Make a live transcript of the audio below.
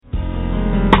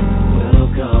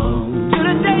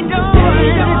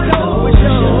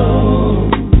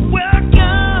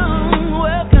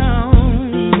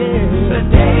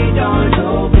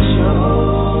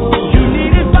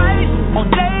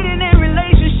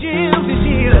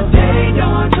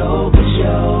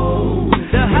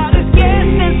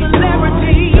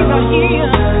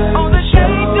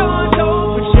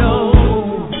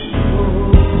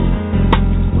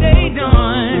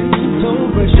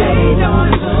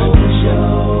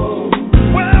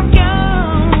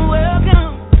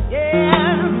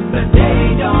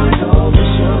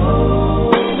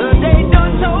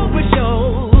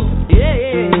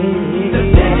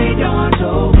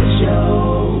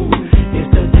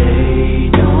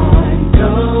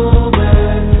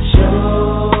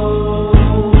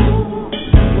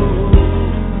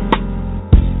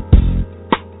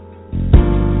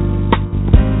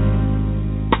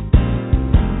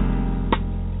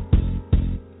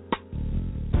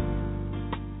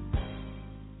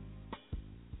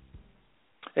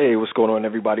Hey, what's going on,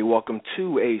 everybody? Welcome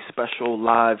to a special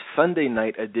live Sunday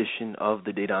night edition of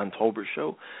the Dedan Tolbert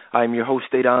Show. I'm your host,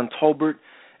 Dedan Tolbert,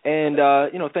 and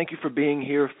thank you for being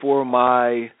here for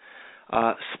my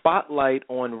spotlight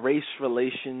on race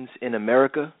relations in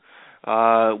America.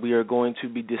 We are going to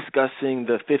be discussing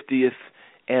the 50th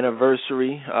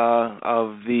anniversary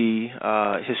of the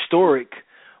historic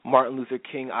Martin Luther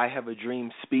King "I Have a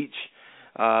Dream" speech.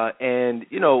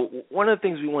 One of the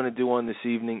things we want to do on this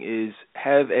evening is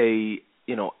have a,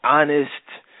 honest,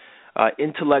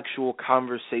 intellectual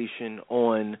conversation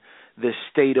on the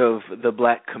state of the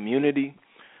black community,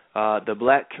 and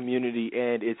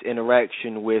its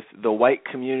interaction with the white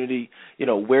community,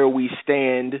 where we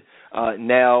stand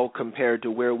now compared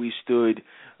to where we stood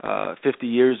 50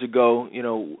 years ago,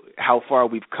 how far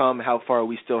we've come, how far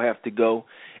we still have to go,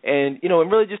 and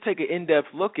really just take an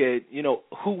in-depth look at,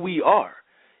 who we are.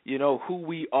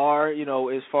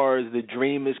 As far as the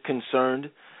dream is concerned.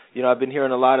 I've been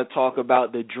hearing a lot of talk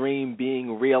about the dream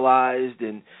being realized,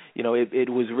 and, it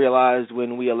was realized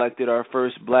when we elected our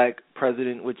first black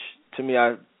president, which to me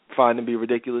I find to be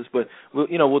ridiculous, but,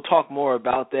 we'll talk more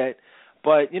about that.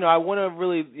 But, I want to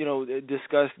really,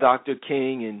 discuss Dr.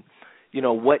 King and,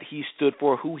 what he stood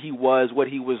for, who he was, what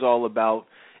he was all about,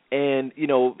 and,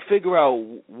 figure out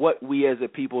what we as a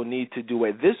people need to do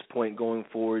at this point going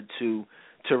forward to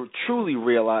truly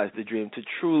realize the dream, to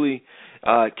truly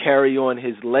carry on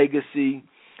his legacy,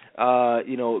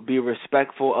 be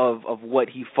respectful of what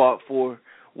he fought for,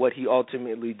 what he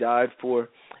ultimately died for.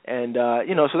 And,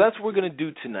 so that's what we're going to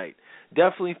do tonight.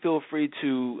 Definitely feel free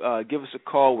to give us a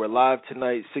call. We're live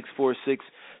tonight,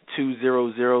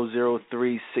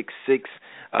 646-200-0366.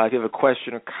 If you have a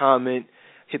question or comment,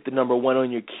 hit the number 1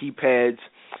 on your keypads.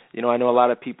 I know a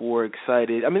lot of people were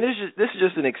excited. I mean, this is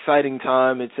just an exciting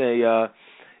time. It's a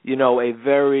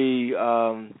very,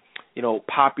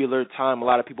 popular time. A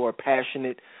lot of people are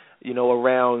passionate,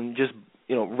 around just,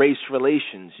 race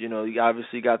relations. You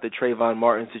obviously got the Trayvon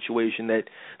Martin situation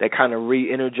that kind of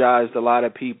re-energized a lot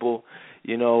of people,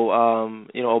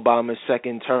 Obama's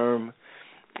second term.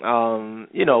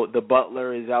 The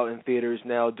Butler is out in theaters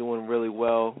now doing really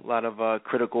well, a lot of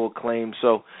critical acclaim.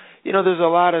 So, there's a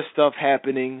lot of stuff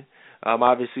happening.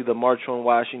 Obviously, the March on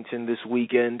Washington this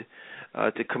weekend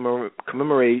to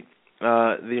commemorate,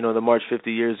 the March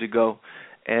 50 years ago.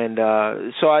 And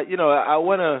so, I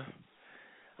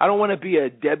don't want to be a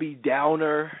Debbie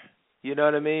Downer, you know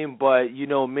what I mean? But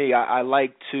me, I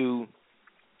like to,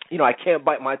 I can't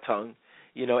bite my tongue,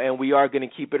 and we are going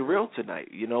to keep it real tonight.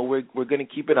 We're going to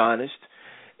keep it honest,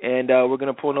 and we're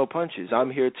going to pull no punches. I'm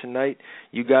here tonight.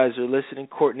 You guys are listening.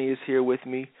 Courtney is here with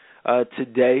me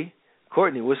today.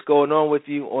 Courtney, what's going on with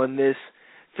you on this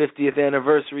 50th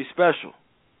anniversary special?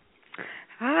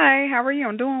 Hi, how are you?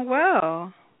 I'm doing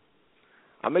well.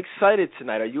 I'm excited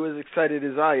tonight. Are you as excited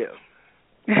as I am?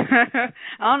 I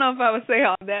don't know if I would say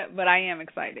all that, but I am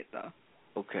excited, though.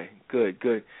 Okay, good.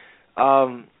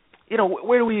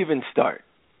 Where do we even start?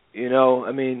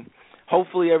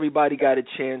 Hopefully everybody got a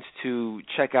chance to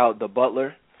check out The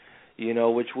Butler,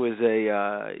 which was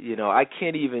I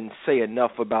can't even say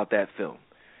enough about that film.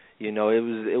 It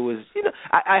was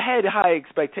I had high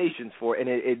expectations for it, and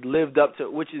it lived up to,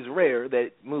 which is rare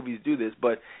that movies do this,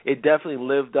 but it definitely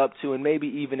lived up to and maybe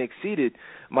even exceeded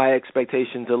my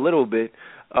expectations a little bit,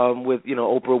 with,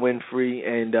 Oprah Winfrey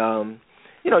and,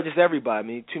 just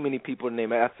everybody. Too many people to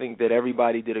name. I think that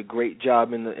everybody did a great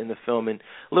job in the film, and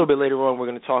a little bit later on we're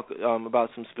going to talk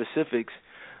about some specifics.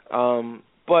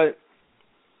 But,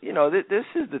 this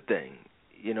is the thing.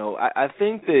 I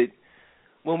think that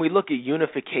when we look at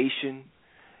unification,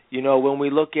 when we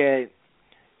look at,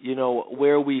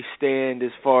 where we stand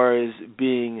as far as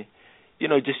being,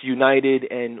 just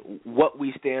united and what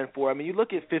we stand for. You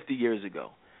look at 50 years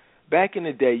ago. Back in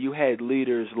the day, you had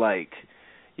leaders like,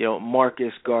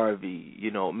 Marcus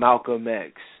Garvey, Malcolm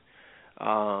X.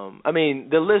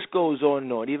 The list goes on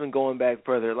and on, even going back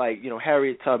further, like,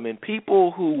 Harriet Tubman,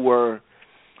 people who were,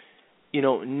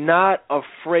 not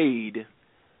afraid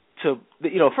to,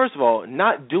 first of all,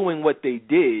 not doing what they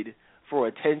did for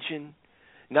attention,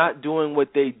 not doing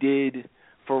what they did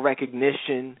for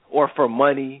recognition or for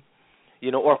money,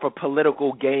 or for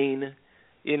political gain,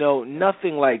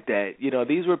 nothing like that.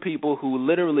 These were people who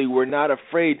literally were not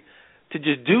afraid to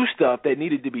just do stuff that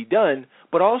needed to be done,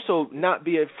 but also not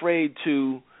be afraid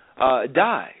to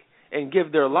die and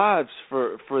give their lives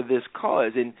for this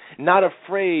cause, and not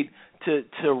afraid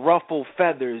to ruffle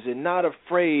feathers, and not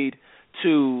afraid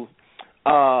to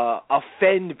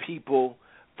offend people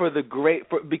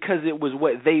because it was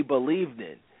what they believed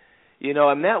in,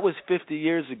 and that was 50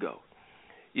 years ago,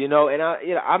 And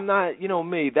I'm not,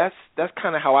 me. That's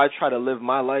kind of how I try to live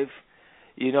my life.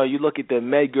 You look at the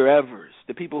Medgar Evers,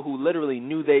 the people who literally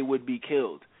knew they would be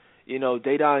killed.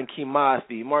 Dedan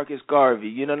Kimathi, Marcus Garvey.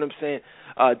 You know what I'm saying?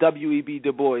 W.E.B.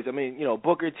 Du Bois. I mean,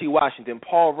 Booker T. Washington,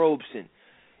 Paul Robeson.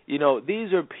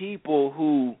 These are people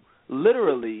who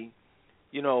literally,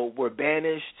 were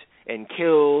banished and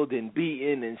killed and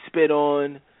beaten and spit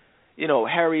on.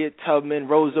 Harriet Tubman,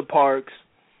 Rosa Parks.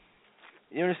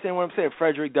 You understand what I'm saying?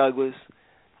 Frederick Douglass.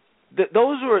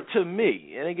 Those are, to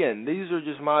me, and again, these are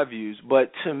just my views,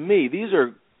 but to me, these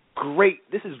are great.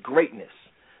 This is greatness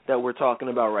that we're talking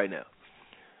about right now.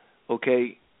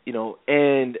 Okay?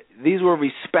 And these were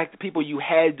people you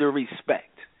had to respect.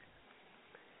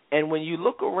 And when you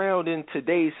look around in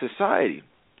today's society,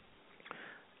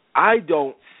 I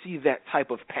don't see that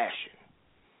type of passion.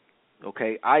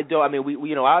 Okay? I don't. I mean,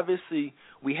 we obviously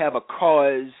we have a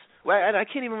cause. Well, and I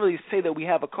can't even really say that we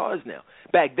have a cause now.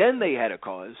 Back then they had a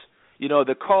cause.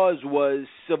 The cause was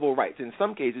civil rights. In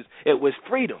some cases, it was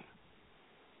freedom.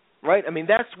 Right? I mean,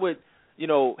 that's what,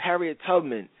 Harriet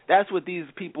Tubman, that's what these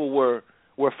people were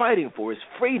fighting for, is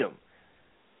freedom.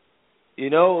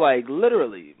 Like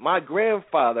literally, my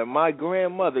grandfather, my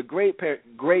grandmother,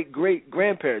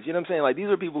 great-great-grandparents, you know what I'm saying? Like, these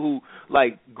are people who,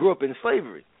 like, grew up in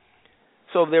slavery.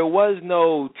 So there was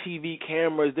no TV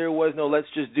cameras. There was no let's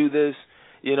just do this,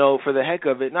 for the heck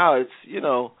of it. No, it's,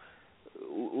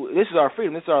 this is our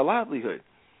freedom. This is our livelihood.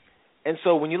 And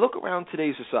so when you look around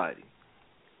today's society,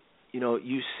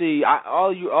 you see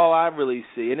all I really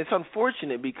see, and it's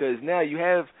unfortunate because now you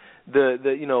have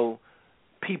the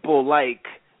people like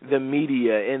the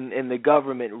media and the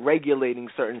government regulating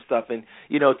certain stuff, and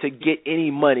to get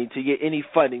any money, to get any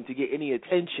funding, to get any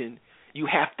attention, you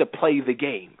have to play the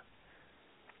game.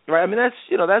 Right? I mean,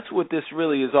 that's what this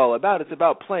really is all about. It's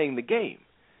about playing the game.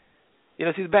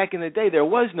 See, back in the day, there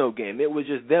was no game. It was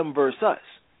just them versus us.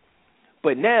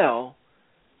 But now,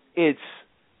 it's,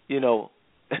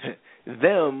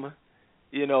 them,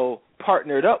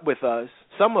 partnered up with us,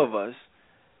 some of us,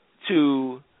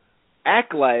 to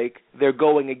act like they're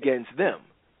going against them.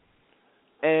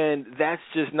 And that's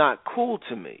just not cool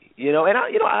to me. And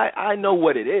I know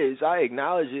what it is. I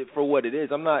acknowledge it for what it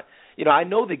is. I'm not, I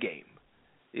know the game.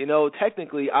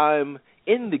 Technically I'm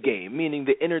in the game, meaning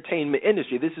the entertainment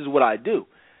industry. This is what I do.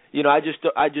 I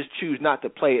just choose not to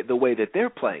play it the way that they're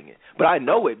playing it. But I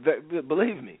know it.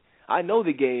 Believe me, I know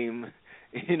the game,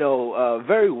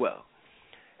 very well.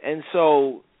 And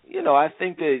so, I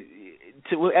think that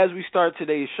as we start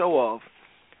today's show off,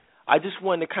 I just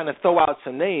wanted to kind of throw out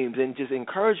some names and just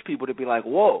encourage people to be like,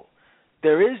 whoa,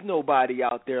 there is nobody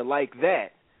out there like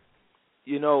that,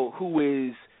 who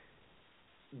is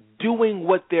doing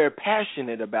what they're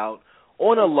passionate about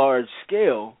on a large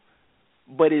scale,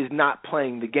 but is not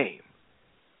playing the game.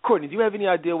 Courtney, do you have any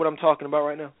idea what I'm talking about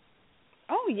right now?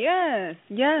 Oh, yes,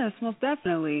 most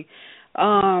definitely.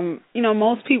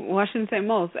 Most people, well, I shouldn't say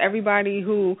most, everybody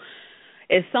who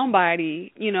is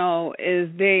somebody,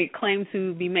 they claim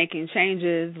to be making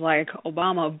changes like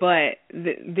Obama, but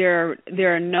there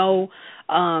are no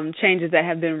changes that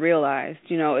have been realized.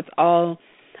 It's all,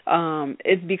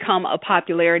 it's become a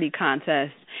popularity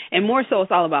contest, and more so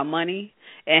it's all about money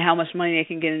and how much money they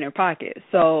can get in their pocket.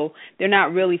 So they're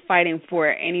not really fighting for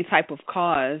any type of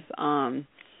cause,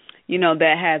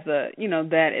 that has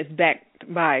that is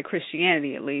backed by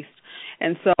Christianity at least.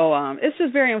 And so it's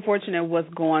just very unfortunate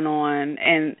what's going on,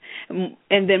 and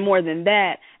then more than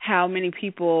that, how many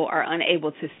people are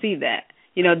unable to see that.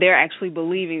 They're actually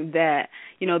believing that,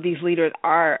 these leaders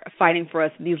are fighting for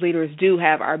us. These leaders do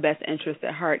have our best interests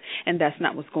at heart, and that's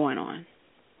not what's going on.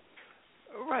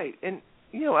 Right. And,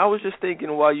 I was just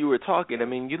thinking while you were talking, I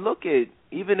mean,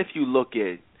 even if you look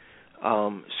at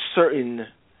certain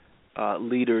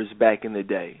leaders back in the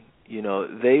day,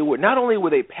 they were, not only were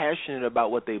they passionate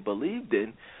about what they believed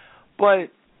in, but,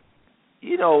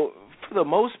 for the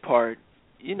most part,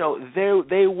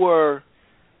 they were,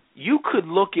 you could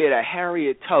look at a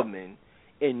Harriet Tubman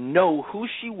and know who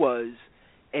she was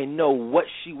and know what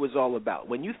she was all about.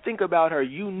 When you think about her,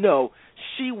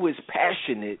 she was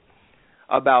passionate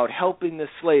about helping the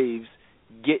slaves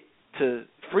get to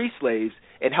free slaves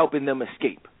and helping them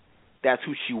escape. That's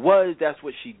who she was. That's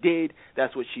what she did.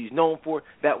 That's what she's known for.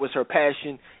 That was her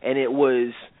passion, and it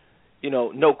was,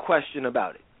 no question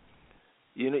about it.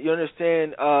 You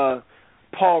understand?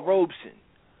 Paul Robeson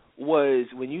was,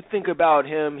 when you think about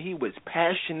him, he was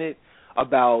passionate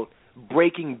about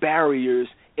breaking barriers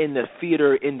in the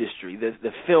theater industry,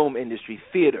 the film industry,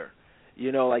 theater.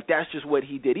 That's just what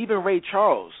he did. Even Ray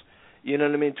Charles,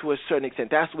 to a certain extent.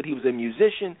 That's what he was, a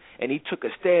musician, and he took a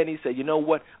stand. He said, you know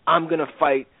what, I'm going to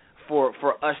fight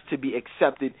for us to be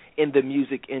accepted in the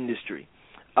music industry.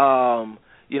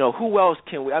 Who else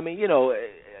can we? I mean,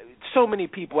 so many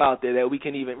people out there that we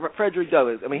can even. Frederick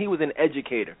Douglass. I mean, he was an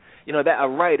educator. That a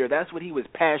writer. That's what he was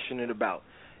passionate about.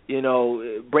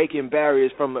 Breaking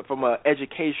barriers from a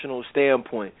educational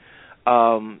standpoint.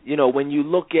 When you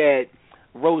look at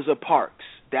Rosa Parks,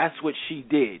 that's what she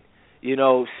did.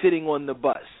 Sitting on the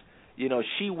bus.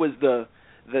 She was the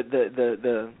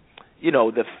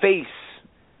face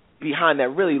behind that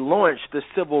really launched the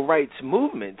civil rights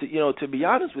movement. To be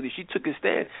honest with you, she took a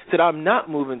stand, said, "I'm not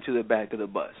moving to the back of the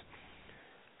bus."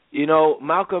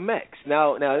 Malcolm X.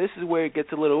 Now this is where it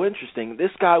gets a little interesting.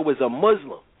 This guy was a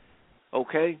Muslim,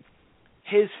 okay?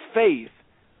 His faith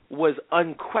was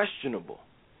unquestionable.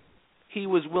 He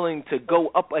was willing to go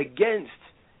up against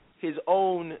his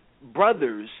own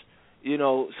brothers,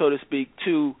 so to speak,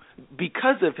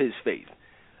 because of his faith.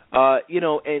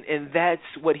 And that's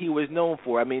what he was known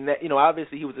for. I mean,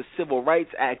 obviously he was a civil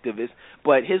rights activist,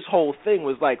 but his whole thing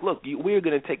was like, look, we're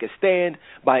going to take a stand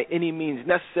by any means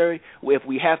necessary. If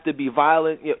we have to be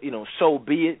violent, so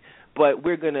be it. But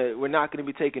we're not going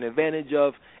to be taken advantage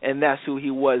of, and that's who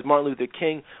he was. Martin Luther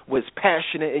King was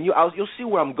passionate, and you'll see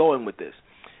where I'm going with this.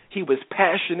 He was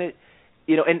passionate,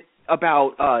 and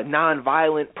about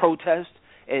nonviolent protest,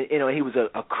 and he was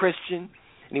a Christian,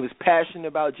 and he was passionate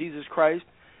about Jesus Christ.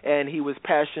 And he was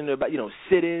passionate about,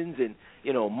 sit-ins and,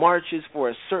 marches for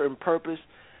a certain purpose.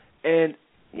 And,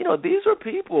 these are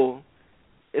people,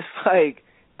 it's like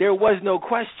there was no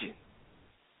question.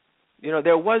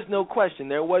 There was no question.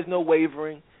 There was no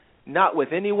wavering, not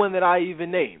with anyone that I even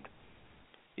named.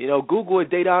 Google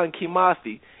Dedan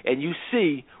Kimathi, and you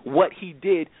see what he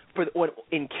did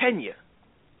in Kenya.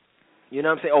 You know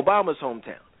what I'm saying? Obama's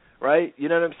hometown, right? You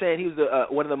know what I'm saying? He was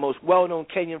one of the most well-known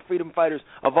Kenyan freedom fighters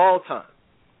of all time.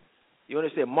 You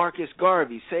understand? Marcus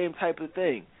Garvey, same type of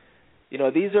thing.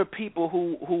 These are people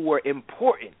who were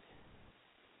important.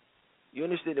 You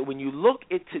understand that when you look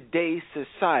at today's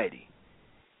society,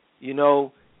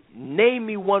 name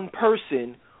me one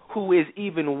person who is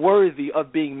even worthy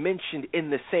of being mentioned in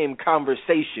the same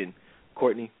conversation,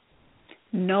 Courtney.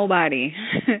 Nobody.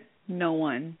 No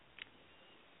one.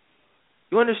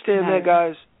 You understand that,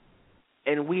 guys?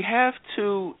 And we have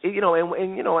to,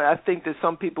 I think that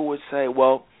some people would say,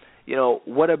 well,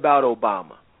 what about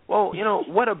Obama? Well,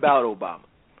 what about Obama?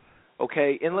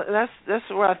 Okay, and that's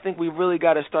where I think we really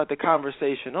got to start the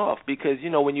conversation off, because,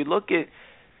 when you look at,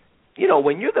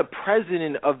 when you're the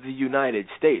president of the United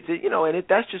States,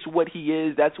 that's just what he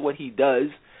is, that's what he does,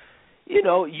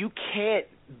 you can't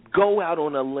go out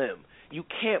on a limb. You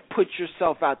can't put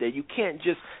yourself out there. You can't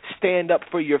just stand up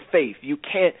for your faith. You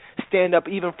can't stand up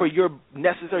even for your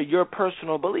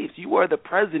personal beliefs. You are the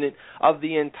president of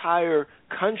the entire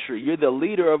country. You're the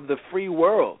leader of the free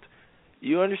world.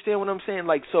 You understand what I'm saying?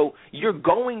 So you're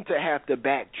going to have to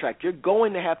backtrack. You're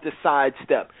going to have to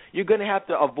sidestep. You're going to have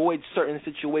to avoid certain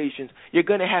situations. You're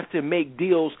going to have to make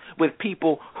deals with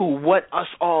people who want us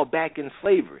all back in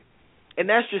slavery. And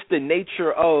that's just the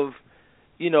nature of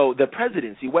the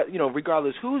presidency,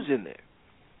 regardless who's in there.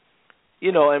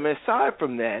 And aside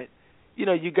from that,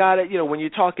 you got to, when you're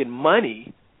talking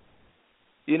money,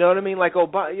 you know what I mean? Like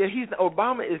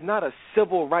Obama is not a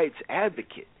civil rights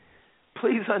advocate.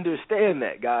 Please understand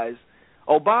that, guys.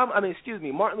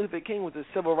 Martin Luther King was a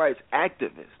civil rights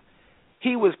activist.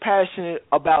 He was passionate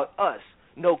about us,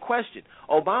 no question.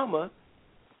 Obama,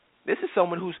 this is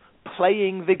someone who's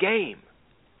playing the game.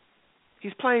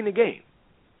 He's playing the game.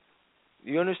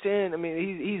 You understand? I mean,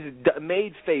 he's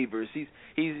made favors. He's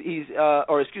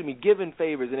given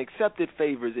favors and accepted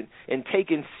favors and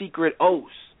taken secret oaths.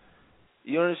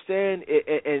 You understand?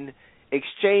 And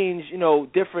exchange,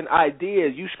 different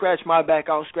ideas. You scratch my back,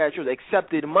 I'll scratch yours.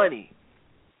 Accepted money.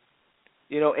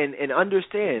 And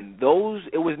understand those.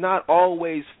 It was not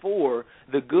always for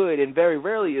the good, and very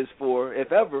rarely is for,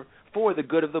 if ever, for the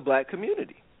good of the black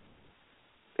community.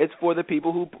 It's for the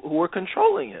people who are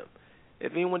controlling him.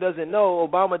 If anyone doesn't know,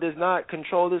 Obama does not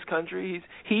control this country.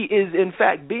 He is, in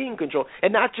fact, being controlled.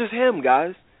 And not just him,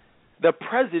 guys. The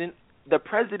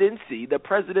presidency, the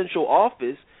presidential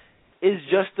office is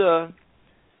just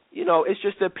it's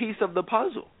just a piece of the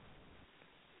puzzle.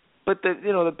 But, and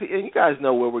you guys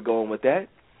know where we're going with that.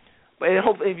 But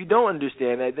hopefully, if you don't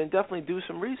understand that, then definitely do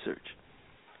some research.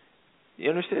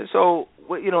 You understand? So,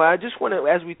 I just want to,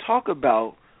 as we talk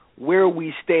about where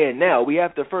we stand now, we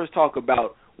have to first talk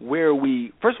about where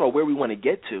we want to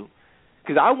get to,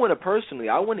 because I want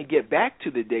to get back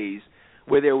to the days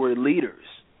where there were leaders.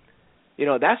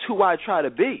 That's who I try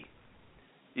to be.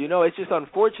 It's just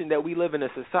unfortunate that we live in a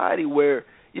society where,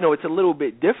 it's a little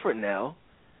bit different now.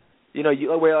 You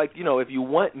know, if you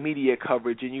want media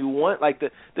coverage and you want like the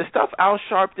stuff Al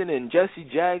Sharpton and Jesse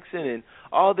Jackson and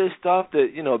all this stuff that,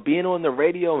 being on the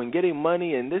radio and getting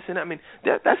money and this and that, I mean,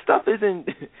 that stuff isn't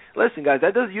listen, guys,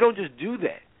 you don't just do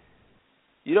that.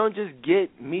 You don't just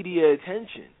get media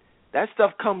attention. That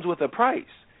stuff comes with a price.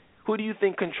 Who do you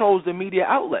think controls the media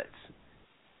outlets?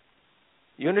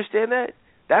 You understand that?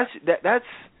 That's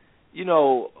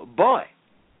boy.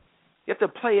 You have to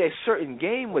play a certain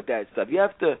game with that stuff. You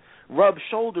have to rub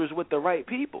shoulders with the right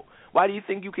people. Why do you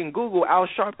think you can Google Al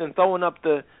Sharpton throwing up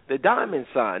the diamond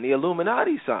sign, the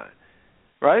Illuminati sign,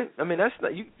 right? I mean, that's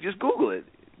not, you just Google it.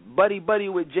 Buddy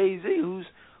with Jay-Z,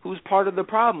 who's part of the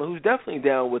problem, who's definitely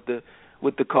down with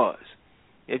the cause.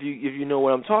 If you know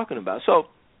what I'm talking about. So,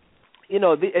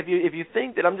 if you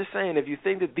think that, I'm just saying, if you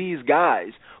think that these guys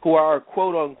who are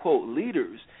quote unquote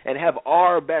leaders and have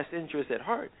our best interests at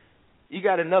heart, you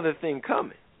got another thing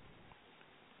coming.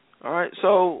 All right.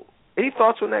 So, any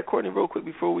thoughts on that, Courtney, real quick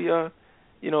before we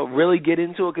really get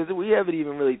into it, because we haven't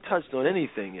even really touched on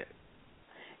anything yet.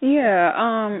 Yeah.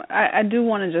 I do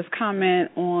want to just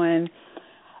comment on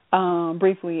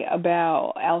briefly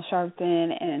about Al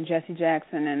Sharpton and Jesse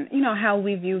Jackson and, how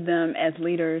we view them as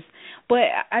leaders. But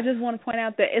I just want to point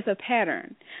out that it's a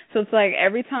pattern. So it's like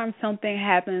every time something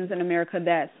happens in America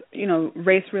that's,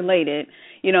 race-related,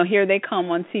 here they come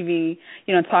on TV,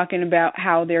 talking about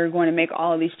how they're going to make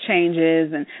all of these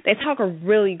changes, and they talk a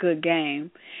really good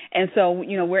game. And so,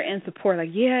 we're in support, like,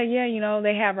 yeah,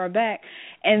 they have our back.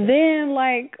 And then,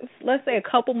 like, let's say a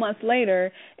couple months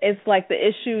later, it's like the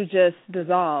issue just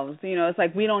dissolves. It's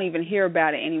like we don't even hear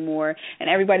about it anymore, and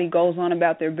everybody goes on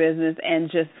about their business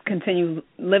and just continues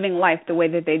living life the way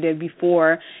that they did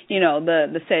before,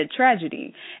 the said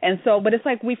tragedy. And so, but it's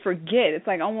like we forget. It's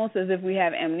like almost as if we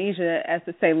have amnesia as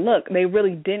to say, look, they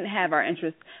really didn't have our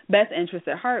best interest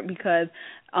at heart because,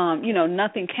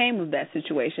 nothing came of that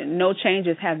situation. No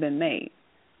changes have been made.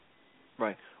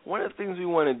 Right. One of the things we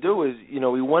want to do is,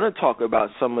 we want to talk about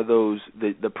some of those,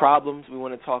 the problems. We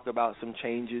want to talk about some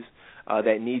changes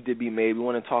that need to be made. We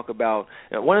want to talk about,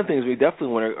 one of the things we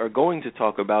definitely are going to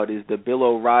talk about is the Bill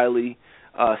O'Reilly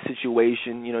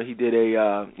situation. He did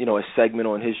a segment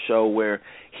on his show where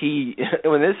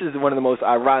and this is one of the most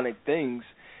ironic things,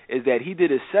 is that he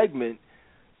did a segment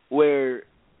where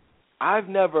I've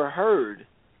never heard,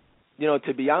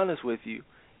 to be honest with you,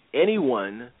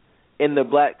 anyone in the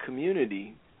black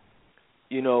community,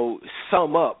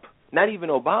 sum up, not even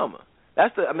Obama.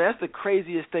 That's the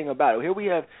craziest thing about it. Here we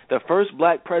have the first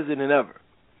black president ever.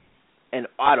 And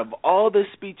out of all the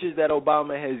speeches that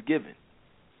Obama has given,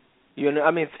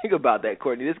 think about that,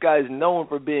 Courtney. This guy is known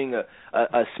for being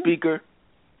a speaker,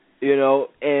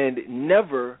 and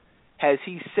never has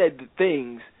he said the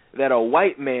things that a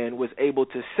white man was able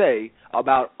to say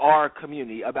about our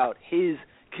community, about his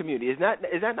community. Is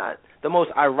that not the most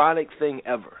ironic thing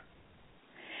ever?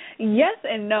 Yes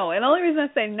and no. And the only reason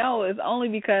I say no is only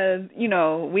because,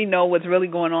 we know what's really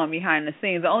going on behind the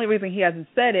scenes. The only reason he hasn't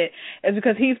said it is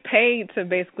because he's paid to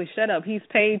basically shut up. He's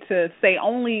paid to say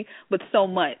only but so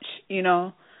much,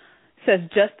 says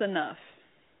just enough.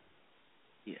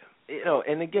 Yeah.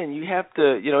 And again, you have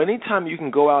to, anytime you can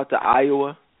go out to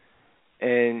Iowa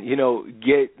and,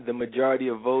 get the majority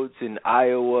of votes in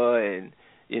Iowa and,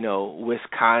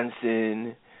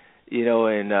 Wisconsin,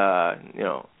 and,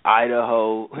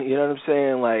 Idaho, you know what I'm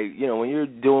saying? Like, when you're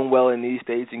doing well in these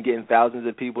states and getting thousands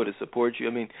of people to support you,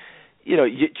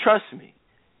 trust me,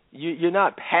 you're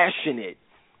not passionate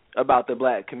about the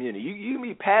black community. You can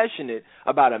be passionate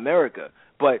about America,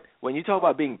 but when you talk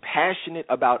about being passionate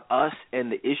about us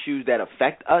and the issues that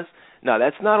affect us, no,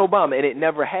 that's not Obama, and it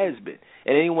never has been.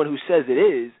 And anyone who says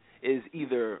it is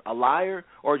either a liar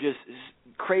or just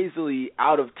crazily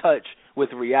out of touch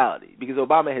with reality, because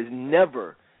Obama has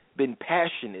never been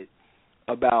passionate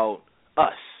about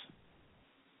us.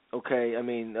 Okay,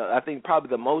 I think probably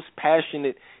the most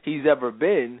passionate he's ever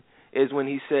been is when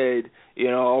he said, if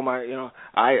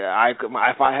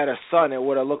I had a son, it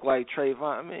would have looked like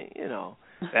Trayvon.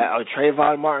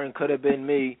 Trayvon Martin could have been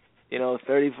me.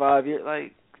 35 years.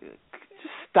 Like,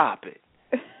 just stop it.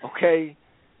 Okay,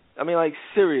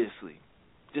 seriously,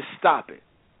 just stop it.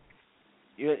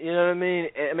 You know what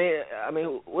I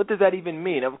mean? What does that even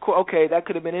mean? Of course, okay, that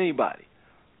could have been anybody.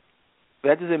 But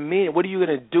that doesn't mean, what are you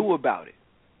going to do about it?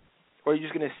 Or are you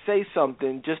just going to say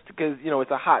something just because,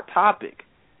 it's a hot topic?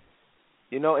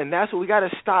 And that's what we got to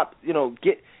stop,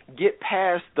 get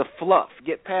past the fluff,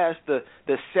 get past the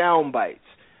sound bites,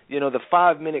 the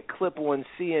 5-minute clip on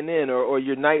CNN or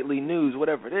your nightly news,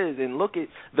 whatever it is, and look at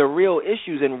the real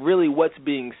issues and really what's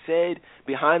being said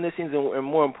behind the scenes and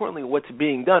more importantly, what's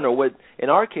being done, or what, in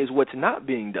our case, what's not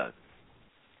being done.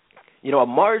 A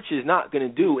march is not going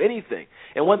to do anything.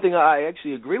 And one thing I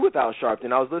actually agree with Al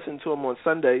Sharpton. I was listening to him on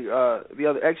Sunday,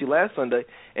 last Sunday,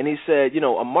 and he said,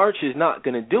 a march is not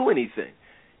going to do anything.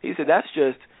 He said that's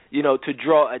just, to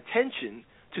draw attention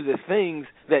to the things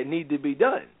that need to be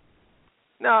done.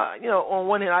 Now, on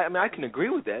one hand, I can agree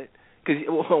with that,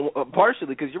 partially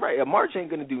because you're right. A march ain't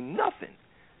going to do nothing.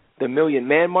 The Million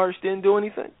Man March didn't do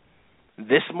anything.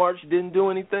 This march didn't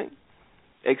do anything.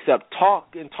 Except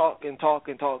talk and talk and talk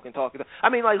and talk and talk and talk. I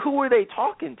mean, like, who were they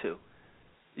talking to?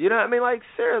 You know what I mean? Like,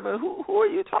 Sarah, man, who are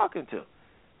you talking to?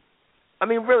 I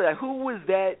mean, really, like, who was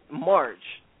that march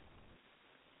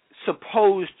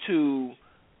supposed to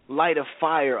light a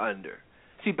fire under?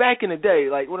 See, back in the day,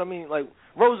 like, what I mean, like,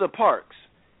 Rosa Parks,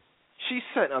 she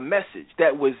sent a message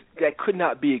that could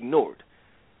not be ignored.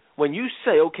 When you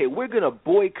say, okay, we're going to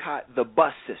boycott the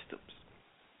bus systems,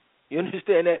 you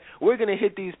understand that? We're going to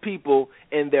hit these people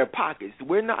in their pockets.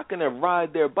 We're not going to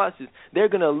ride their buses. They're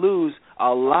going to lose a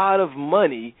lot of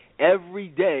money every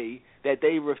day that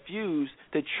they refuse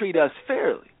to treat us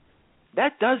fairly.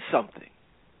 That does something.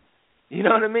 You know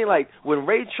what I mean? Like when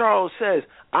Ray Charles says,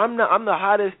 I'm the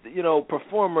hottest,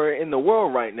 performer in the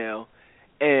world right now,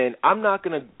 and I'm not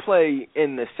going to play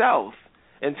in the South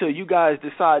until you guys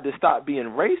decide to stop being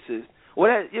racist.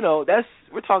 Well, that's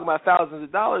we're talking about thousands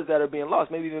of dollars that are being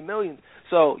lost, maybe even millions.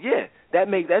 So yeah,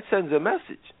 that sends a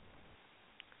message.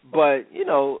 But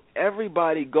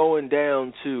everybody going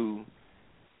down to,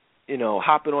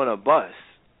 hopping on a bus.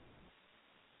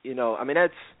 I mean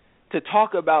that's to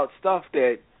talk about stuff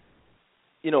that,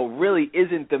 really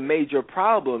isn't the major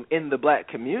problem in the black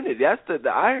community. That's the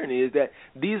irony is that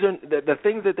these are the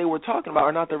things that they were talking about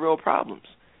are not the real problems.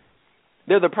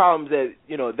 They're the problems that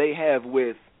they have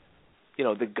with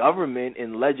the government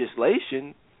and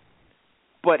legislation,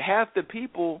 but half the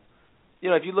people,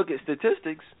 if you look at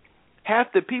statistics,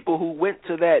 half the people who went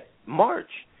to that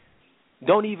march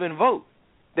don't even vote.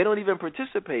 They don't even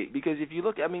participate because if you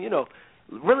look,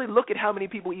 really look at how many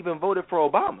people even voted for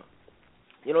Obama.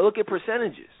 Look at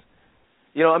percentages.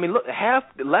 Look,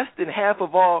 less than half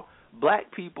of all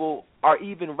black people are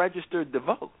even registered to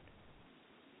vote.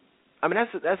 I mean,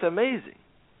 that's amazing.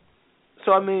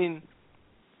 So, we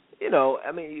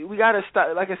got to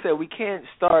start. Like I said, we can't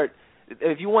start.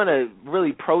 If you want to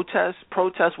really protest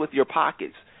with your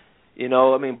pockets.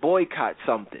 Boycott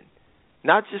something,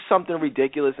 not just something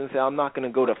ridiculous and say I'm not going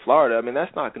to go to Florida. I mean,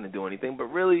 that's not going to do anything. But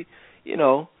really,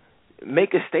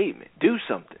 make a statement, do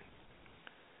something.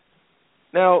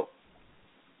 Now,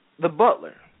 The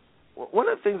Butler. One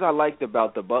of the things I liked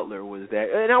about The Butler was that,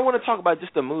 and I want to talk about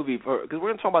just the movie because we're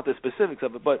going to talk about the specifics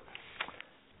of it. But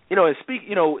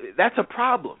that's a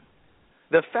problem.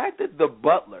 The fact that The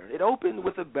Butler, it opened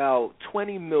with about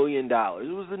 $20 million. It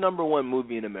was the number one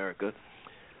movie in America,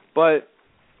 but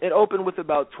it opened with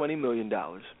about $20 million.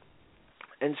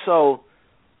 And so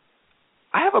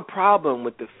I have a problem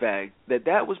with the fact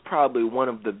that was probably one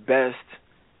of the best,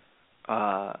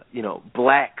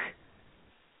 black,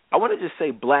 I want to just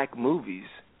say black movies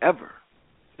ever,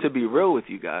 to be real with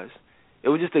you guys. It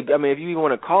was just if you even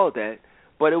want to call it that,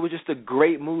 but it was just a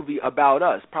great movie about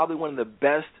us, probably one of the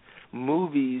best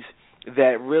movies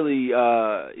that really,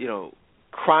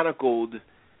 chronicled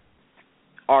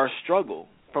our struggle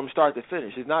from start to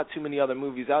finish. There's not too many other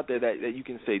movies out there that you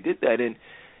can say did that. And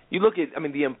you look at,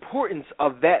 the importance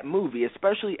of that movie,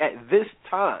 especially at this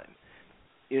time,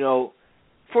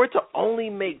 for it to only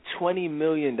make $20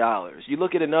 million. You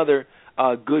look at another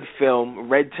good film,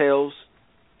 Red Tails.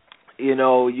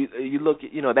 You look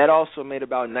at, that also made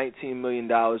about $19 million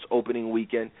opening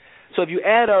weekend. So if you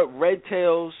add up Red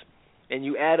Tails and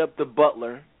you add up The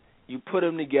Butler, you put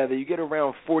them together, you get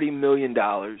around $40 million.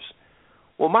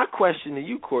 Well, my question to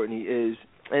you, Courtney, is,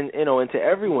 and to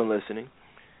everyone listening,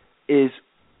 is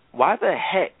why the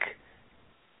heck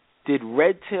did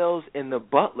Red Tails and The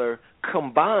Butler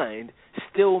combined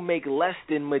still make less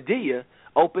than Medea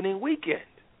opening weekend?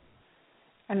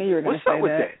 I knew you were going to say that. What's up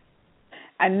with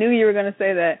that? I knew you were going to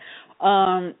say that.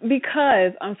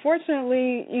 Because,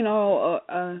 unfortunately,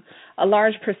 a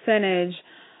large percentage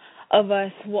of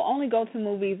us will only go to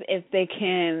movies if they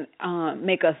can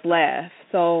make us laugh.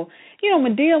 So,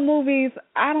 Medea movies,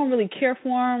 I don't really care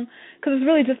for them because it's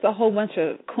really just a whole bunch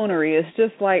of coonery. It's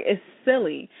just like, it's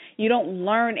silly. You don't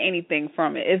learn anything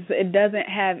from it. It doesn't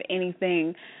have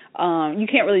anything You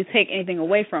can't really take anything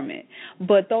away from it.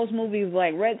 But those movies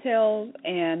like Red Tails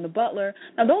and The Butler,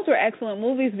 now those were excellent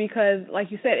movies because,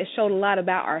 like you said, it showed a lot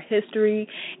about our history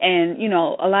and, you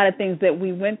know, a lot of things that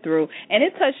we went through. And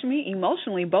it touched me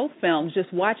emotionally, both films,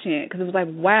 just watching it, because it was like,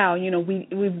 wow, you know,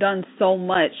 we've done so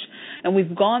much and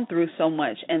we've gone through so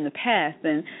much in the past.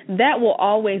 And that will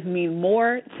always mean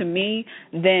more to me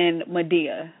than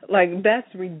Medea. Like, that's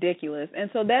ridiculous. And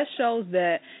so that shows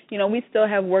that, you know, we still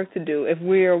have work to do if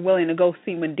we're willing to go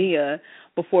see Medea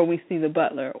before we see The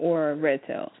Butler or Red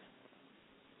Tails.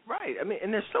 Right. I mean,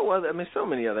 and there's so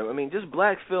many other. I mean, just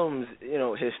black films, you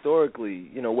know, historically,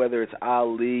 you know, whether it's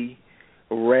Ali,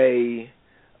 Ray,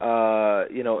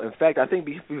 you know, in fact, I think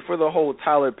before the whole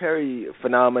Tyler Perry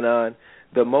phenomenon,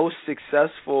 the most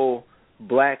successful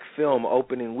black film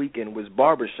opening weekend was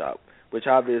Barbershop, which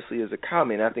obviously is a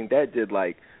comedy. I think that did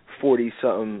like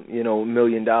 40-something, you know, $1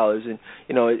 million. And,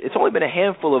 you know, it's only been a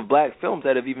handful of black films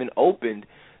that have even opened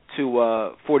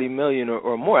to 40 million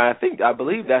or more. I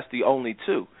believe that's the only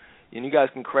two. And you guys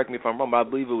can correct me if I'm wrong, but I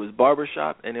believe it was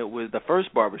Barbershop, and it was the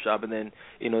first Barbershop, and then,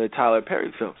 you know, the Tyler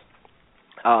Perry films.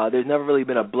 There's never really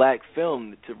been a black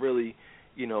film to really,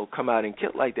 you know, come out and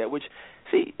kill like that. Which,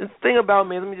 see, the thing about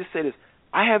me, let me just say this: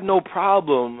 I have no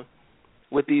problem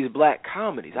with these black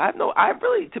comedies.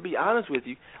 To be honest with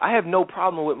you, I have no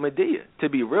problem with Medea, to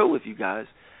be real with you guys.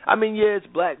 I mean, yeah, it's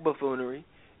black buffoonery,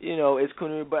 you know, it's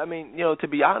coonery, but I mean, you know, to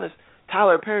be honest,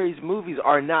 Tyler Perry's movies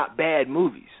are not bad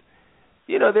movies.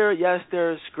 You know, they're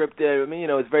scripted. I mean, you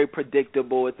know, it's very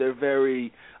predictable. They're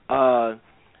very,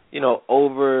 you know,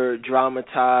 over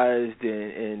dramatized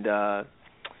and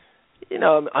you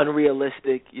know,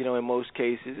 unrealistic. You know, in most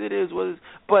cases, it is what it is.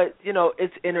 But you know,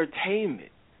 it's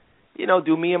entertainment. You know,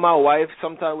 do me and my wife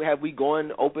sometimes we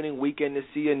gone opening weekend to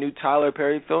see a new Tyler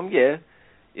Perry film? Yeah.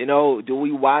 You know, do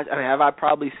we watch? I mean, have I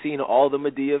probably seen all the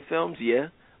Medea films? Yeah.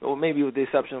 Well, maybe with the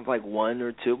exception of like one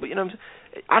or two. But you know,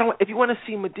 if you want to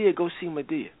see Medea, go see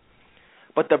Medea.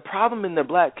 But the problem in the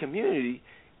black community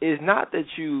is not that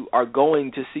you are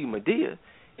going to see Medea;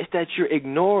 it's that you're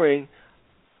ignoring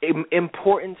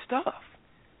important stuff.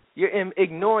 You're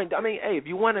ignoring. I mean, hey, if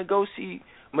you want to go see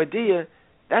Medea,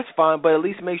 that's fine, but at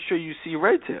least make sure you see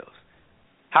Red Tails.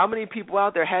 How many people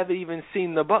out there haven't even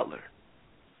seen The Butler?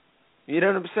 You know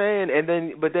what I'm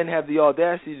saying? But then have the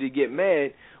audacity to get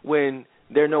mad when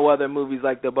there are no other movies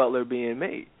like The Butler being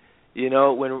made. You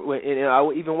know, when and I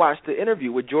even watched the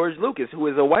interview with George Lucas, who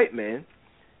is a white man,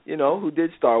 you know, who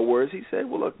did Star Wars. He said,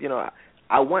 "Well, look, you know,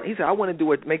 I want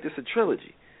to make this a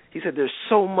trilogy." He said, "There's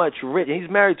so much rich." And he's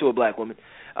married to a black woman.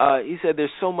 He said,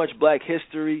 "There's so much black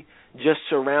history just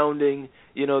surrounding,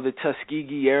 you know, the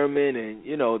Tuskegee Airmen and,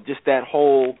 you know, just that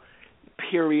whole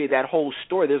period, that whole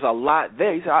story. There's a lot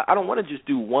there." He said, I don't want to just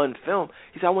do one film.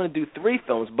 He said, "I want to do 3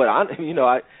 films, but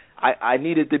I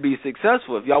need it to be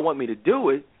successful. If y'all want me to do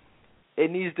it, it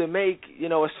needs to make, you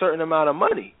know, a certain amount of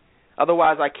money.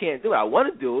 Otherwise, I can't do it. I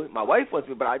want to do it. My wife wants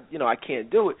me, but I can't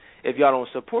do it if y'all don't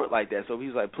support like that." So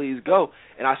he's like, "Please go."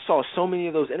 And I saw so many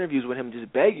of those interviews with him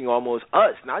just begging almost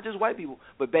us, not just white people,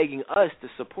 but begging us to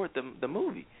support the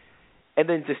movie. And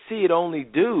then to see it only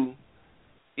do,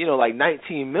 you know, like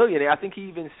 19 million. I think he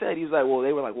even said, he was like, well,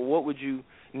 they were like, well, what would you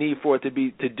need for it to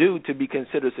be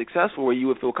considered successful, where you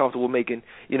would feel comfortable making,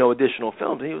 you know, additional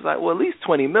films? And he was like, well, at least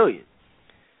 20 million.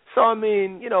 So I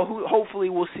mean, you know, hopefully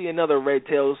we'll see another Red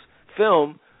Tails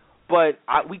film, but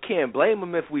we can't blame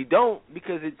him if we don't,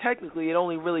 because it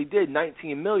only really did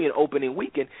 19 million opening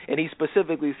weekend, and he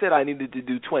specifically said I needed to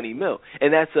do 20 mil,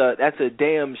 and that's a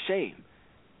damn shame,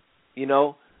 you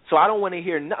know. So I don't want to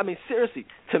hear. I mean, seriously,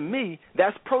 to me,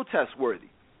 that's protest worthy.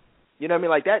 You know what I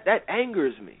mean? Like that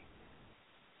angers me.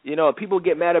 You know, people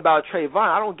get mad about Trayvon.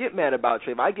 I don't get mad about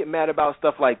Trayvon. I get mad about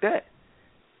stuff like that.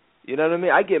 You know what I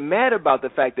mean? I get mad about the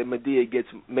fact that Medea gets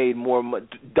made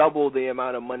double the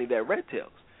amount of money that Red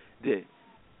Tails did.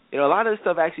 You know, a lot of this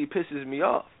stuff actually pisses me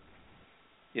off.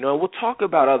 You know, and we'll talk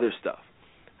about other stuff,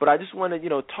 but I just want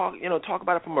to, talk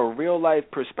about it from a real life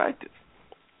perspective.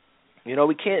 You know,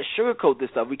 we can't sugarcoat this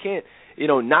stuff. We can't,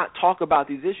 not talk about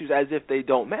these issues as if they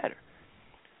don't matter.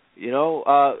 BET.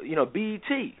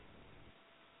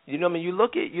 You know, I mean, you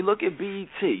look at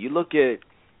BET. You look at,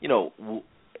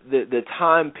 the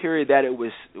time period that it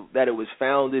was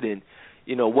founded, and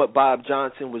what Bob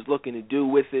Johnson was looking to do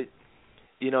with it.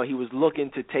 He was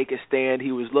looking to take a stand.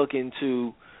 He was looking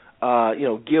to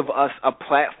give us a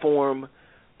platform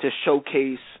to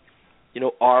showcase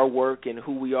our work and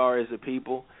who we are as a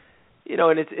people.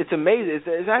 And it's amazing.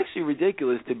 It's actually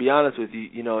ridiculous, to be honest with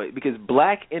you. Because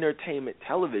black entertainment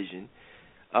television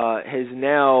has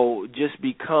now just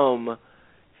become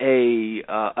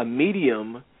a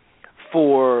medium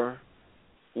for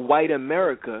white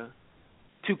America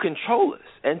to control us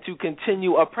and to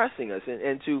continue oppressing us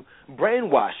and to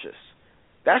brainwash us.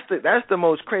 That's the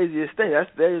most craziest thing.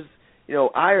 There's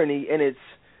irony in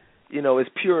its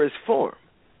purest form.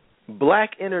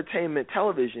 Black entertainment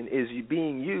television is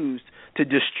being used to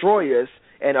destroy us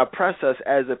and oppress us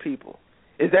as a people.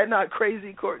 Is that not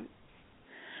crazy, Courtney?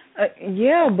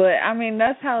 Yeah, but I mean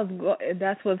that's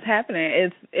what's happening.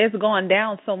 It's gone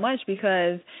down so much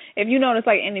because if you notice,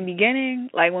 like in the beginning,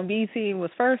 like when BET was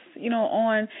first,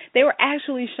 on, they were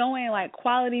actually showing like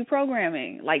quality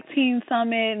programming, like Teen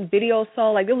Summit, Video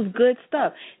Soul, like it was good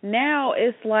stuff. Now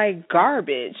it's like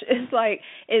garbage. It's like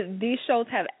these shows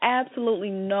have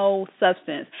absolutely no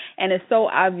substance, and it's so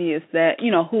obvious that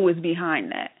who is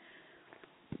behind that.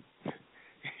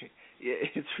 Yeah,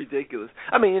 it's ridiculous.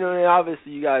 I mean,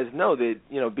 obviously you guys know that,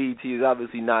 BET is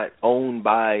obviously not owned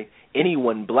by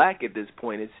anyone black at this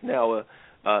point. It's now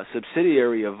a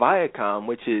subsidiary of Viacom,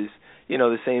 which is,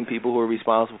 the same people who are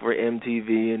responsible for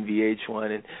MTV and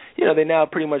VH1. And, they now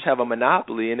pretty much have a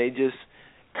monopoly, and they just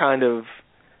kind of,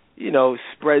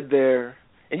 spread their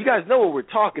 – and you guys know what we're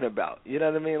talking about. You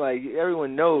know what I mean? Like,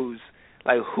 everyone knows –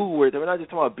 like who we're not just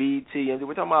talking about BET, and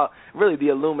we're talking about really the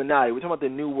Illuminati. We're talking about the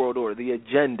New World Order, the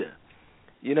agenda.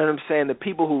 You know what I'm saying? The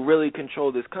people who really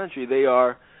control this country, they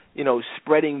are,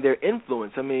 spreading their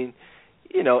influence. I mean,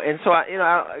 and so like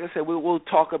I said, we'll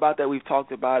talk about that. We've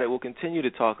talked about it. We'll continue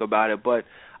to talk about it. But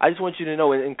I just want you to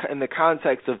know, in the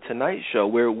context of tonight's show,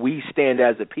 where we stand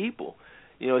as a people,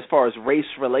 as far as race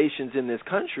relations in this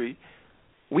country,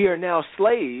 we are now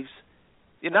slaves.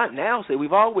 You're not now slaves.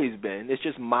 We've always been. It's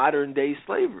just modern day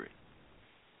slavery.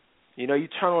 You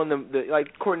turn on the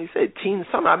like Courtney said, Teen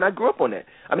Summer. I grew up on that.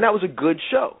 I mean, that was a good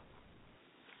show.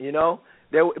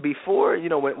 There before,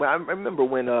 when I remember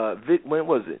when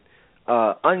was it?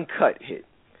 Uncut hit.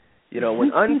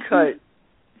 When Uncut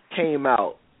came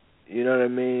out, you know what I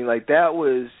mean? Like that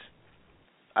was,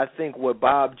 I think, what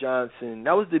Bob Johnson.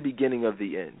 That was the beginning of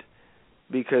the end,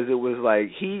 because it was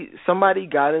like somebody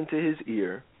got into his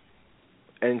ear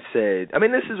and said, I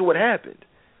mean, this is what happened.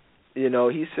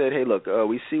 He said, "Hey, look,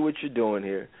 we see what you're doing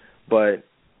here, but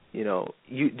do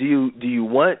you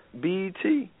want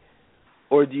BET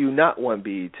or do you not want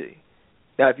BET?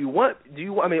 Now, if you want, do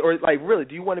you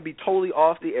want to be totally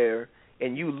off the air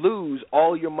and you lose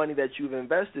all your money that you've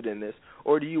invested in this,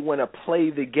 or do you want to play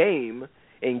the game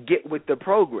and get with the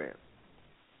program?"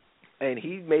 And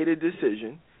he made a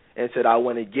decision and said, "I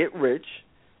want to get rich.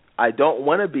 I don't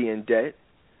want to be in debt.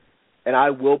 And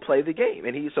I will play the game."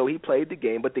 And he played the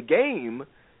game, but the game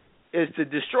is to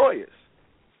destroy us.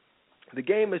 The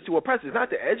game is to oppress us, not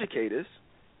to educate us.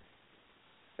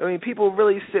 I mean, people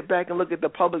really sit back and look at the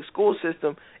public school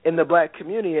system in the black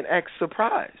community and act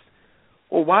surprised.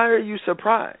 Well, why are you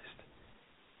surprised?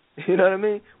 You know what I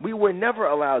mean? We were never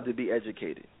allowed to be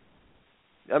educated.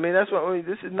 I mean,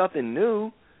 this is nothing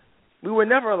new. We were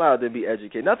never allowed to be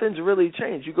educated. Nothing's really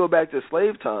changed. You go back to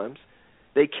slave times,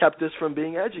 they kept us from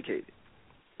being educated.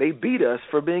 They beat us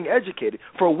for being educated,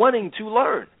 for wanting to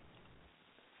learn.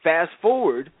 Fast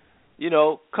forward,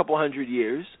 a couple hundred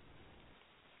years,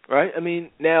 right? I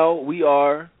mean, now we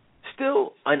are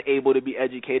still unable to be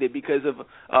educated because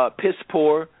of piss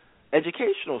poor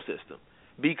educational system,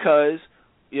 because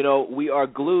we are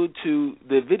glued to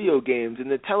the video games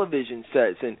and the television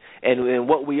sets, and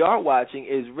what we are watching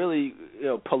is really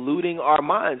polluting our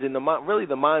minds and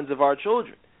the minds of our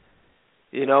children.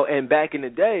 And back in the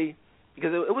day,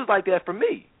 because it was like that for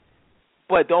me,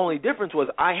 but the only difference was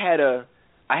I had a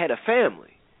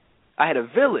family, I had a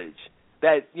village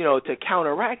that to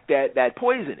counteract that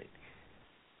poisoning.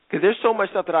 Because there's so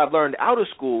much stuff that I've learned out of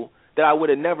school that I would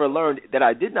have never learned, that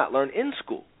I did not learn in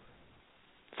school.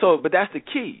 So, but that's the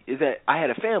key, is that I had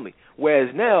a family.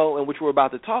 Whereas now, and which we're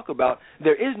about to talk about,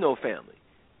 there is no family.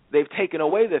 They've taken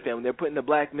away their family. They're putting the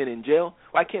black men in jail.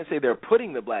 Well, I can't say they're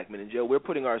putting the black men in jail. We're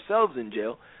putting ourselves in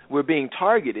jail. We're being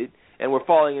targeted, and we're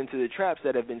falling into the traps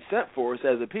that have been set for us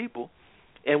as a people.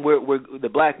 And the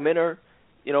black men are,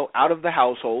 out of the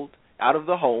household, out of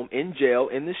the home, in jail,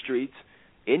 in the streets,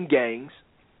 in gangs.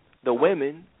 The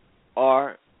women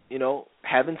are,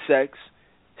 having sex,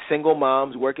 single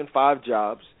moms working 5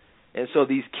 jobs. And so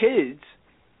these kids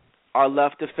are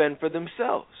left to fend for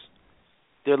themselves.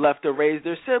 They're left to raise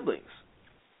their siblings,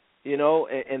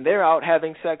 and they're out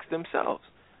having sex themselves.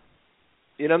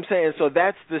 You know what I'm saying? So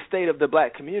that's the state of the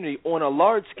black community on a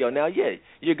large scale. Now, yeah,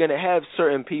 you're going to have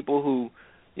certain people who,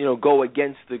 go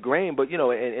against the grain, but,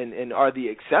 and are the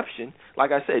exception.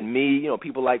 Like I said, me,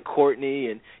 people like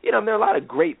Courtney, and, there are a lot of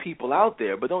great people out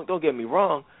there, but don't get me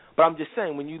wrong. But I'm just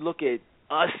saying, when you look at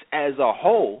us as a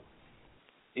whole,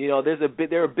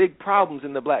 There are big problems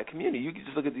in the black community. You can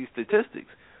just look at these statistics,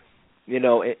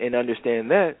 and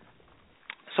understand that.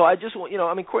 So I just want,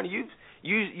 Courtney,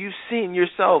 you've seen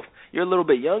yourself. You're a little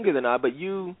bit younger than I, but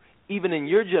you, even in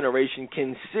your generation,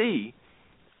 can see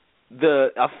the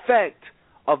effect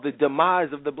of the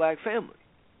demise of the black family.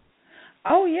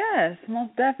 Oh yes,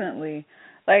 most definitely.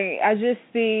 Like I just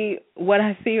see what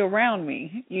I see around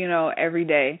me, every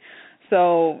day.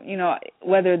 So,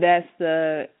 whether that's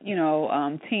the,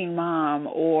 teen mom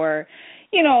or,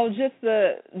 just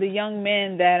the young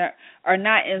men that are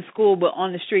not in school but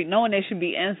on the street knowing they should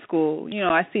be in school,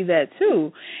 I see that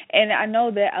too. And I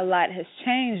know that a lot has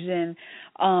changed, and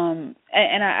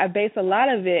I base a lot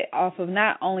of it off of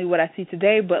not only what I see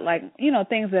today, but like,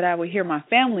 things that I would hear my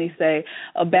family say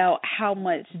about how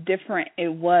much different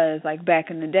it was like back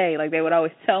in the day. Like they would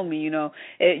always tell me,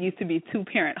 it used to be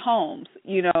 2-parent homes,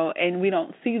 and we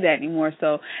don't see that anymore.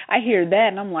 So I hear that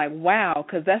and I'm like, wow,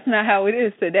 because that's not how it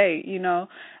is today,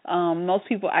 Most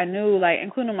people I knew, like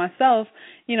including myself,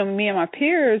 me and my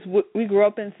peers, we grew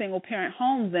up in single parent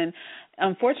homes, and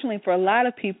unfortunately for a lot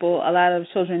of people, a lot of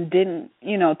children didn't,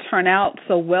 turn out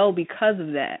so well because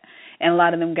of that, and a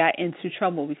lot of them got into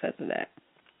trouble because of that.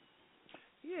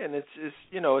 Yeah, and it's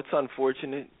it's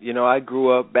unfortunate. I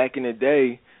grew up back in the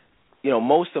day.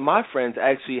 Most of my friends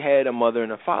actually had a mother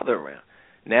and a father around.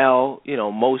 Now,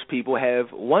 most people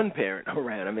have one parent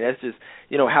around. I mean, that's just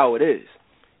how it is.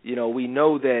 We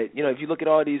know that if you look at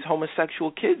all these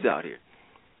homosexual kids out here.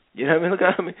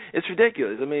 It's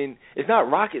ridiculous. It's not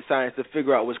rocket science to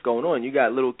figure out what's going on. You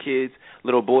got little kids,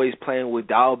 little boys playing with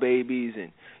doll babies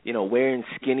and, wearing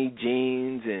skinny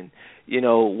jeans and,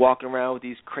 walking around with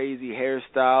these crazy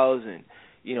hairstyles and,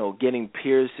 getting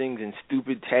piercings and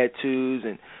stupid tattoos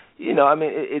and,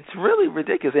 it's really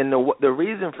ridiculous. And the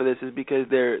reason for this is because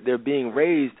they're being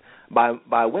raised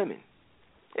by women.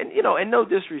 And, and no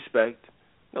disrespect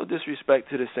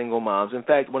to the single moms. In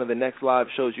fact, one of the next live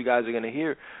shows you guys are going to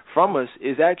hear from us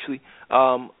is actually,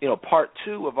 part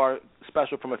 2 of our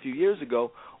special from a few years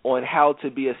ago on how to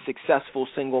be a successful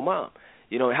single mom.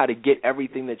 How to get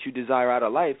everything that you desire out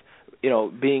of life.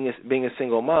 Being a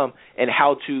single mom, and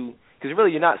how to, because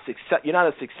really you're not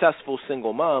a successful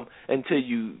single mom until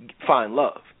you find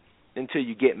love, until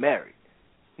you get married.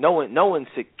 No one's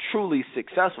truly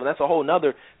successful. That's a whole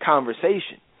other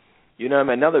conversation.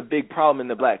 Another big problem in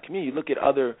the black community. You look at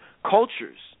other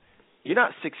cultures. You're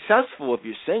not successful if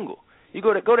you're single. You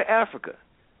go to Africa,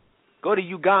 go to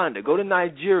Uganda, go to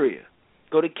Nigeria,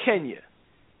 go to Kenya.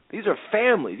 These are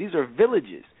families. These are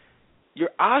villages.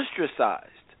 You're ostracized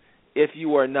if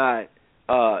you are not,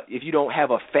 if you don't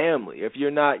have a family. If you're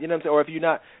not, or if you're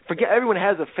not. Forget everyone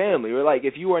has a family. Or like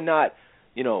if you are not,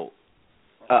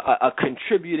 a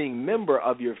contributing member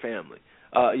of your family.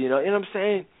 You know what I'm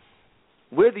saying?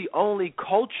 We're the only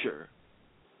culture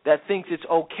that thinks it's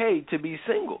okay to be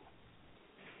single.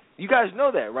 You guys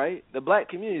know that, right? The black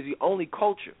community is the only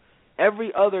culture.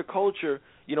 Every other culture,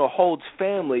 holds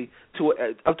family to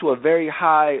up to a very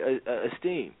high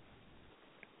esteem.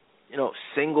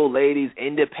 Single ladies,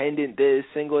 independent this,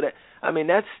 single that.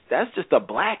 That's just a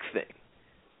black thing.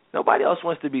 Nobody else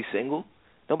wants to be single.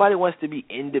 Nobody wants to be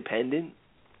independent.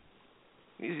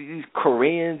 These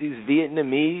Koreans, these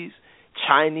Vietnamese,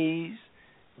 Chinese,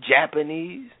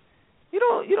 Japanese. You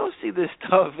don't see this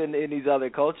stuff in these other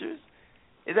cultures.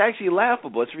 It's actually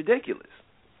laughable. It's ridiculous.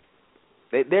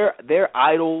 They're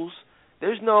idols.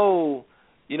 There's no,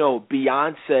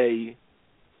 Beyonce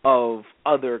of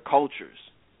other cultures.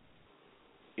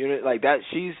 Like that.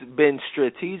 She's been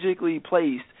strategically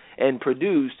placed and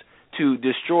produced to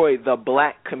destroy the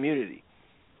black community.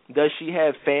 Does she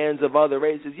have fans of other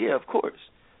races? Yeah, of course.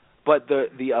 But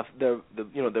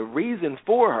the reason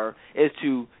for her is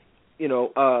to,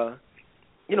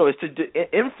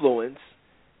 influence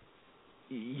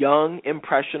young,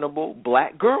 impressionable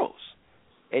black girls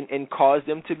and cause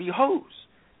them to be hoes.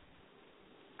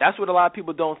 That's what a lot of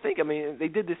people don't think. They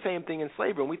did the same thing in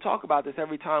slavery, and we talk about this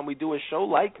every time we do a show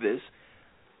like this.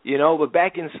 But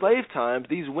back in slave times,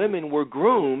 these women were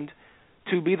groomed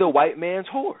to be the white man's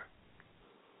whore.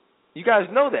 You guys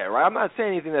know that, right? I'm not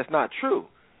saying anything that's not true.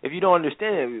 If you don't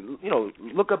understand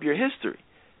it, look up your history.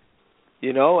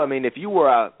 If you were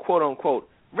a quote-unquote,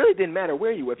 really didn't matter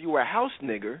where you were. If you were a house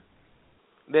nigger,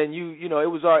 then it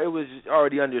was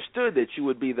already understood that you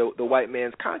would be the white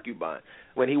man's concubine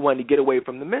when he wanted to get away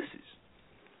from the missus.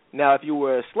 Now, if you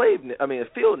were a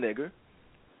field nigger,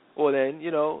 well then,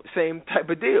 same type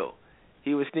of deal.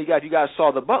 He would sneak out. If you guys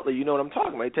saw The Butler, you know what I'm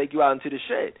talking about. He'd take you out into the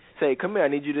shed, say, "Come here, I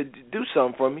need you to do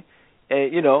something for me."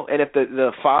 And and if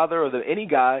the father or any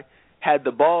guy had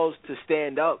the balls to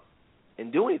stand up,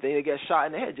 and do anything, they get shot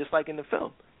in the head, just like in the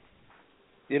film.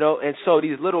 You know, and so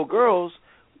these little girls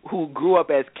who grew up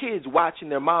as kids watching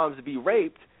their moms be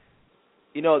raped,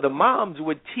 you know, the moms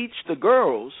would teach the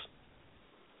girls,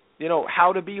 you know,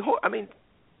 how to be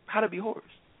how to be whores.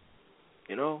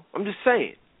 You know, I'm just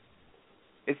saying.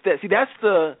 It's that. See, that's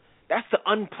the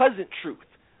unpleasant truth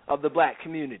of the black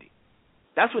community.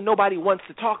 That's what nobody wants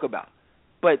to talk about.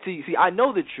 But see, I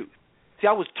know the truth. See,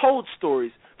 I was told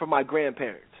stories from my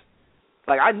grandparents.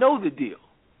 Like, I know the deal.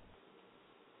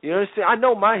 You understand? I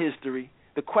know my history.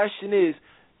 The question is,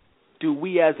 do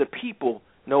we as a people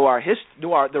know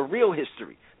the real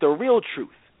history, the real truth?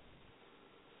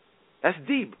 That's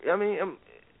deep. I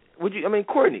mean,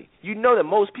 Courtney, you know that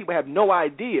most people have no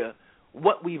idea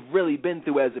what we've really been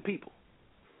through as a people.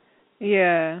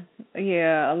 Yeah.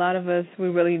 A lot of us, we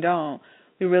really don't.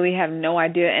 We really have no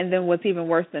idea. And then what's even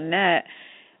worse than that,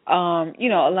 you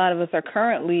know, a lot of us are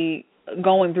currently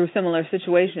going through similar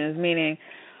situations, meaning,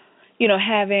 you know,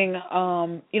 having,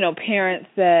 you know, parents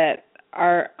that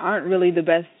aren't really the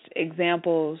best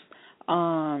examples,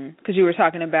 because you were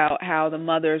talking about how the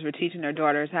mothers were teaching their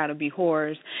daughters how to be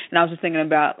whores, and I was just thinking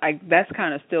about, like, that's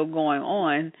kind of still going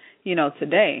on, you know,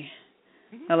 today.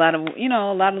 A lot of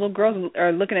little girls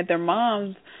are looking at their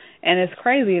moms, and it's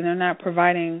crazy, and they're not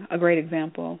providing a great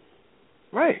example.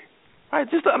 Right.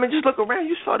 Just look around.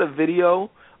 You saw the video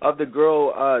of the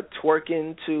girl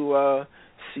twerking to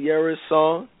Sierra's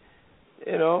song.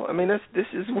 You know, I mean, this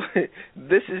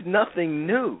is nothing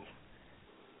new.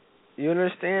 You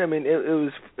understand? I mean, it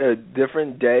was a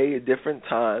different day, a different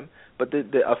time, but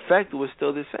the effect was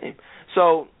still the same.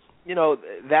 So, you know,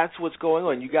 that's what's going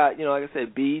on. You got, you know, like I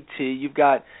said, BET. You've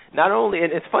got not only,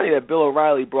 and it's funny that Bill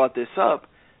O'Reilly brought this up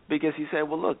because he said,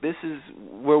 well, look, this is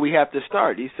where we have to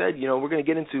start. He said, you know, we're going to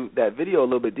get into that video a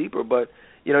little bit deeper, but,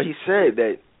 you know, he said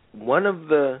that one of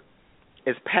the,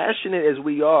 as passionate as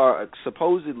we are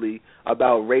supposedly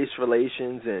about race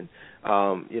relations and,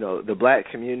 you know, the black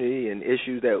community and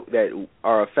issues that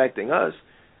are affecting us,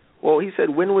 well, he said,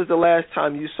 when was the last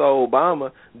time you saw Obama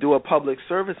do a public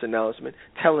service announcement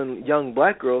telling young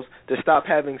black girls to stop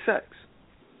having sex?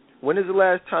 When is the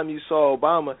last time you saw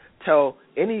Obama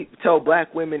tell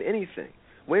black women anything?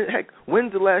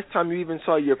 When's the last time you even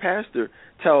saw your pastor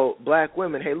tell black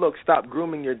women, hey, look, stop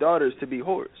grooming your daughters to be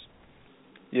whores?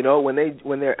 You know, when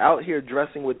they're out here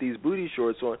dressing with these booty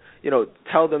shorts on, you know,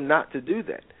 tell them not to do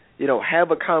that. You know, have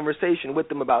a conversation with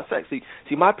them about sex.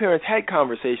 See, my parents had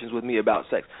conversations with me about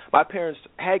sex. My parents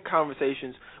had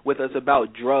conversations with us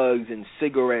about drugs and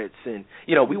cigarettes, and,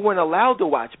 you know, we weren't allowed to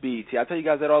watch BET. I tell you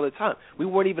guys that all the time. We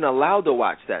weren't even allowed to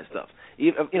watch that stuff.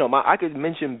 You know, I could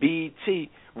mention BET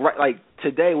right like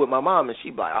today with my mom, and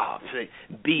she'd be like, "Oh,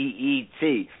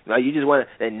 BET, like you just want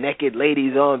the naked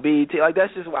ladies on BET." Like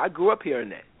that's just what I grew up hearing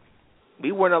that.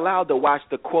 We weren't allowed to watch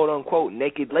the quote unquote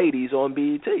naked ladies on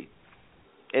BET,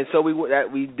 and so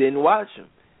we didn't watch them.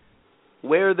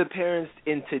 Where are the parents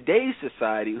in today's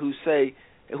society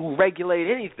who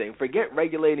regulate anything? Forget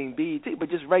regulating BET, but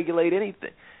just regulate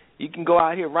anything. You can go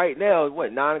out here right now,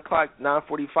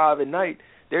 9:45 at night.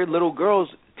 There are little girls,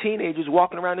 teenagers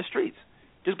walking around the streets.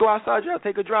 Just go outside your house,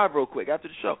 take a drive real quick after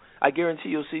the show. I guarantee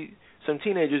you'll see some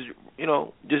teenagers, you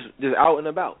know, just out and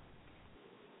about.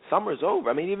 Summer's over.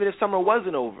 I mean, even if summer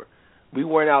wasn't over, we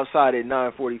weren't outside at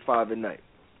 9:45 at night.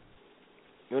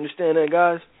 You understand that,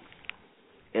 guys?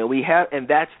 And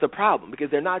that's the problem, because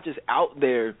they're not just out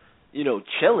there, you know,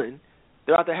 chilling.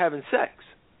 They're out there having sex.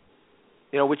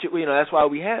 You know, that's why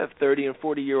we have 30 and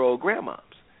 40-year-old grandmoms.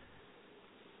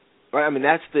 Right? I mean,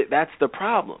 that's the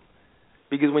problem,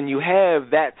 because when you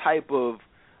have that type of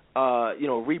you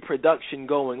know, reproduction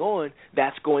going on,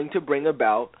 that's going to bring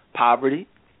about poverty.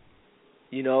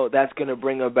 You know, that's going to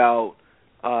bring about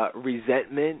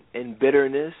resentment and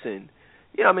bitterness, and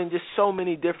you know, I mean, just so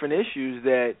many different issues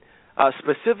that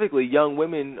specifically young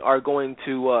women are going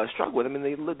to struggle with. I mean,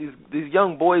 these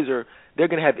young boys they're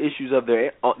going to have issues of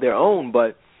their own,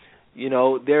 but you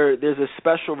know, there's a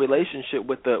special relationship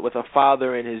with a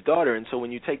father and his daughter, and so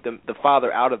when you take the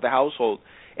father out of the household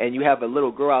and you have a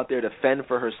little girl out there to fend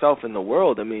for herself in the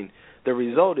world, I mean, the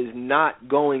result is not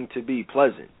going to be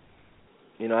pleasant.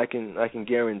 You know, I can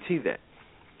guarantee that.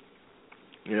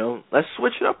 You know, let's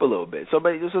switch it up a little bit. So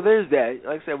there's that.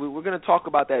 Like I said, we're going to talk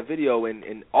about that video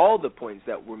and all the points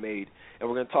that were made, and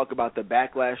we're going to talk about the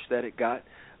backlash that it got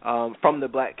from the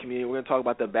black community. We're going to talk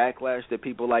about the backlash that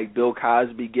people like Bill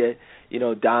Cosby get, you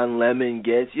know, Don Lemon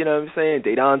gets, you know what I'm saying,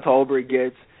 Dedan Tolbert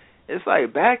gets. It's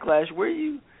like, backlash,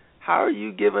 how are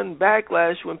you giving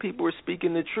backlash when people are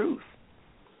speaking the truth?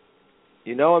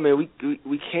 You know, I mean,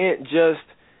 we can't just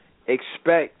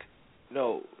expect, you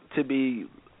know, to be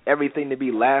everything to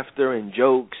be laughter and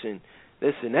jokes and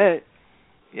this and that.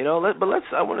 You know,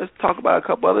 I want to talk about a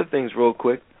couple other things real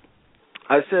quick.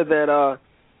 I said that,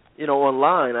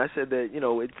 online, I said that,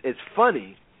 it's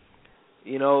funny,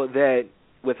 that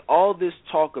with all this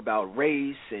talk about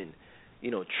race and,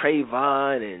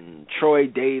 Trayvon and Troy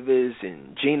Davis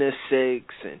and Gina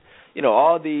Six and,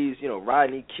 all these,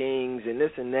 Rodney Kings and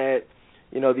this and that,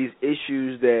 these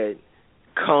issues that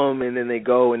come and then they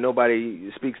go and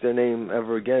nobody speaks their name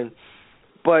ever again.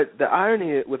 But the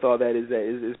irony with all that is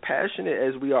that as passionate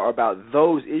as we are about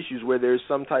those issues where there's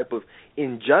some type of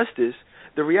injustice,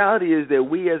 the reality is that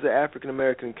we as an African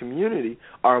American community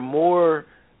are more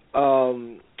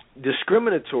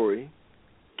discriminatory,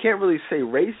 can't really say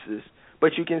racist,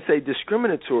 but you can say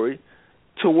discriminatory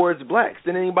towards blacks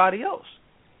than anybody else.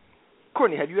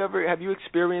 Courtney, have you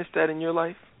experienced that in your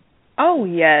life? Oh,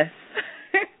 yes.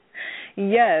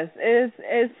 Yes,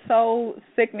 it's so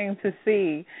sickening to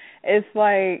see. It's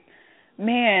like,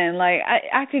 man, like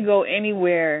I could go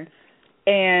anywhere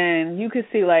and you could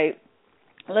see, like,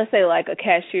 let's say like a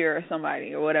cashier or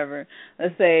somebody or whatever.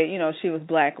 Let's say, she was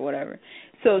black or whatever.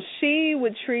 So she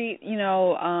would treat,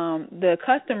 the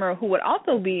customer who would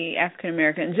also be African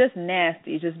American just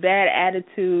nasty, just bad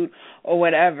attitude or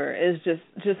whatever. It's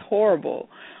just horrible.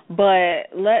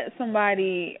 But let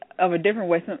somebody of a different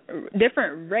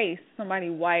race, somebody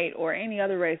white or any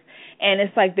other race, and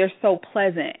it's like they're so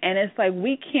pleasant. And it's like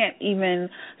we can't even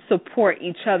support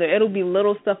each other. It'll be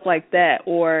little stuff like that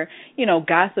or,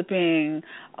 gossiping,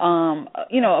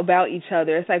 about each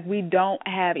other. It's like we don't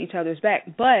have each other's back.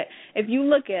 But if you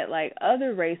look at, like,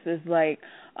 other races, like,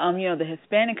 the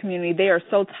Hispanic community, they are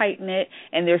so tight-knit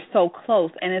and they're so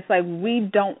close. And it's like we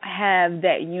don't have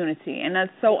that unity. And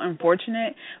that's so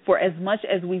unfortunate. For as much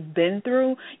as we've been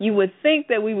through, you would think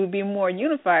that we would be more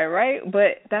unified, right?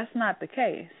 But that's not the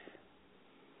case.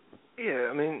 Yeah,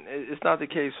 I mean, it's not the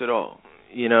case at all.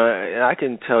 And I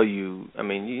can tell you, I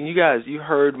mean, you guys, you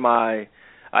heard my,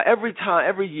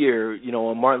 every year,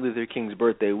 on Martin Luther King's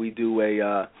birthday, we do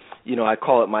a, I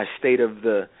call it my State of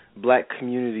the Black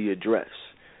Community Address.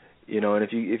 And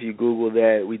if you Google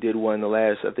that, we did one the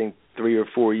last, I think, 3 or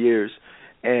 4 years.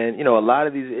 And, a lot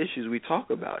of these issues we talk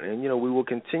about, and, we will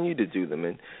continue to do them.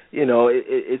 And,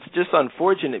 it's just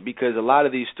unfortunate because a lot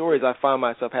of these stories I find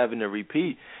myself having to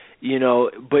repeat,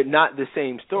 but not the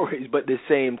same stories, but the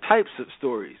same types of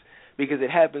stories because it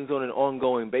happens on an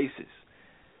ongoing basis.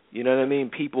 You know what I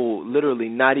mean? People literally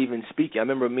not even speaking. I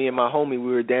remember me and my homie,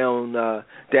 we were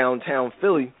downtown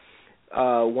Philly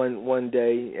one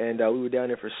day, and we were down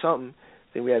there for something.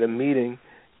 Then we had a meeting,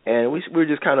 and we were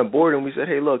just kind of bored, and we said,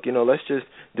 hey, look, let's just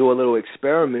do a little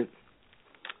experiment.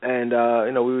 And,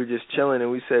 we were just chilling,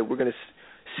 and we said we're going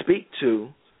to speak to,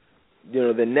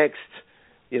 the next,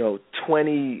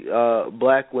 20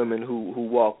 black women who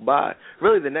walk by.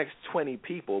 Really the next 20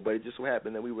 people, but it just so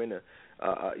happened that we were in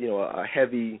a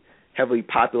heavily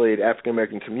populated African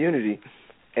American community,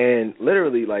 and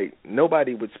literally like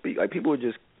nobody would speak. Like people would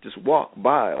just walk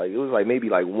by. Like it was like maybe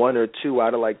like 1 or 2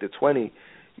 out of like the 20,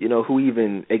 who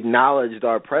even acknowledged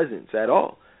our presence at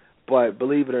all. But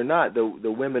believe it or not,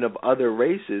 the women of other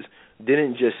races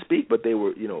didn't just speak, but they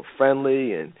were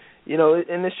friendly and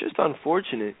and it's just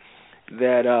unfortunate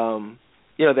that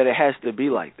that it has to be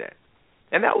like that.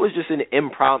 And that was just an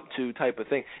impromptu type of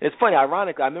thing. It's funny,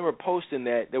 ironically, I remember posting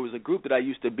that there was a group that I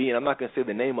used to be in. I'm not going to say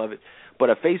the name of it, but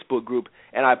a Facebook group.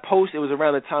 And it was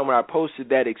around the time where I posted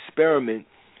that experiment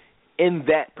in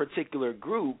that particular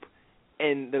group.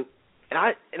 And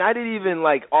I didn't even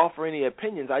like offer any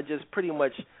opinions. I just pretty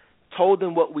much told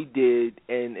them what we did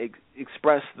and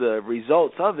expressed the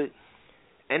results of it.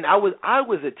 And I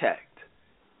was attacked.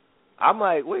 I'm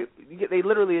like, wait, they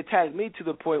literally attacked me to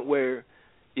the point where,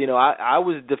 I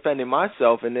was defending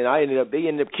myself, and then they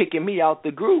ended up kicking me out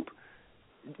the group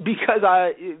because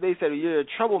they said, you're a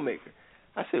troublemaker.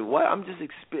 I said, what? I'm just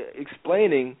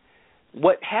explaining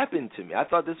what happened to me. I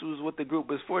thought this was what the group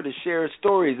was for, to share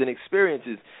stories and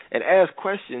experiences and ask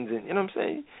questions, and you know what I'm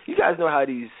saying? You guys know how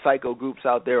these psycho groups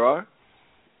out there are.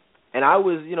 And I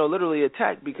was, literally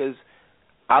attacked because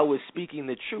I was speaking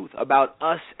the truth about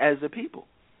us as a people.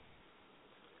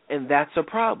 And that's a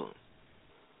problem.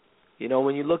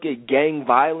 When you look at gang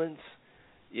violence,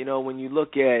 when you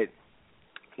look at,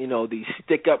 these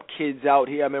stick-up kids out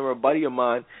here. I remember a buddy of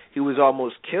mine, he was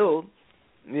almost killed,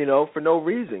 for no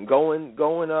reason. He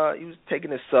was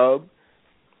taking a sub,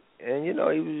 and,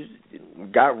 he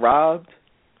got robbed.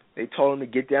 They told him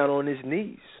to get down on his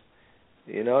knees,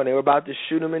 and they were about to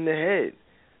shoot him in the head.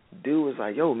 Dude was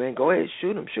like, yo, man, go ahead,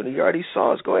 shoot him. You already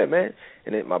saw us. Go ahead, man.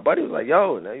 And then my buddy was like,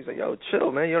 yo, and he's like, yo,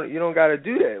 chill, man. You don't got to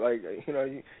do that. Like,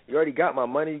 you already got my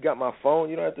money. You got my phone.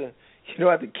 You don't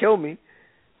have to kill me.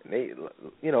 And they,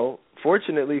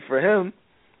 fortunately for him,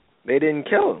 they didn't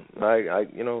kill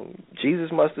him. Jesus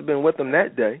must have been with him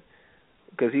that day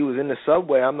because he was in the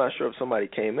subway. I'm not sure if somebody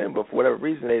came in, but for whatever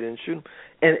reason, they didn't shoot him.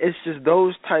 And it's just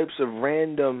those types of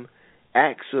random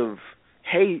acts of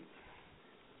hate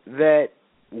that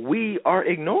we are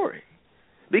ignoring.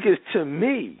 Because to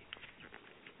me,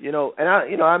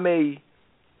 I may,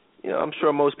 I'm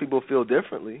sure most people feel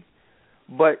differently,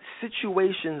 but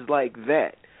situations like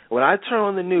that, when I turn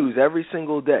on the news every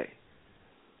single day,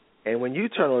 and when you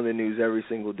turn on the news every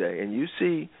single day and you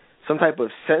see some type of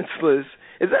senseless,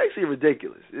 it's actually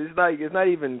ridiculous. It's not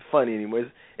even funny anymore.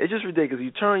 It's just ridiculous.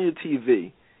 You turn on your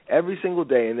TV every single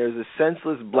day and there's a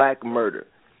senseless black murder.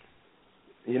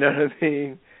 You know what I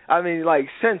mean?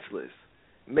 Senseless.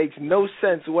 Makes no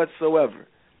sense whatsoever.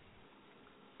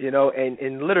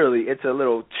 And literally it's a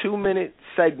little 2-minute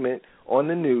segment on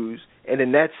the news and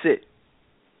then that's it.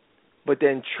 But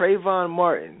then Trayvon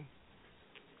Martin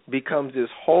becomes this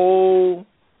whole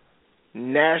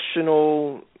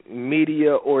national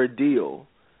media ordeal.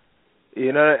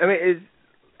 It's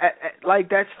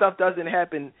that stuff doesn't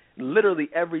happen literally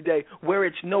every day where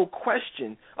it's no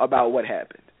question about what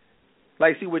happened.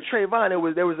 With Trayvon,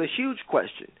 there was a huge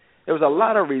question. There was a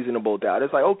lot of reasonable doubt.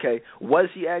 It's like, okay, was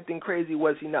he acting crazy?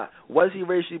 Was he not? Was he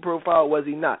racially profiled? Was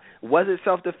he not? Was it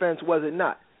self-defense? Was it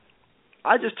not?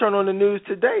 I just turned on the news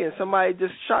today and somebody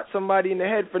just shot somebody in the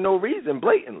head for no reason,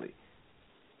 blatantly.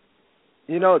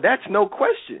 That's no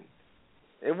question.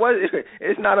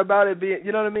 It's not about it being,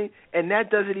 you know what I mean? And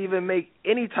that doesn't even make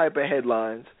any type of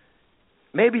headlines.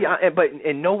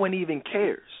 And no one even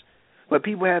cares. But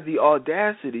people have the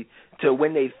audacity to,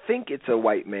 when they think it's a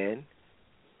white man,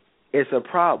 it's a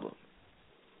problem.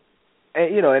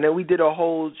 And and then we did a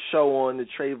whole show on the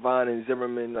Trayvon and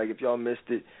Zimmerman. If y'all missed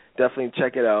it, definitely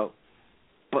check it out.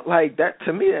 But that,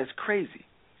 to me, that's crazy.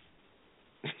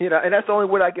 And that's the only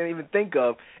word I can even think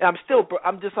of. And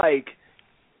I'm just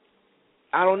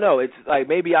I don't know. It's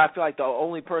maybe I feel like the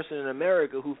only person in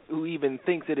America who even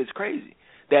thinks that it's crazy.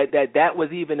 That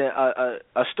was even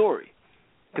a story.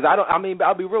 Because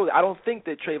I'll be real. I don't think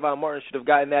that Trayvon Martin should have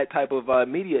gotten that type of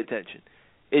media attention.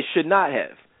 It should not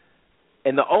have.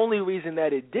 And the only reason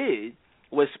that it did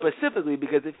was specifically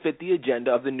because it fit the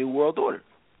agenda of the New World Order.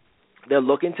 They're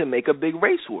looking to make a big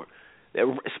race war,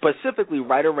 specifically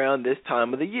right around this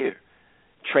time of the year.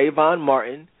 Trayvon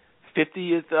Martin,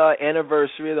 50th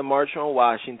anniversary of the March on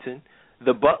Washington.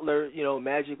 The Butler,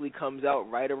 magically comes out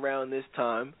right around this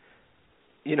time.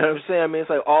 You know what I'm saying?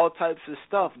 It's all types of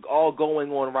stuff all going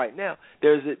on right now.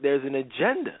 There's an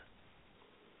agenda.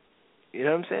 You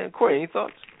know what I'm saying? Corey, any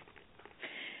thoughts?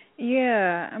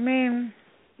 Yeah,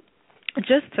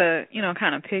 just to,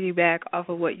 kind of piggyback off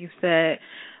of what you said,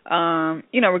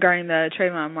 regarding the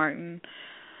Trayvon Martin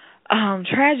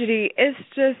tragedy, it's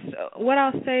just, what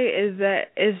I'll say is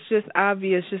that it's just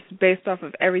obvious, just based off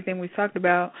of everything we talked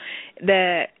about,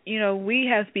 that, we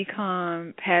have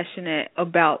become passionate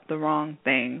about the wrong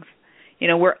things.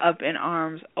 We're up in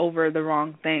arms over the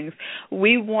wrong things.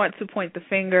 We want to point the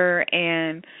finger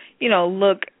and,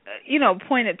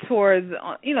 point it towards,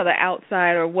 the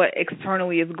outside or what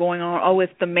externally is going on. Oh,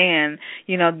 it's the man.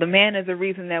 The man is the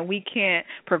reason that we can't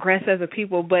progress as a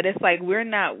people. But it's we're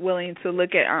not willing to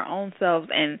look at our own selves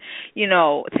and,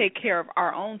 take care of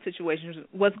our own situations,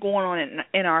 what's going on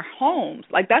in our homes.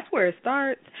 That's where it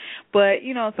starts. But,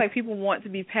 it's people want to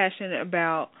be passionate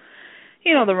about,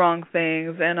 the wrong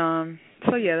things. And,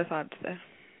 so, yeah, that's all I have to say.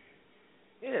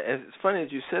 Yeah, and it's funny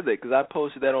that you said that because I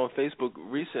posted that on Facebook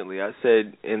recently. I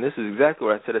said, and this is exactly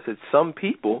what I said, some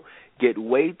people get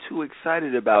way too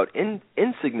excited about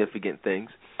insignificant things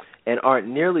and aren't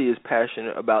nearly as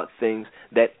passionate about things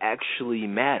that actually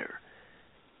matter.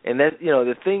 And that,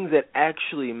 the things that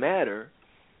actually matter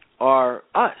are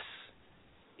us,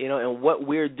 and what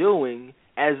we're doing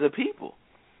as a people.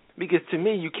 Because to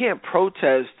me, you can't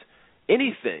protest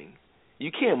anything. You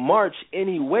can't march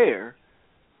anywhere,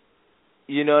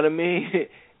 you know what I mean?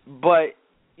 But,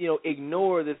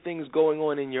 ignore the things going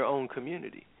on in your own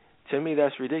community. To me,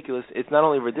 that's ridiculous. It's not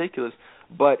only ridiculous,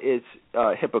 but it's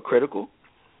hypocritical.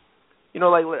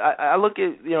 I look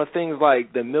at, things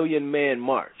like the Million Man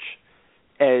March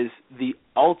as the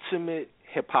ultimate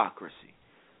hypocrisy.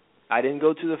 I didn't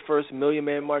go to the first Million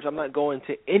Man March. I'm not going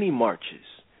to any marches,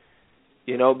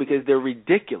 because they're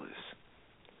ridiculous.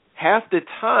 Half the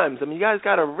times, you guys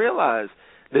got to realize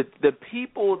that the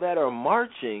people that are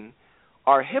marching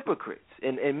are hypocrites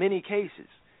in many cases.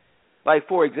 Like,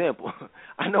 for example,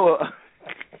 I know.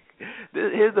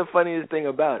 Here's the funniest thing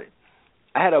about it.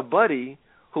 I had a buddy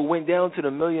who went down to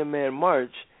the Million Man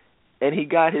March, and he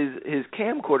got his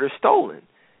camcorder stolen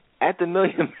at the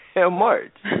Million Man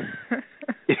March.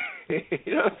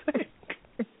 You know what I'm saying?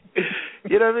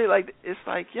 You know what I mean? Like, it's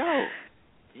like, yo,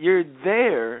 you're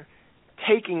there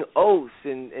taking oaths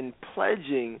and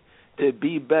pledging to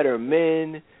be better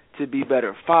men, to be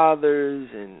better fathers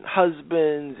and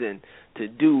husbands, and to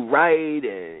do right,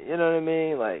 and you know what I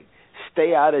mean? Like,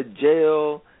 stay out of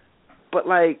jail. But,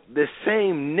 like, the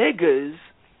same niggas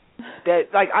that,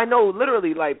 like, I know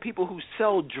literally, like, people who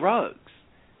sell drugs,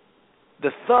 the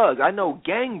thugs, I know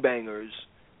gangbangers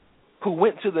who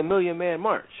went to the Million Man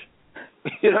March.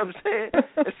 You know what I'm saying?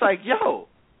 It's like, yo,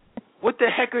 what the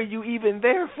heck are you even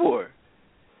there for?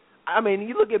 I mean,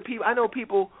 you look at people, I know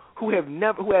people who have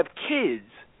kids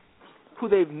who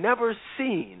they've never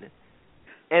seen,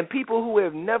 and people who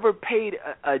have never paid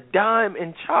a dime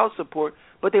in child support,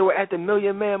 but they were at the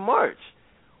Million Man March,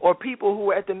 or people who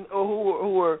were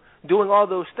who were doing all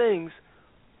those things,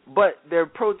 but they're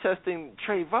protesting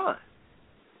Trayvon.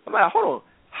 I'm like, hold on,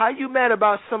 how you mad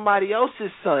about somebody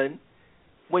else's son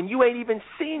when you ain't even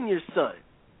seen your son?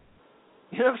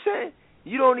 You know what I'm saying?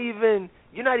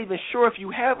 You're not even sure if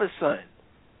you have a son.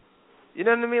 You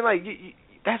know what I mean? Like,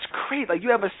 that's crazy. Like,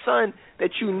 you have a son that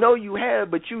you know you have,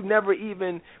 but you never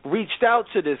even reached out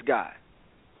to this guy.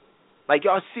 Like,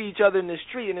 y'all see each other in the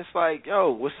street, and it's like,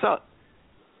 yo, what's up?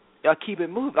 Y'all keep it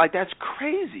moving. Like, that's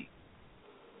crazy.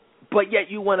 But yet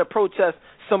you want to protest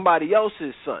somebody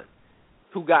else's son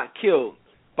who got killed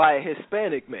by a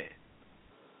Hispanic man.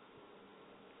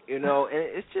 You know, and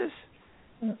it's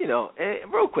just, you know,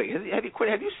 and real quick,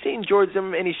 have you seen George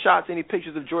Zimmerman? Any shots, any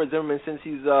pictures of George Zimmerman since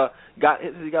he got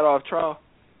off trial?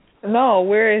 No,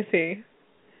 where is he?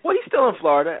 Well, he's still in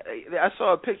Florida. I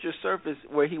saw a picture surface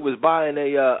where he was buying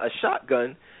a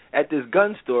shotgun at this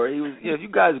gun store. He was, you know, if you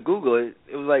guys Google it,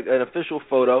 it was like an official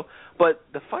photo. But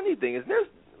the funny thing is,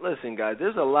 listen, guys,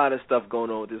 there's a lot of stuff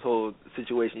going on with this whole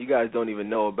situation you guys don't even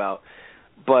know about.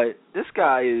 But this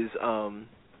guy is,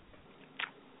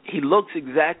 he looks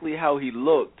exactly how he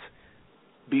looked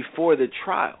before the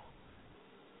trial.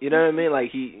 You know what I mean?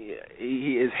 Like,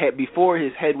 his head, before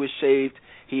his head was shaved,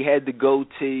 he had the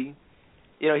goatee.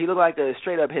 You know, he looked like a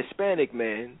straight up Hispanic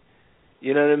man.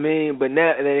 You know what I mean? But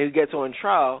now, and then he gets on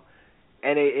trial,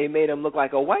 and they made him look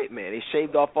like a white man. They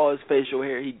shaved off all his facial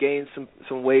hair. He gained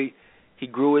some weight. He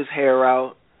grew his hair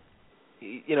out.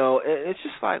 You know, and it's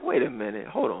just like, wait a minute,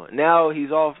 hold on. Now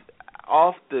he's off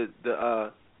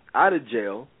the out of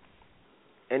jail,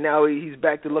 and now he's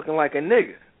back to looking like a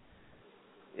nigga.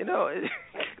 You know,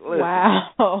 listen,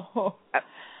 wow.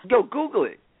 Go Google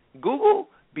it. Google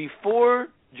before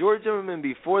George Zimmerman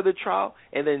before the trial,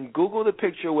 and then Google the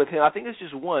picture with him. I think it's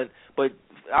just one, but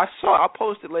I'll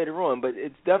post it later on. But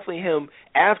it's definitely him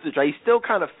after the trial. He's still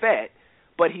kind of fat,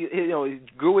 but he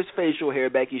grew his facial hair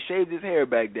back. He shaved his hair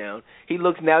back down. He's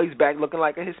back looking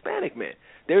like a Hispanic man.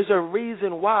 There's a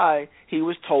reason why he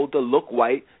was told to look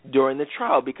white during the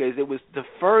trial, because it was to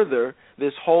further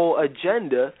this whole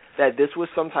agenda that this was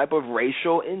some type of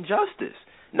racial injustice.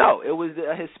 No, it was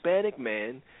a Hispanic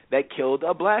man that killed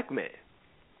a black man.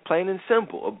 Plain and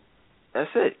simple. That's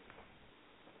it.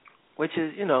 Which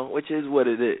is what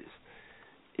it is.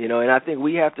 You know, and I think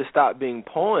we have to stop being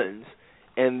pawns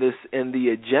in the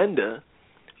agenda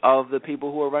of the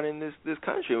people who are running this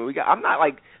country.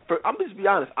 I'm just be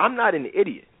honest, I'm not an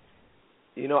idiot.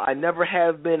 You know, I never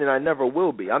have been and I never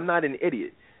will be. I'm not an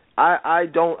idiot. I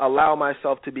don't allow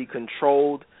myself to be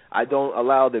controlled. I don't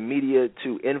allow the media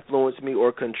to influence me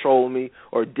or control me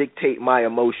or dictate my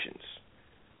emotions.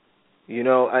 You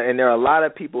know, and there are a lot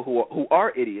of people who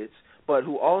are idiots, but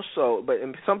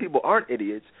some people aren't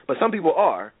idiots, but some people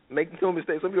are. Make no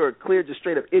mistake, some people are clear, just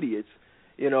straight up idiots,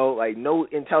 you know, like no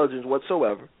intelligence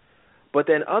whatsoever. But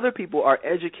then other people are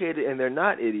educated and they're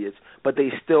not idiots, but they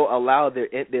still allow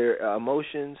their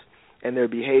emotions and their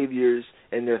behaviors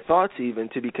and their thoughts even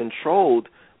to be controlled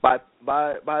by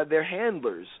their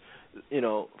handlers, you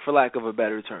know, for lack of a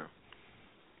better term.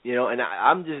 You know, and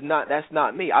I'm just not, that's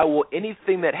not me.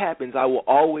 Anything that happens, I will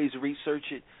always research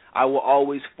it. I will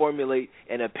always formulate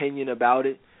an opinion about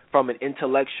it from an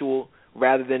intellectual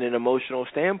rather than an emotional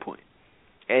standpoint.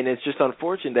 And it's just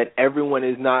unfortunate that everyone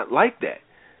is not like that.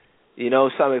 You know,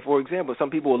 for example,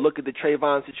 some people will look at the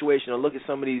Trayvon situation or look at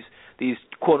some of these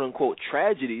quote-unquote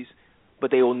tragedies, but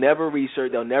they will never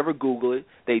research, they'll never Google it,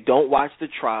 they don't watch the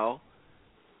trial.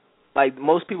 Like,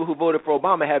 most people who voted for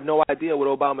Obama have no idea what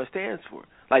Obama stands for.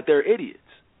 Like, they're idiots.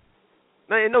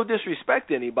 No disrespect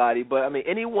to anybody, but I mean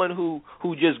anyone who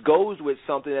just goes with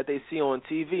something that they see on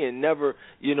TV and never,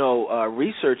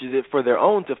 researches it for their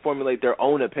own to formulate their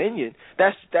own opinion,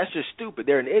 that's just stupid.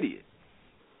 They're an idiot.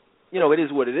 It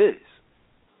is what it is.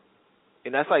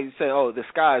 And that's like saying, oh, the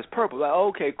sky is purple. Like, oh,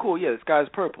 okay, cool, yeah, the sky is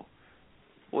purple.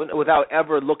 Without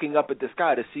ever looking up at the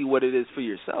sky to see what it is for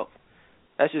yourself.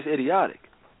 That's just idiotic.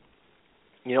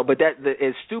 But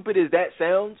as stupid as that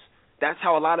sounds, that's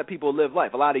how a lot of people live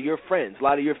life. A lot of your friends, a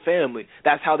lot of your family,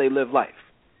 that's how they live life.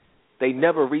 They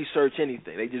never research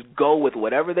anything. They just go with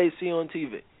whatever they see on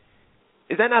TV.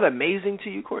 Is that not amazing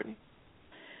to you, Courtney?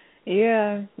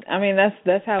 Yeah, I mean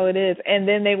that's how it is. And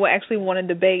then they will actually want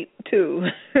to debate too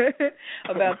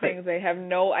about things they have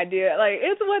no idea. Like,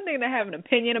 it's one thing to have an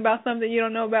opinion about something you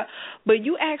don't know about, but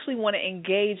you actually want to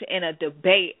engage in a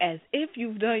debate as if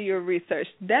you've done your research.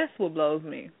 That's what blows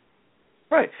me.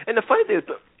 Right. And the funny thing is,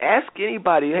 ask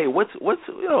anybody, hey,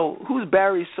 who's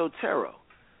Barry Soetoro?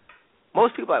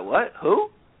 Most people are like, what? Who?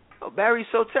 Oh, Barry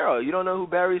Soetoro. You don't know who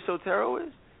Barry Soetoro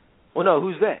is? Well, no,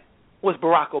 who's that? Well, it's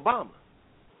Barack Obama.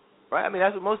 Right? I mean,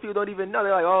 that's what most people don't even know.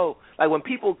 They're like, oh, like when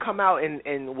people come out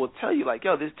and will tell you, like,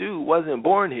 yo, this dude wasn't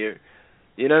born here.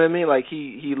 You know what I mean? Like,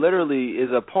 he literally is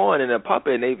a pawn and a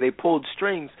puppet, and they pulled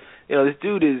strings. This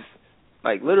dude is,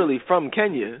 like, literally from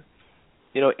Kenya,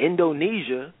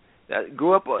 Indonesia. That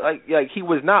grew up like he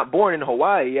was not born in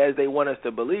Hawaii, as they want us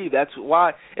to believe. That's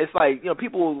why it's like,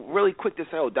 people really quick to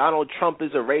say, oh, Donald Trump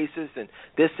is a racist and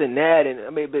this and that. And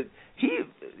I mean, but he,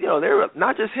 they're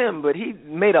not just him, but he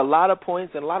made a lot of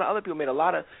points, and a lot of other people made a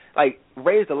lot of,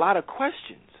 raised a lot of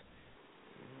questions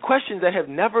that have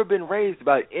never been raised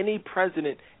about any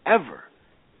president ever.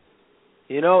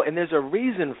 And there's a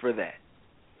reason for that.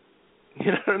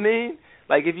 You know what I mean?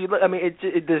 Like, if you look, I mean,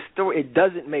 the story, it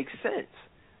doesn't make sense.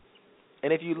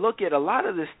 And if you look at a lot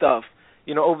of this stuff,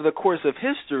 over the course of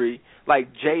history, like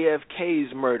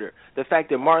JFK's murder, the fact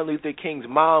that Martin Luther King's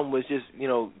mom was just,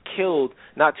 killed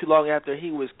not too long after he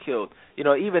was killed,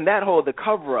 even that whole, the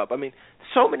cover-up. I mean,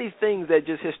 so many things that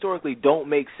just historically don't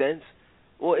make sense.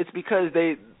 Well, it's because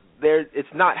it's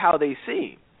not how they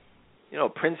seem.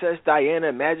 Princess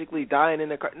Diana magically dying in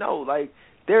the car. No,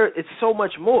 it's so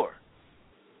much more.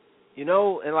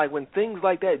 And like when things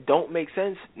like that don't make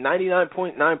sense,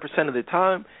 99.9% of the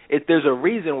time, there's a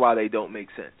reason why they don't make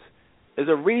sense. There's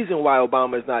a reason why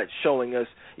Obama is not showing us,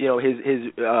 his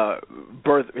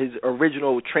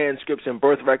original transcripts and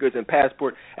birth records and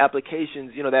passport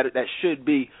applications, that should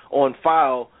be on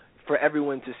file for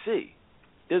everyone to see.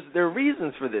 There are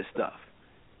reasons for this stuff.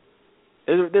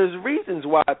 There's reasons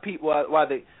why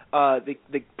the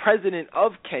president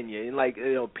of Kenya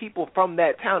and people from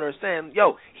that town are saying,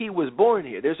 yo, he was born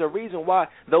here. There's a reason why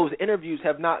those interviews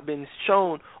have not been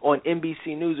shown on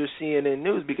NBC News or CNN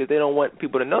News, because they don't want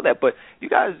people to know that. But you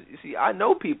guys, see, I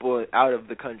know people out of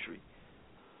the country.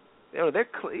 They're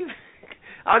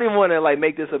I don't even want to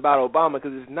make this about Obama,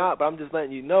 because it's not. But I'm just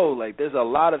letting you know, there's a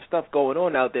lot of stuff going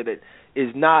on out there that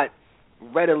is not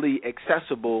readily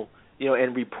accessible,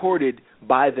 and reported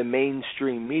by the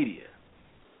mainstream media.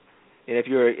 And if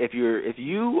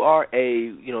you are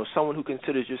someone who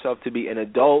considers yourself to be an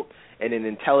adult and an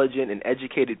intelligent and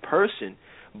educated person,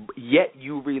 yet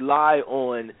you rely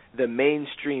on the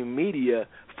mainstream media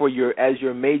as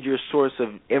your major source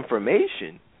of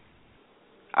information,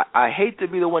 I hate to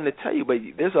be the one to tell you, but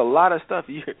there's a lot of stuff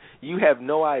you have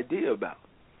no idea about,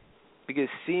 because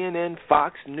CNN,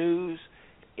 Fox News,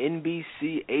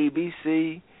 NBC,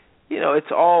 ABC,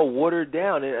 it's all watered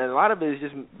down, and a lot of it is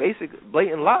just basic,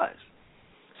 blatant lies.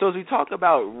 So as we talk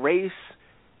about race,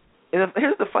 and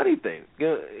here's the funny thing.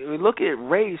 We look at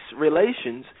race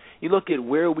relations, you look at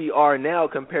where we are now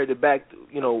compared to back,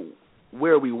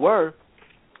 where we were,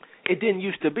 it didn't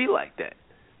used to be like that.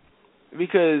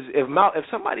 Because if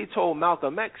somebody told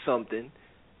Malcolm X something,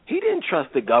 he didn't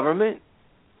trust the government.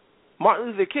 Martin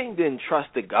Luther King didn't trust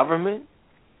the government.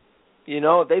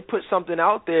 They put something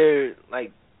out there,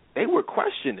 they were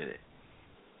questioning it.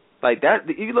 Like that,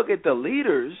 if you look at the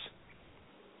leaders,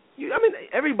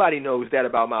 everybody knows that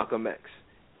about Malcolm X.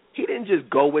 He didn't just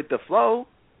go with the flow.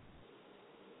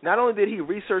 Not only did he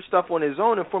research stuff on his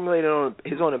own and formulate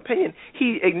his own opinion,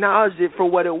 he acknowledged it for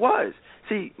what it was.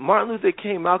 See, Martin Luther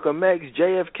King, Malcolm X,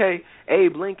 JFK,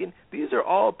 Abe Lincoln, these are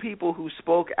all people who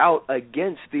spoke out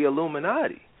against the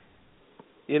Illuminati.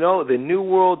 The New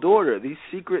World Order, these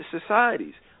secret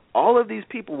societies. All of these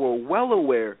people were well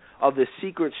aware of the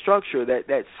secret structure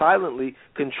that silently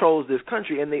controls this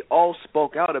country, and they all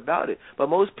spoke out about it. But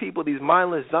most people, these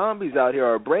mindless zombies out here,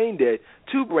 are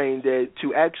too brain dead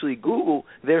to actually Google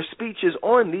their speeches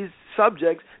on these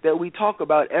subjects that we talk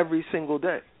about every single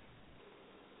day.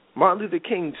 Martin Luther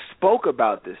King spoke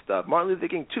about this stuff. Martin Luther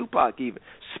King, Tupac even,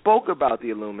 spoke about the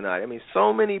Illuminati. I memean,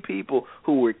 so many people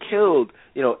who were killed,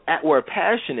 were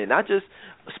passionate, not just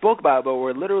spoke about it, but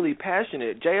were literally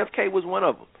passionate. JFK was one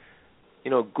of them.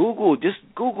 Just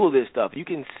Google this stuff. You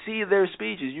can see their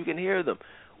speeches. You can hear them.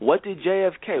 What did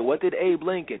JFK, what did Abe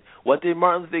Lincoln, what did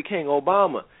Martin Luther King,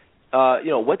 Obama,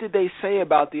 what did they say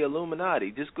about the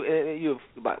Illuminati? Just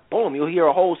boom, you'll hear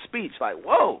a whole speech like,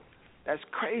 whoa, that's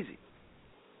crazy.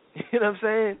 You know what I'm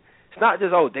saying? It's not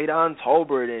just Dedan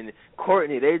Tolbert and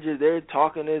Courtney. They're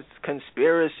talking this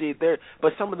conspiracy.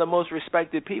 But some of the most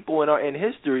respected people in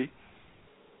history,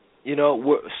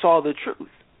 saw the truth.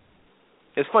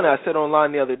 It's funny. I said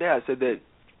online the other day. I said that,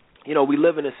 we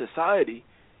live in a society,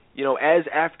 as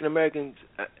African Americans,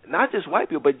 not just white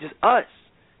people, but just us,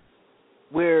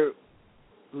 where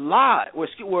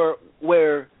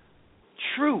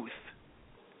truth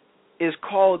is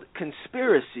called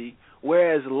conspiracy,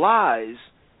 whereas lies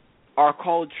are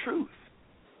called truth.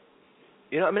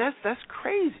 That's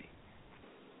crazy.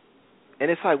 And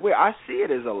it's like, I see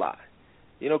it as a lie.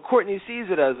 Courtney sees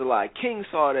it as a lie. King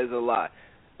saw it as a lie.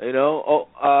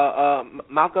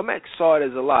 Malcolm X saw it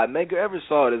as a lie. Medgar Evers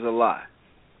saw it as a lie.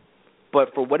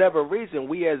 But for whatever reason,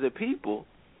 we as a people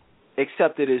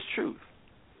accept it as truth.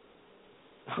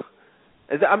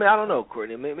 I don't know,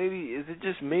 Courtney. Maybe is it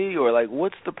just me, or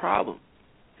what's the problem?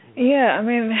 Yeah,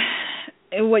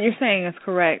 what you're saying is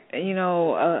correct.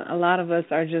 A lot of us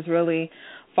are just really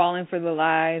falling for the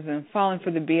lies and falling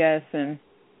for the BS and,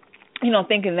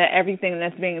 thinking that everything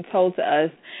that's being told to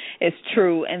us is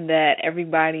true and that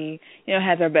everybody,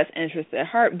 has our best interests at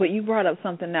heart. But you brought up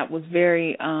something that was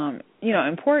very,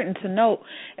 important to note,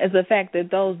 is the fact that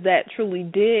those that truly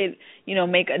did,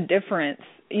 make a difference,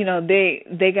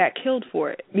 they got killed for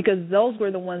it, because those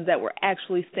were the ones that were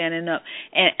actually standing up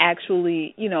and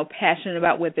actually, passionate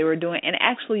about what they were doing and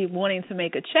actually wanting to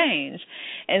make a change.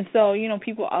 And so,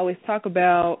 people always talk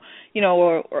about, when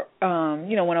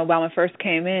Obama first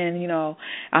came in,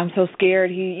 I'm so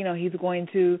scared he's going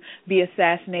to be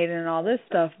assassinated and all this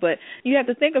stuff. But you have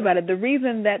to think about it. The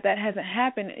reason that hasn't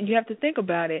happened, you have to think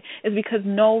about it, is because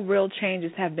no real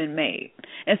changes have been made.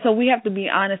 And so we have to be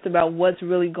honest about what's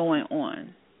really going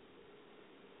on.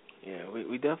 Yeah,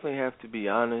 we definitely have to be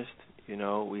honest.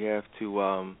 We have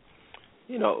to,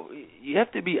 you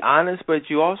have to be honest, but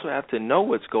you also have to know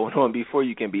what's going on before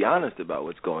you can be honest about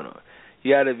what's going on.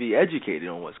 You got to be educated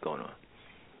on what's going on.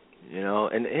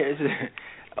 And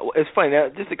it's funny, now,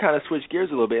 just to kind of switch gears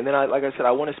a little bit, and then, like I said,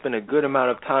 I want to spend a good amount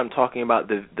of time talking about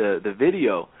the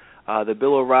video, the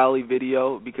Bill O'Reilly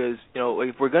video, because,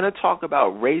 if we're going to talk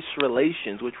about race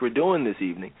relations, which we're doing this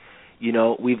evening,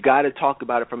 we've got to talk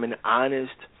about it from an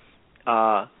honest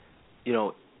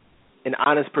an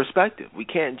honest perspective. We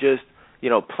can't just,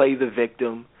 play the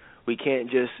victim. We can't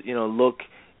just, look,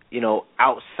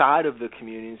 outside of the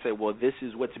community and say, well, this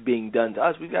is what's being done to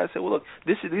us. We've got to say, well, look,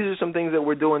 these are some things that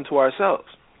we're doing to ourselves.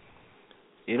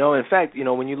 In fact,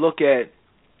 when you look at,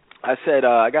 I said,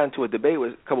 I got into a debate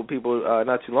with a couple of people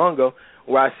not too long ago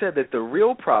where I said that the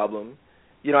real problem,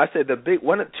 I said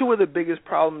two of the biggest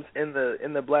problems in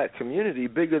the black community,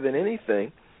 bigger than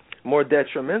anything, more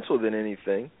detrimental than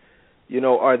anything,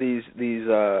 are these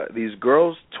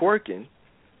girls twerking,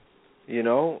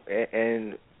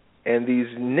 and these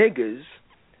niggas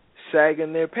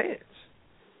sagging their pants.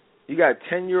 You got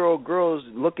 10-year-old girls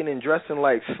looking and dressing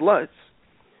like sluts,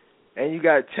 and you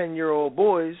got 10-year-old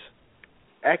boys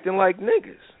acting like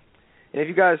niggas. And if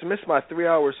you guys missed my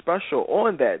 3-hour special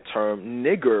on that term,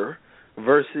 nigger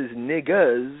versus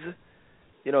niggas,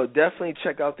 definitely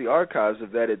check out the archives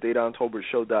of that at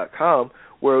DaDonTolbertShow.com,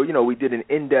 where, we did an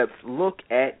in-depth look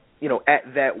at,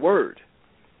 at that word,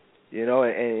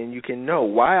 and you can know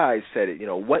why I said it,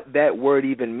 what that word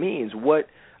even means, what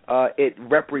it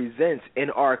represents in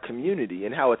our community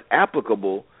and how it's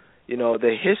applicable,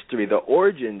 the history, the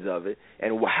origins of it,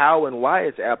 and how and why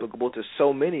it's applicable to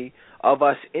so many of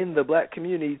us in the black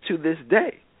community to this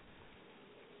day,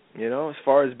 as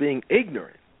far as being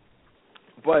ignorant.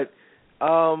 But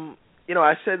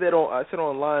I said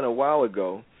online a while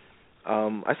ago.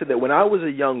 I said that when I was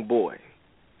a young boy,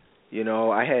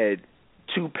 I had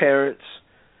 2 parents,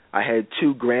 I had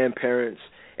 2 grandparents,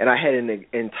 and I had an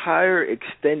entire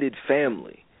extended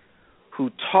family who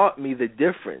taught me the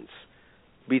difference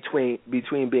between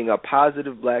being a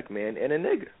positive black man and a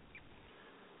nigger.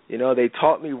 They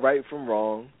taught me right from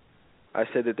wrong. I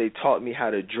said that they taught me how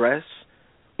to dress,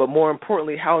 but more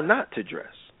importantly, how not to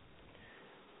dress.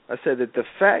 I said that the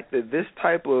fact that this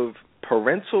type of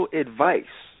parental advice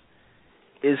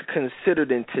is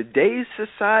considered in today's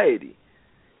society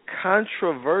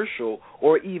controversial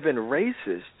or even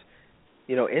racist,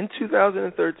 in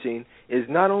 2013 is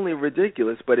not only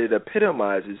ridiculous, but it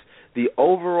epitomizes the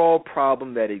overall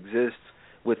problem that exists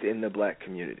within the black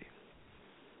community.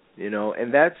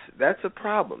 And that's a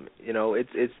problem.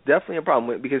 It's definitely a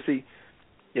problem because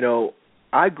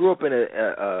I grew up in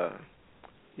a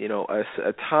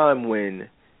time when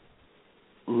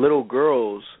little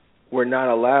girls were not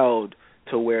allowed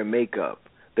to wear makeup.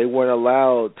 They weren't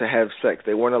allowed to have sex.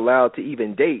 They weren't allowed to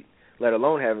even date, let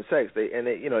alone having sex. They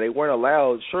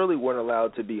surely weren't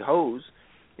allowed to be hoes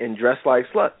and dress like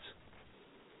sluts.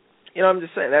 I'm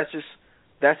just saying that's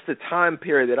the time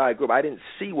period that I grew up. I didn't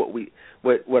see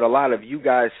what a lot of you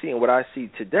guys see and what I see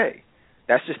today.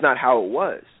 That's just not how it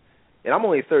was. And I'm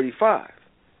only 35.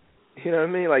 You know what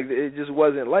I mean? Like, it just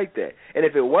wasn't like that. And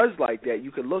if it was like that,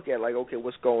 you could look at, like, okay,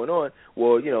 what's going on?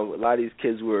 Well, a lot of these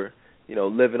kids were,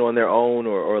 living on their own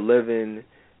or living,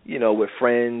 with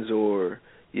friends or,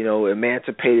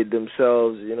 emancipated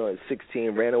themselves, at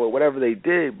 16, ran away, whatever they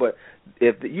did. But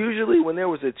usually when there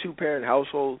was a two-parent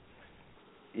household,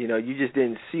 you just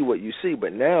didn't see what you see.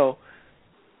 But now,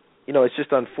 it's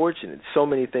just unfortunate. So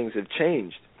many things have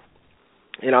changed.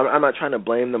 I'm not trying to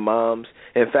blame the moms.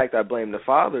 In fact, I blame the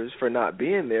fathers for not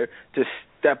being there to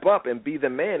step up and be the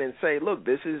man and say, look,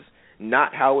 this is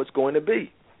not how it's going to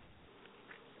be.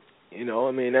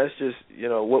 That's just,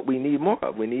 what we need more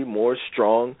of. We need more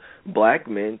strong black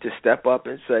men to step up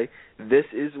and say, this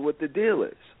is what the deal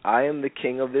is. I am the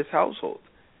king of this household.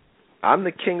 I'm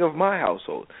the king of my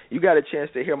household. You got a chance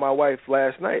to hear my wife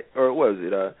last night, or what was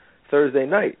it, Thursday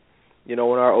night, on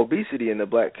our obesity in the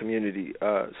black community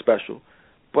special.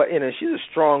 But, she's a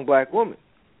strong black woman,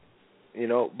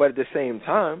 but at the same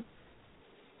time,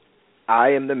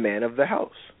 I am the man of the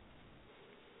house.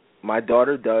 My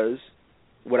daughter does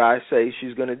what I say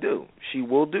she's going to do. She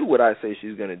will do what I say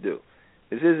she's going to do.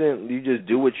 This isn't you just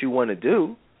do what you want to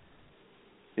do,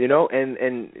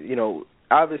 and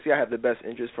obviously I have the best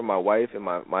interest for my wife and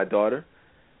my daughter,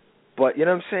 but you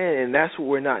know what I'm saying? And that's what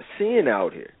we're not seeing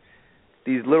out here.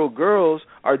 These little girls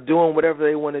are doing whatever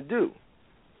they want to do.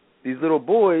 These little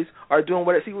boys are doing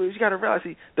what. See, you got to realize.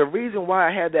 See, the reason why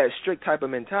I had that strict type of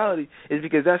mentality is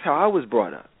because that's how I was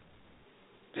brought up.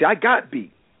 See, I got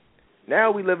beat.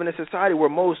 Now we live in a society where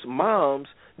most moms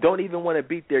don't even want to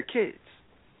beat their kids.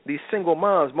 These single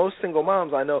moms, most single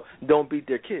moms I know don't beat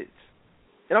their kids.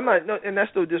 And I'm not, and that's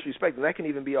still disrespectful. That can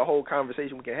even be a whole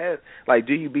conversation we can have. Like,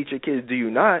 do you beat your kids? Do you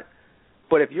not?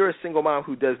 But if you're a single mom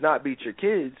who does not beat your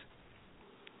kids,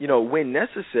 when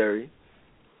necessary.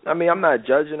 I'm not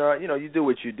judging her. You do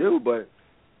what you do, but,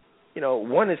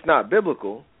 one, it's not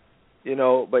biblical,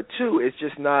 but two, it's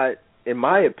just not, in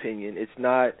my opinion, it's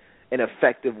not an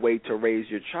effective way to raise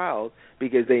your child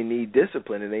because they need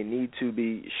discipline and they need to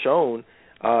be shown,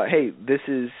 hey, this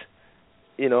is,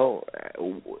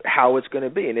 how it's going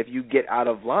to be. And if you get out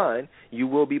of line, you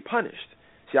will be punished.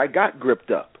 See, I got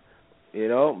gripped up,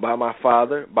 by my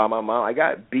father, by my mom. I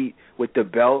got beat with the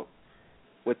belt,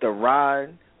 with the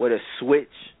rod, with a switch.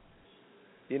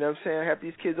 You know what I'm saying? Half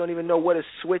these kids don't even know what a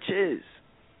switch is.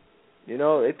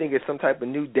 They think it's some type of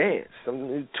new dance, some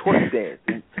new twerk dance.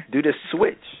 Do the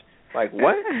switch. Like,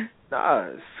 what?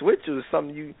 Nah, switch was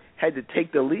something you had to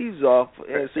take the leaves off so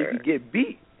you could get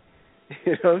beat.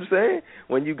 You know what I'm saying?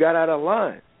 When you got out of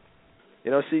line.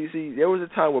 See, there was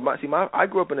a time where I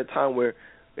grew up in a time where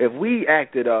if we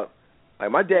acted up,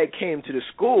 like my dad came to the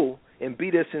school and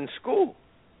beat us in school.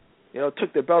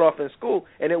 Took the belt off in school,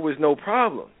 and it was no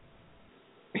problem.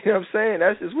 You know what I'm saying?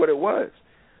 That's just what it was.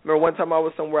 Remember one time I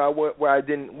was somewhere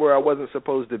where I wasn't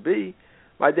supposed to be.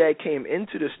 My dad came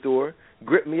into the store,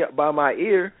 gripped me up by my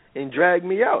ear, and dragged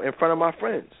me out in front of my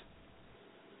friends.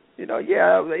 That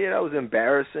was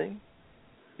embarrassing.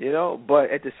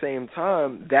 But at the same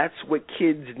time, that's what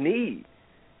kids need.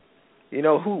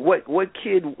 What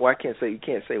kid? Well, you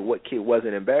can't say what kid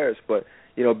wasn't embarrassed, but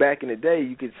back in the day,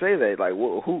 you could say that. Like,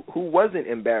 who wasn't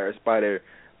embarrassed by their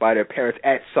parents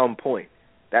at some point?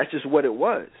 That's just what it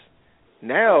was.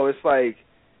 Now it's like,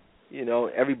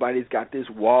 everybody's got this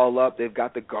wall up. They've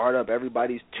got the guard up.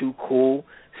 Everybody's too cool,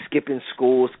 skipping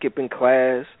school, skipping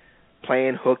class,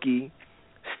 playing hooky,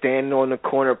 standing on the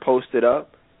corner posted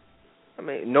up.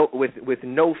 With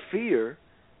no fear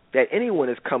that anyone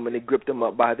is coming to grip them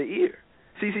up by the ear.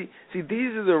 See,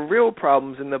 these are the real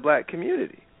problems in the black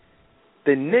community.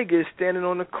 The niggas standing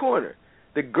on the corner.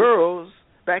 The girls,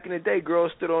 back in the day,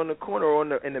 girls stood on the corner or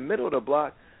in the middle of the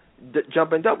block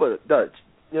jumping double dutch.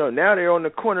 Now they're on the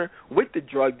corner with the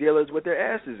drug dealers with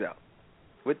their asses out,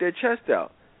 with their chest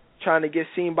out, trying to get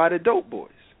seen by the dope boys,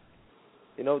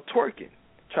 twerking,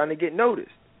 trying to get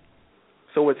noticed.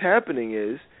 So what's happening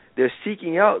is They're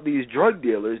seeking out these drug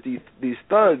dealers, these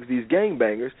thugs, these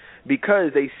gangbangers,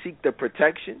 because they seek the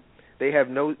protection. They have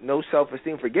no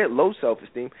self-esteem. Forget low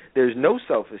self-esteem. There's no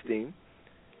self-esteem.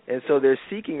 And so they're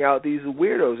seeking out these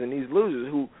weirdos and these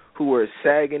losers who are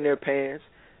sagging their pants,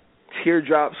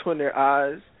 teardrops on their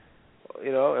eyes,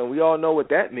 and we all know what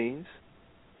that means.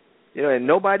 And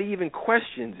nobody even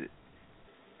questions it.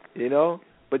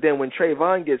 But then when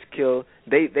Trayvon gets killed,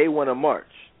 they want to march.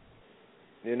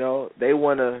 They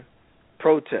want to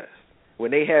protest.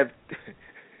 When they have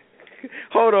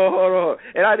hold on.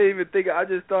 And I didn't even think, I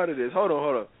just thought of this. Hold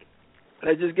on.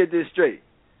 Let's just get this straight.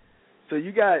 So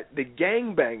you got the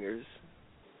gangbangers,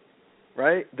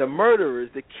 right? The murderers,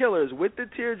 the killers with the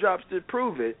teardrops to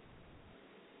prove it.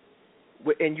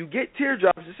 And you get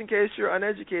teardrops, just in case you're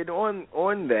uneducated on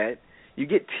that, you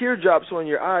get teardrops on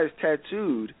your eyes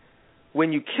tattooed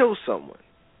when you kill someone.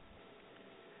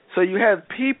 So you have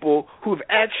people who've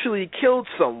actually killed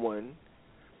someone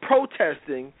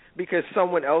protesting because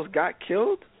someone else got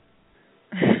killed?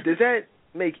 Does that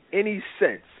make any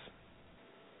sense?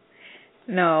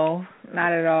 No,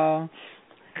 not at all.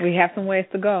 We have some ways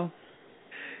to go.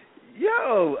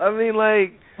 Yo, I mean,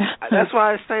 like, that's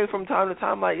why I say from time to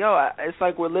time, like, it's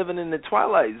like we're living in the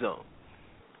Twilight Zone.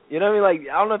 You know what I mean?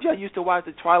 Like, I don't know if y'all used to watch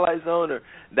the Twilight Zone or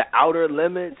the Outer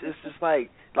Limits. It's just like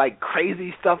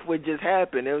crazy stuff would just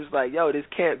happen. It was like, this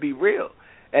can't be real.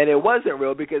 And it wasn't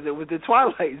real because it was the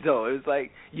Twilight Zone. It was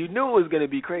like, you knew it was going to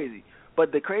be crazy.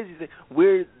 But the crazy thing,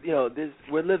 we're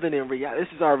living in reality.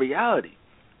 This is our reality.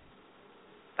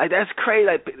 Like, that's crazy.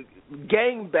 Like,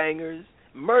 gangbangers,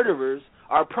 murderers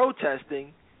are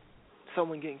protesting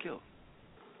someone getting killed.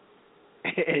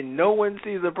 And no one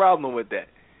sees a problem with that.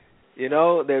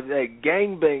 They're like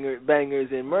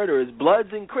gangbangers and murderers, Bloods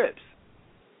and Crips,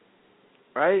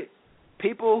 right?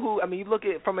 People who, you look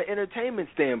at it from an entertainment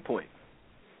standpoint.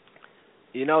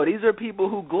 These are people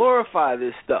who glorify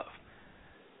this stuff.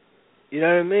 You know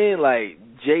what I mean? Like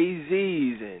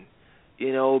Jay-Z's and,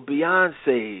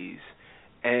 Beyonce's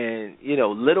and,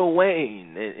 Lil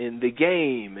Wayne and The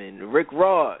Game and Rick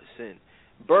Ross and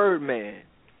Birdman,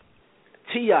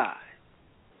 T.I.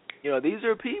 These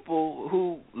are people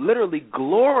who literally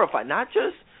glorify, not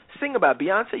just sing about.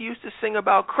 Beyonce used to sing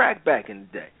about crack back in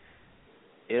the day.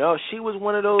 She was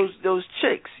one of those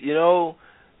chicks,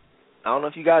 I don't know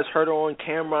if you guys heard her on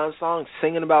Cameron's song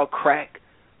singing about crack,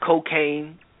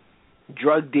 cocaine,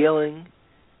 drug dealing,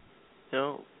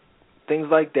 things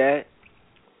like that.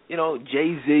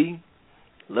 Jay-Z,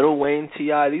 Lil Wayne,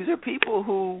 T.I., these are people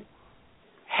who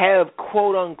have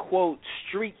quote-unquote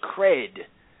street cred.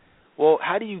 Well,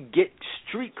 how do you get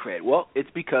street cred? Well, it's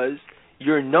because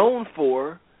you're known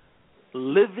for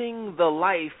living the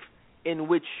life in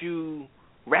which you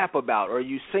rap about or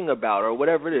you sing about or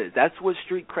whatever it is. That's what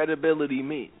street credibility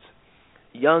means.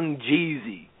 Young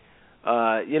Jeezy,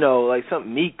 like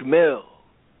some Meek Mill.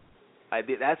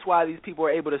 That's why these people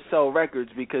are able to sell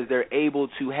records, because they're able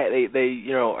to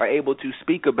are able to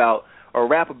speak about or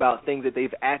rap about things that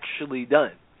they've actually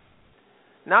done.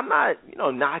 Now, I'm not,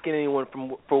 knocking anyone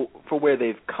for where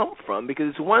they've come from, because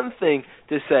it's one thing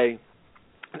to say,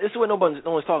 this is what no one's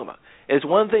talking about. It's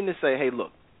one thing to say, hey,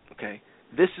 look, okay,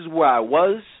 this is where I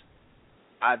was.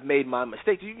 I've made my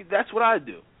mistakes. That's what I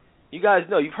do. You guys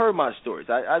know. You've heard my stories.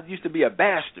 I used to be a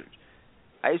bastard.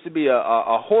 I used to be a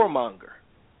whoremonger.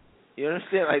 You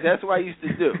understand? Like, that's what I used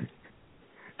to do.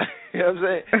 You know what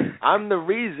I'm saying? I'm the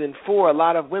reason for a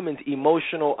lot of women's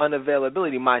emotional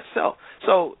unavailability myself.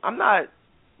 So I'm not,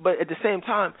 but at the same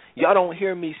time, y'all don't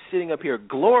hear me sitting up here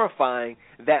glorifying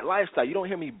that lifestyle. You don't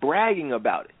hear me bragging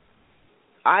about it.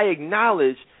 I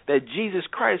acknowledge that Jesus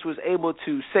Christ was able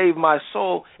to save my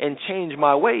soul and change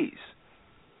my ways.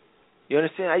 You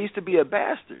understand? I used to be a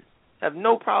bastard. I have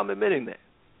no problem admitting that.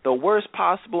 The worst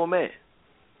possible man.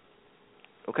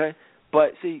 Okay?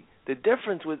 But see, the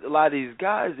difference with a lot of these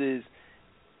guys is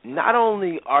not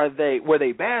only were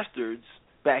they bastards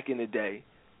back in the day,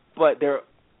 but they're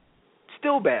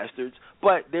still bastards,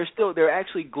 but they're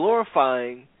actually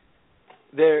glorifying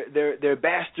their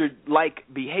bastard-like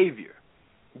behavior.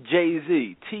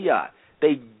 Jay-Z, T.I.,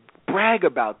 they brag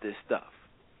about this stuff.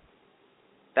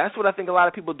 That's what I think a lot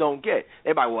of people don't get.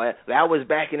 They're like, well, that was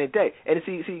back in the day. And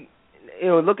see,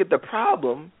 look at the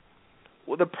problem.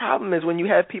 Well, the problem is when you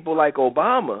have people like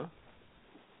Obama.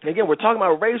 Again, we're talking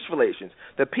about race relations.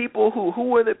 The people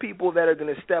who are the people that are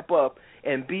going to step up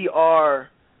and be our,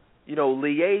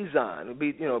 liaison,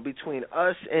 between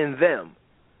us and them.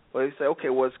 Well, they say, okay,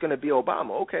 well, it's going to be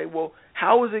Obama. Okay, well,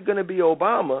 how is it going to be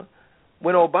Obama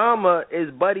when Obama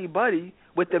is buddy-buddy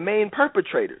with the main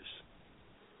perpetrators?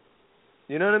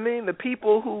 You know what I mean? The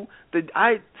people who the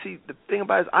thing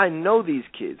about it is I know these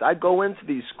kids. I go into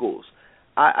these schools.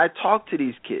 I talk to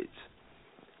these kids,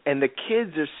 and the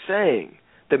kids are saying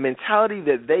the mentality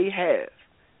that they have.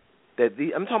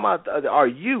 I'm talking about our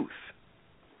youth.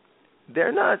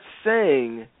 They're not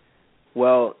saying,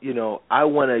 well, I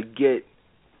want to get,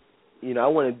 I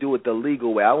want to do it the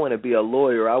legal way. I want to be a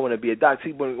lawyer. I want to be a doctor.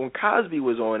 See, when Cosby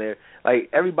was on there, like,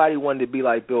 everybody wanted to be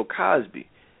like Bill Cosby.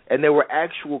 And there were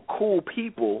actual cool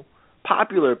people,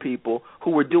 popular people,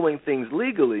 who were doing things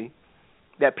legally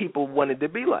that people wanted to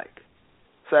be like.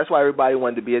 So that's why everybody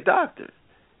wanted to be a doctor.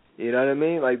 You know what I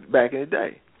mean? Like back in the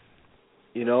day.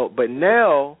 But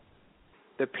now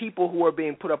the people who are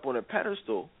being put up on a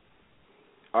pedestal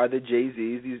are the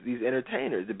Jay-Z's, these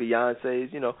entertainers, the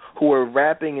Beyoncés, who are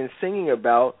rapping and singing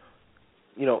about,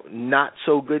 not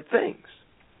so good things.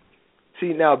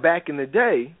 See, now back in the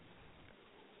day,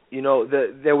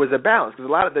 there was a balance, because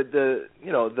a lot of the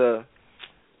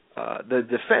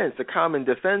defense, the common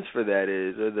defense for that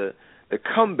is, or the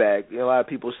comeback, a lot of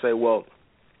people say, well,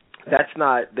 that's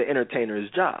not the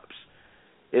entertainer's jobs.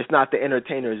 It's not the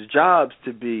entertainer's jobs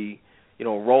to be,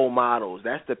 role models.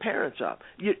 That's the parent's job.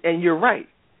 And you're right.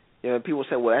 People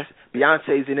say, well,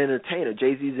 Beyonce's an entertainer,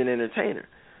 Jay-Z's an entertainer.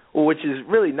 Well, which is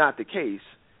really not the case.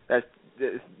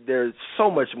 There's so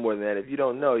much more than that. If you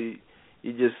don't know, you're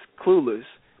just clueless.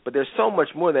 But there's so much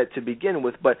more than that to begin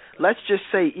with. But let's just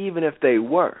say even if they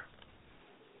were,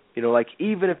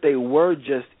 even if they were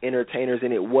just entertainers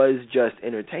and it was just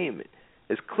entertainment,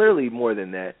 it's clearly more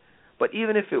than that. But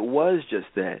even if it was just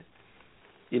that,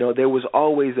 there was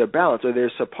always a balance, or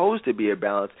there's supposed to be a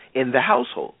balance in the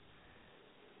household.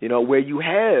 Where you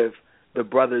have the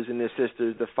brothers and the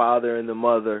sisters, the father and the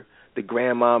mother, the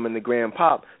grandmom and the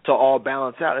grandpop, to all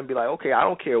balance out and be like, okay, I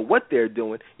don't care what they're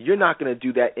doing, you're not going to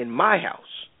do that in my house.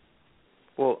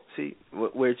 Well, see,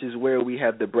 which is where we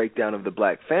have the breakdown of the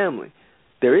black family.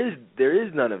 There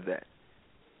is none of that.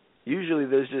 Usually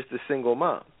there's just a single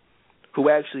mom who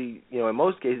actually, in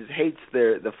most cases, hates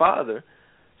the father,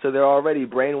 so they're already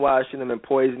brainwashing them and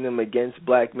poisoning them against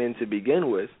black men to begin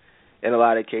with in a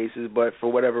lot of cases, but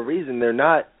for whatever reason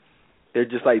they're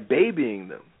just like babying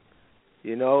them,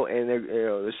 and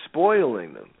they're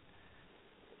spoiling them.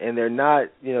 And they're not,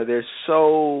 they're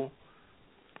so,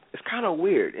 it's kind of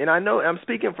weird. And I know, I'm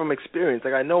speaking from experience,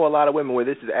 like I know a lot of women where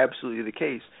this is absolutely the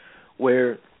case,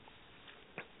 where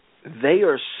they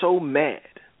are so mad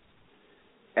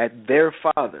at their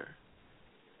father,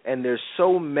 and they're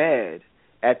so mad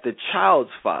at the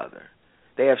child's father.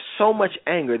 They have so much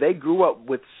anger. They grew up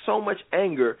with so much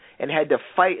anger and had to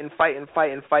fight and fight and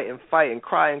fight and fight and fight and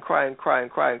cry and cry and cry and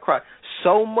cry and cry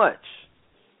so much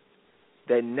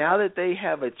that now that they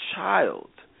have a child,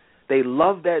 they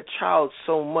love that child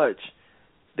so much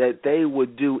that they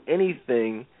would do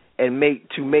anything and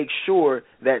make sure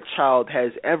that child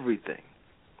has everything.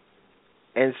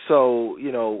 And so,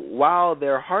 while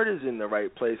their heart is in the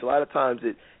right place, a lot of times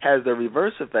it has the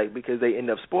reverse effect because they end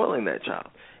up spoiling that child,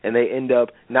 and they end up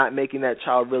not making that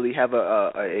child really have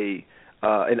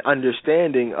an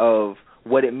understanding of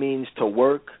what it means to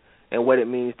work and what it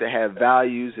means to have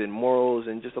values and morals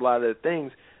and just a lot of the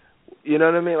things. You know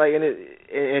what I mean? Like,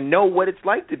 and know what it's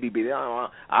like to be beaten.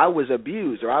 I was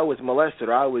abused, or I was molested,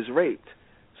 or I was raped,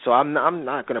 so I'm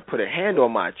not going to put a hand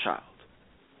on my child.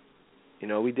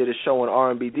 We did a show on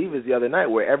R&B Divas the other night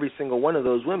where every single one of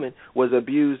those women was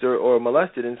abused or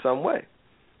molested in some way.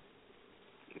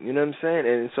 You know what I'm saying?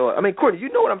 And so, I mean, Courtney,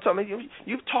 you know what I'm talking about.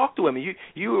 You've talked to women.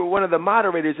 You were one of the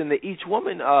moderators in the Each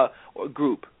Woman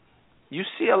group. You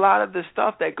see a lot of the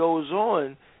stuff that goes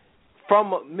on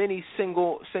from many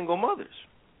single mothers.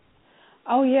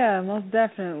 Oh yeah, most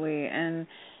definitely, and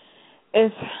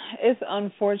it's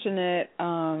unfortunate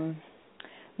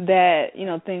that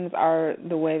things are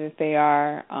the way that they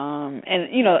are,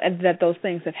 and that those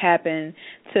things have happened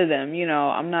to them.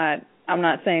 I'm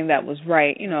not saying that was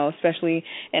right, especially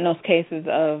in those cases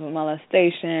of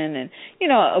molestation and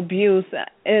abuse.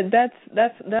 That's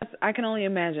I can only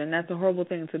imagine that's a horrible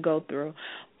thing to go through,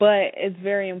 but it's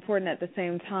very important at the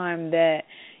same time that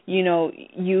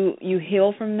you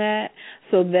heal from that,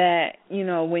 so that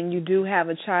when you do have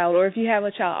a child, or if you have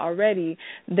a child already,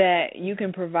 that you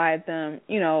can provide them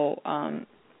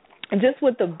and just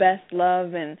with the best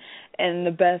love and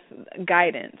the best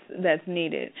guidance that's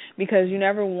needed, because you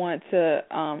never want to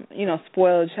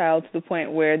spoil a child to the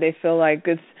point where they feel like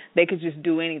they could just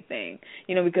do anything,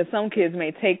 because some kids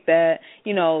may take that,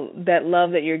 that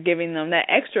love that you're giving them, that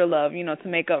extra love, to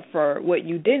make up for what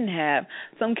you didn't have.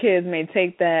 Some kids may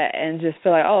take that and just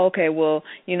feel like, oh, okay, well,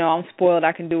 I'm spoiled,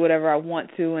 I can do whatever I want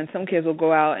to, and some kids will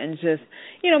go out and just,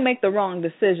 make the wrong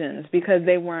decisions because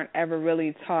they weren't ever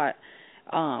really taught,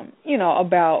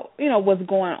 about, what's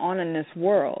going on in this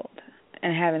world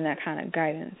and having that kind of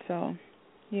guidance. So,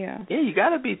 yeah. Yeah, you got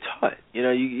to be taught.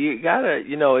 You got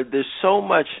to, there's so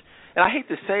much, and I hate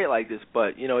to say it like this,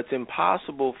 but, it's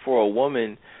impossible for a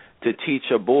woman to teach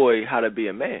a boy how to be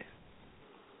a man.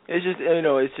 It's just,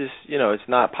 it's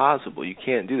not possible. You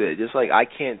can't do that. Just like I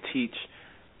can't teach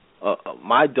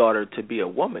my daughter to be a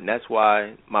woman. That's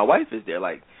why my wife is there.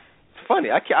 Like, it's funny.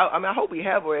 I hope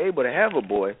we're able to have a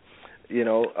boy,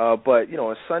 but,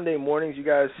 on Sunday mornings you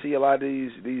guys see a lot of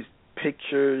these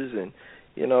pictures and,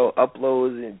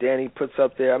 uploads and Danny puts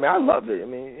up there. I love it.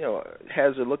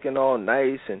 Has her looking all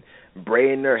nice and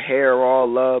braiding her hair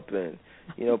all up and,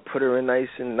 put her in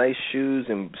nice shoes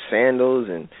and sandals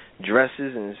and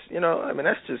dresses and,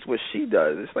 that's just what she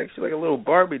does. It's like she's like a little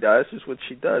Barbie doll. That's just what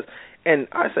she does. And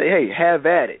I say, hey, have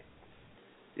at it.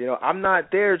 I'm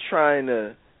not there trying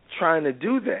to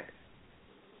do that.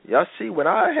 Y'all see when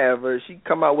I have her, she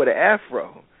come out with an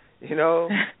afro.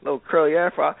 Little curly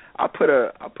afro. I put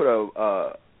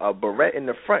a beret in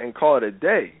the front and call it a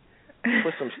day.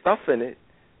 Put some stuff in it.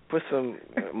 Put some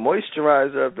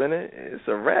moisturizer up in it. It's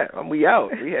a wrap. We out.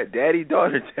 We had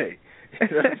daddy-daughter day. You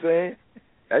know what I'm saying?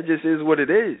 That just is what it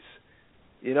is.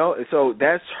 So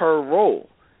that's her role.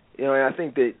 And I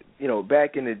think that,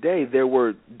 back in the day there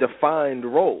were defined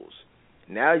roles.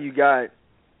 Now you got,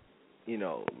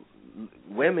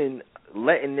 women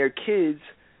letting their kids,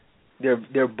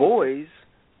 their boys,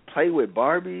 play with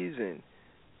Barbies and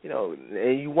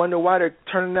and you wonder why they're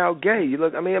turning out gay. You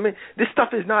look, this stuff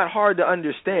is not hard to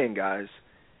understand, guys.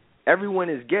 Everyone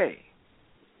is gay.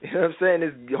 You know what I'm saying?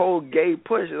 This whole gay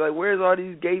push is like, where's all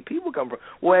these gay people come from?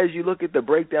 Well, as you look at the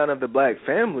breakdown of the black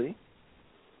family, is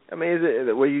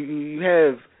it where you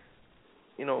have,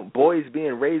 boys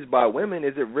being raised by women?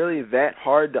 Is it really that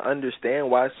hard to understand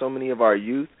why so many of our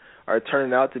youth are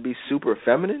turning out to be super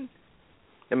feminine?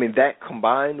 That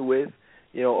combined with,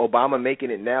 Obama making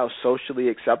it now socially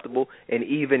acceptable and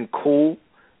even cool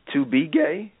to be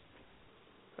gay.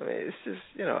 It's just,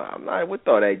 I'm not with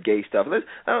all that gay stuff. Let's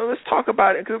talk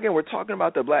about it, because, again, we're talking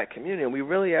about the black community, and we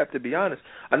really have to be honest.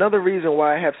 Another reason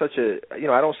why I have such a,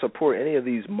 I don't support any of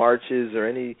these marches or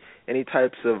any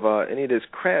types of, any of this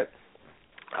crap.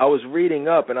 I was reading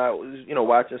up, and I was,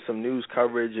 watching some news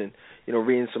coverage and,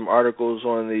 reading some articles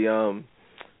on the,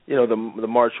 the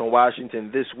March on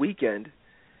Washington this weekend.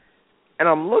 And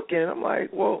I'm looking, and I'm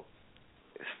like, well,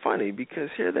 it's funny because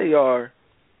here they are.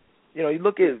 You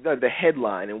look at the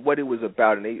headline and what it was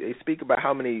about, and they speak about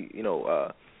how many,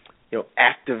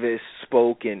 activists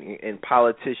spoke and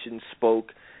politicians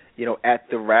spoke, at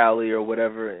the rally or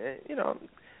whatever. And,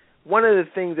 one of the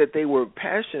things that they were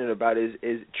passionate about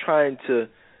is trying to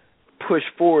push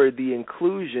forward the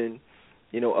inclusion,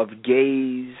 of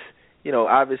gays,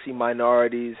 obviously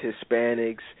minorities,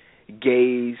 Hispanics,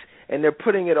 gays, and they're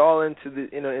putting it all into the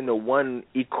into one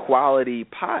equality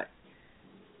pot.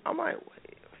 I'm like,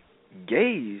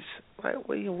 gays? Like,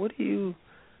 what the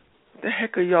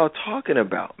heck are y'all talking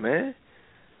about, man?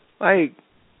 Like,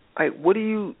 what do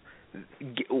you?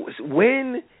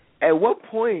 At what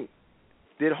point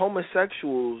did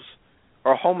homosexuals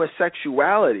or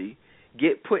homosexuality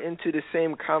get put into the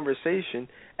same conversation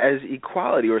as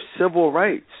equality or civil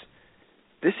rights?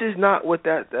 This is not what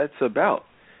that's about.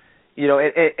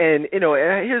 And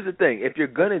here's the thing. If you're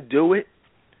going to do it,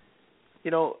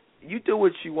 you do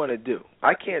what you want to do.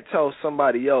 I can't tell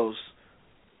somebody else,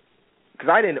 because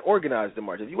I didn't organize the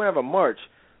march. If you want to have a march,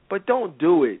 but don't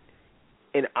do it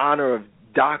in honor of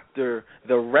the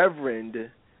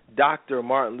Reverend Dr.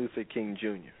 Martin Luther King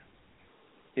Jr.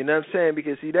 You know what I'm saying?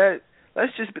 Because, see,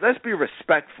 let's be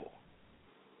respectful.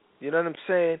 You know what I'm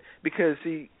saying? Because,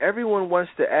 see, everyone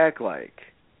wants to act like,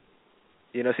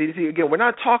 see, again, we're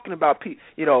not talking about,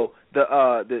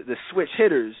 the switch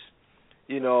hitters,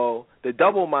 the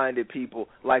double-minded people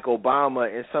like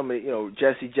Obama and some of,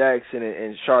 Jesse Jackson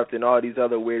and Sharpton and all these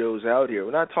other weirdos out here.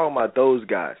 We're not talking about those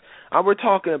guys. We're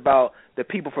talking about the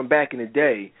people from back in the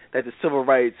day that the civil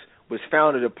rights was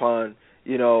founded upon,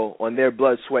 on their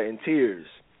blood, sweat, and tears.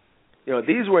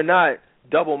 These were not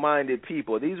double-minded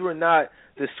people. These were not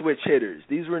the switch hitters.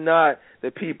 These were not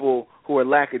the people who are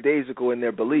lackadaisical in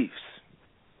their beliefs.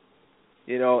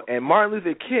 You know, and Martin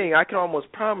Luther King, I can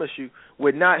almost promise you,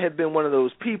 would not have been one of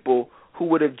those people who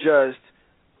would have just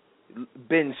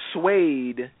been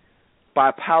swayed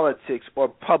by politics or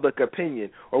public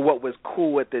opinion or what was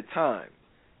cool at the time.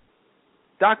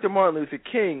 Dr. Martin Luther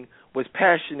King was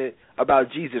passionate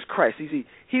about Jesus Christ. You see,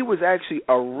 he was actually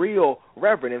a real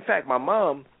reverend. In fact, my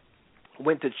mom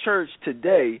went to church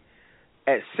today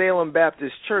at Salem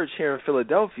Baptist Church here in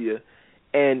Philadelphia,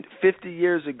 and 50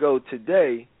 years ago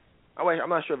today, I'm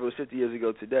not sure if it was 50 years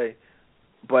ago today,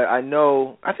 but I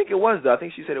think it was, though. I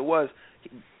think she said it was.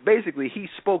 Basically, he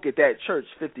spoke at that church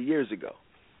 50 years ago,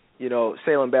 you know,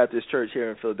 Salem Baptist Church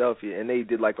here in Philadelphia, and they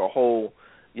did like a whole,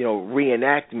 you know,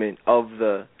 reenactment of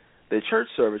the church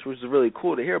service, which was really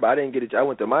cool to hear about. I didn't get it. I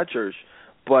went to my church,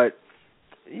 but,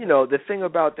 you know, the thing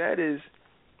about that is,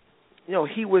 you know,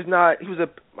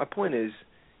 my point is,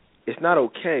 it's not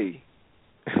okay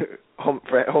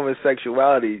for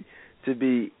homosexuality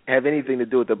to have anything to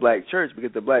do with the black church,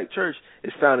 because the black church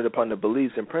is founded upon the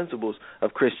beliefs and principles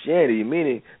of Christianity,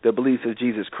 meaning the beliefs of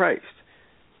Jesus Christ.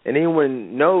 And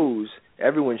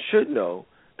everyone should know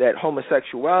that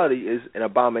homosexuality is an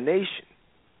abomination,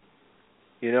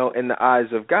 you know, in the eyes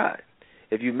of God.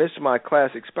 If you missed my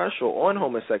classic special on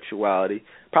homosexuality,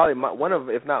 probably one of,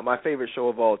 if not my favorite show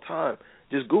of all time,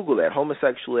 just Google that,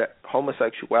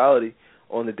 homosexuality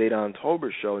on the Dedan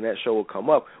Tolbert show, and that show will come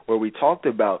up, where we talked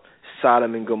about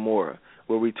Sodom and Gomorrah,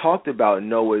 where we talked about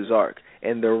Noah's Ark,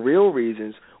 and the real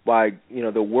reasons why, you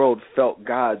know, the world felt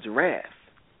God's wrath.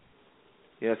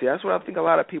 You know, see, that's what I think a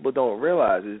lot of people don't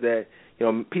realize, is that, you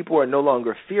know, people are no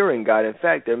longer fearing God. In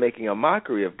fact, they're making a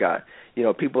mockery of God. You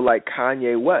know, people like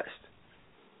Kanye West,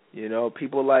 you know,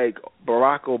 people like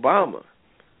Barack Obama,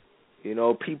 you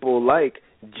know, people like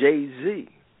Jay-Z.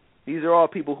 These are all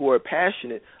people who are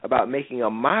passionate about making a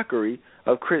mockery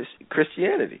of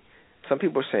Christianity. Some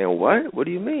people are saying, what? What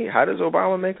do you mean? How does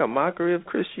Obama make a mockery of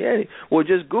Christianity? Well,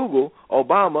 just Google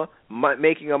Obama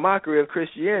making a mockery of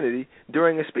Christianity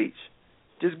during a speech.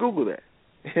 Just Google that.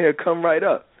 It'll come right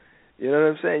up. You know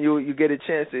what I'm saying? You get a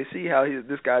chance to see how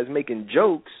this guy's making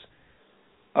jokes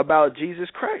about Jesus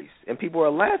Christ, and people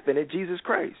are laughing at Jesus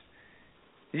Christ.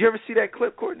 Did you ever see that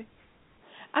clip, Courtney?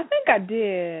 I think I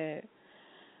did.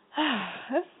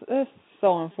 That's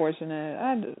so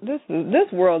unfortunate.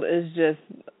 This world is just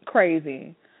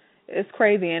crazy. It's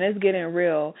crazy, and it's getting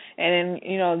real. And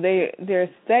you know, they're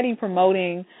steady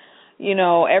promoting, you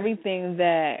know, everything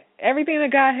that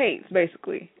God hates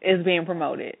basically is being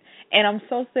promoted. And I'm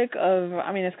so sick of,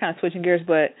 I mean, it's kind of switching gears,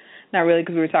 but not really,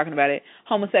 because we were talking about it,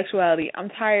 homosexuality. I'm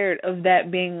tired of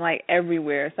that being like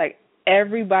everywhere. It's like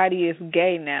everybody is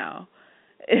gay now.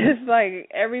 It's like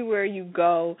everywhere you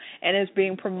go, and it's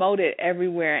being promoted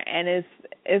everywhere, and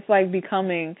it's like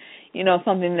becoming, you know,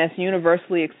 something that's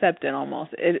universally accepted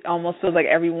almost. It almost feels like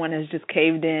everyone has just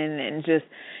caved in and just,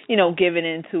 you know, given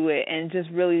into it and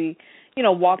just really, you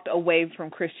know, walked away from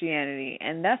Christianity,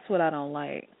 and that's what I don't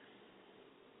like.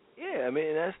 Yeah, I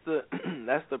mean,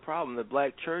 that's the problem. The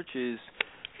black church is,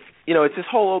 you know, it's this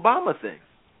whole Obama thing.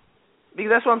 Because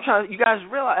that's what I'm trying. You guys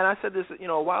realize, and I said this, you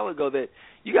know, a while ago, that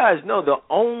you guys know the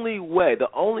only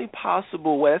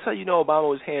possible way, that's how you know Obama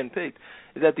was handpicked,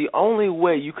 is that the only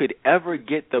way you could ever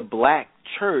get the black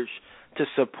church to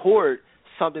support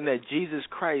something that Jesus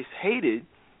Christ hated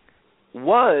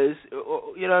was,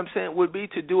 you know what I'm saying, would be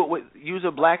to do it use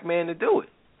a black man to do it.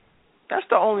 That's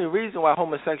the only reason why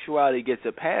homosexuality gets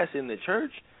a pass in the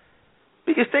church.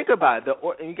 Because think about it,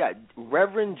 you got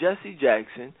Reverend Jesse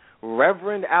Jackson,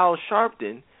 Reverend Al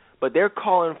Sharpton, but they're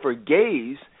calling for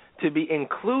gays to be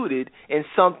included in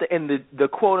something, in the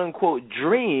quote unquote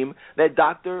dream that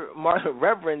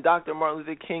Reverend Dr. Martin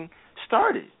Luther King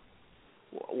started.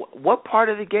 What part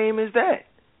of the game is that?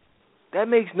 That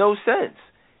makes no sense.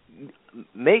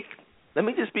 Let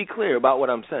me just be clear about what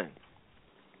I'm saying.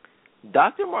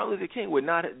 Dr. Martin Luther King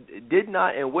did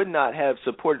not and would not have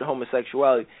supported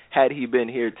homosexuality had he been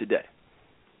here today.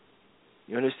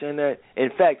 You understand that?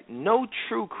 In fact, no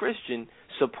true Christian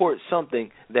supports something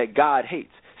that God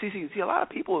hates. See, a lot of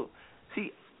people,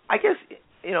 I guess,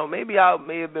 you know, maybe I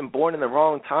may have been born in the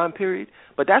wrong time period,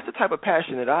 but that's the type of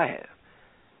passion that I have.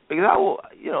 Because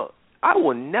I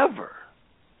will never,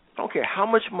 I don't care how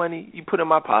much money you put in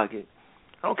my pocket,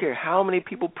 I don't care how many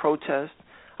people protest,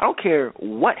 I don't care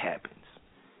what happens.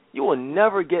 You will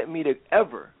never get me to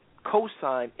ever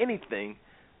co-sign anything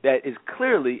that is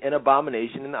clearly an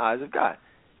abomination in the eyes of God.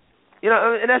 You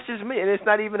know, and that's just me, and it's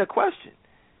not even a question.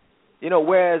 You know,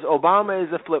 whereas Obama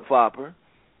is a flip-flopper,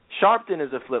 Sharpton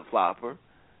is a flip-flopper,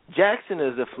 Jackson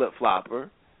is a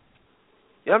flip-flopper.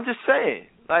 You know, I'm just saying,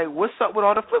 like, what's up with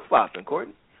all the flip-flopping,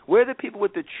 Courtney? Where are the people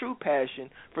with the true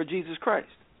passion for Jesus Christ?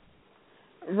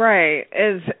 Right.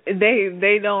 As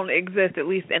they don't exist, at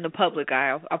least in the public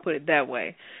eye. I'll put it that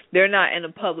way. They're not in the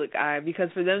public eye, because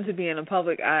for them to be in the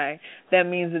public eye, that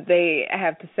means that they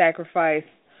have to sacrifice,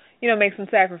 make some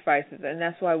sacrifices, and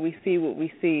that's why we see what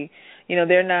we see.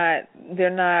 They're not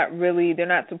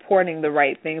supporting the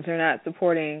right things. They're not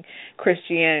supporting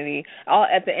Christianity.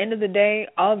 At the end of the day,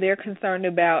 all they're concerned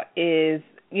about is,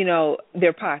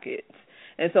 their pockets.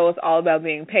 And so it's all about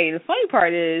being paid. The funny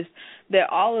part is that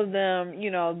all of them,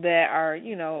 that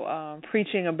are,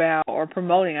 preaching about, or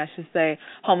promoting, I should say,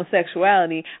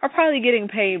 homosexuality, are probably getting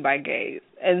paid by gays.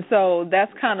 And so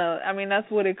that's that's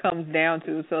what it comes down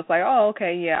to. So it's like, oh,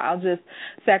 okay, yeah, I'll just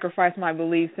sacrifice my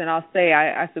beliefs and I'll say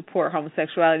I support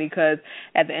homosexuality because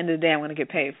at the end of the day I'm going to get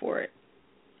paid for it.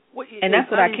 Well, and that's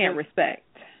what I can't respect.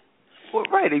 Well,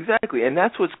 right, exactly, and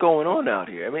that's what's going on out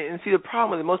here. I mean, and see, the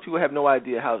problem is most people have no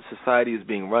idea how society is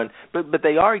being run, but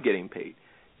they are getting paid.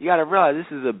 You got to realize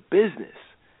this is a business.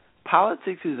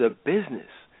 Politics is a business.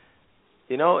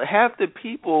 Half the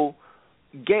people,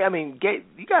 you got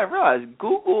to realize,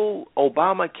 Google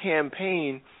Obama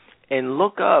campaign and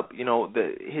look up,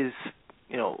 the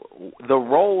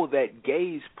role that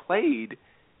gays played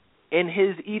in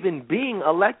his even being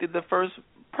elected the first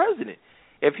president.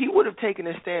 If he would have taken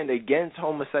a stand against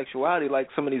homosexuality like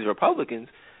some of these Republicans,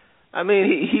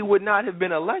 he would not have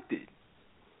been elected.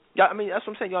 Yeah, that's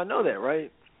what I'm saying. Y'all know that,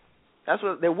 right?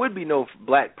 There would be no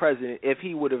black president if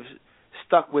he would have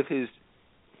stuck with his,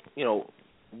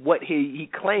 what he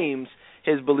claims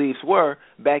his beliefs were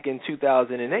back in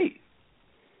 2008.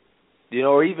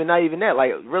 Or even not even that,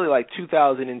 like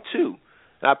 2002.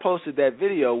 And I posted that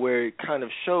video where it kind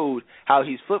of showed how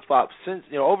he's flip-flopped since,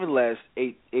 over the last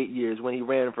eight years when he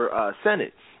ran for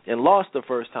Senate and lost the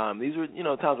first time. These were,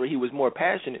 times where he was more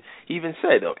passionate. He even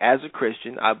said, though, as a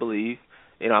Christian, I believe,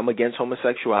 I'm against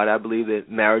homosexuality. I believe that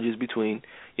marriage is between,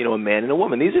 a man and a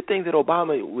woman. These are things that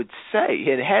Obama would say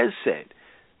and has said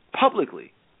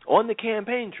publicly on the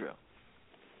campaign trail.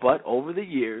 But over the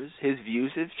years, his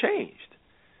views have changed.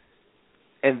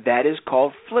 And that is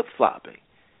called flip-flopping.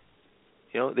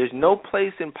 There's no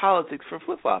place in politics for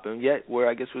flip-flopping, yet where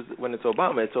I guess when it's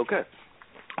Obama, it's okay.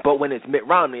 But when it's Mitt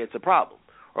Romney, it's a problem.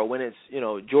 Or when it's,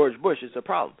 George Bush, it's a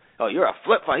problem. Oh, you're a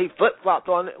flip-flop. He flip-flopped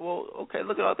on it. Well, okay,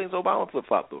 look at all the things Obama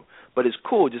flip-flopped on. But it's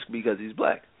cool just because he's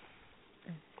black.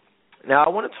 Now, I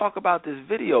want to talk about this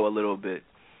video a little bit,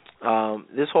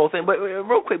 this whole thing. But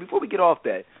real quick, before we get off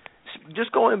that,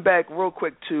 just going back real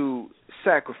quick to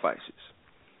sacrifices.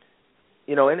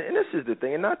 And this is the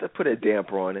thing, and not to put a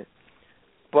damper on it,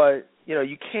 but,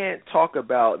 you can't talk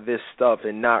about this stuff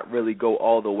and not really go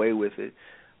all the way with it.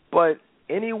 But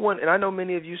anyone, and I know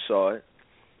many of you saw it,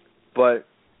 but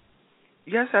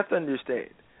you guys have to understand,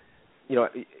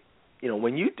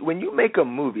 when you make a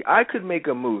movie, I could make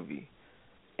a movie,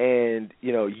 and,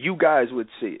 you guys would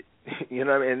see it. You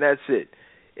know what I mean? And that's it.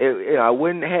 I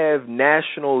wouldn't have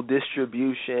national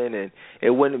distribution, and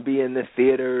it wouldn't be in the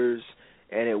theaters,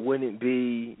 and it wouldn't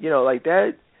be, like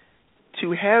that.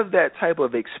 To have that type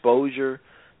of exposure,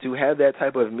 to have that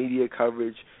type of media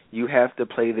coverage, you have to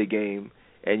play the game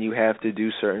and you have to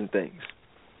do certain things.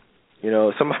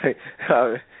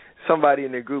 Somebody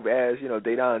in the group asked,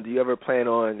 Dedan, do you ever plan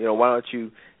on, why don't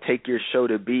you take your show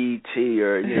to BET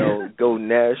or, go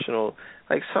national?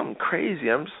 Like something crazy.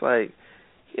 I'm just like,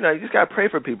 you just got to pray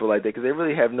for people like that because they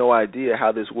really have no idea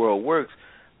how this world works.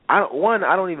 I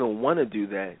don't even want to do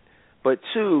that. But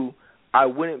two, I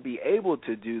wouldn't be able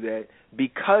to do that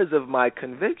because of my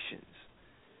convictions.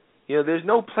 There's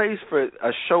no place for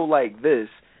a show like this.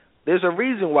 There's a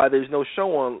reason why there's no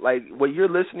show on, like, what you're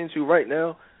listening to right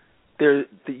now,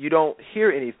 you don't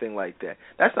hear anything like that.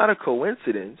 That's not a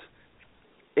coincidence.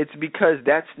 It's because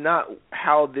that's not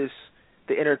how the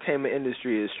entertainment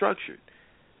industry is structured.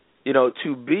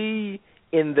 To be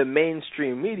in the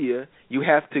mainstream media, you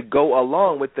have to go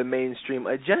along with the mainstream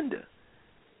agenda.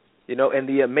 And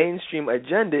the mainstream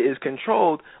agenda is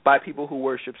controlled by people who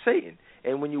worship Satan.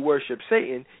 And when you worship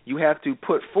Satan, you have to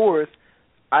put forth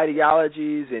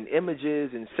ideologies and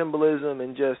images and symbolism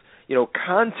and just,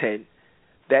 content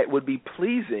that would be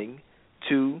pleasing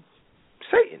to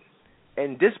Satan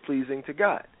and displeasing to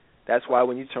God. That's why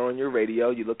when you turn on your radio,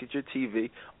 you look at your TV,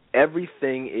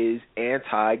 everything is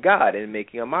anti-God and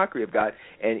making a mockery of God.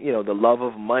 And, the love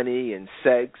of money and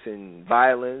sex and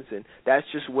violence, and that's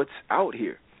just what's out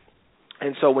here.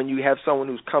 And so when you have someone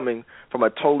who's coming from a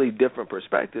totally different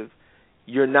perspective,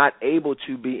 you're not able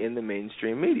to be in the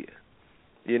mainstream media,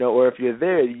 or if you're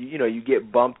there, you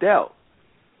get bumped out,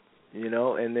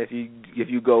 and if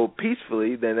you go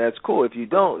peacefully, then that's cool. If you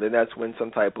don't, then that's when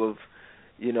some type of,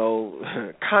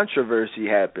 controversy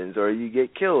happens, or you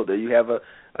get killed, or you have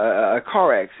a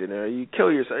car accident, or you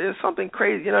kill yourself. It's something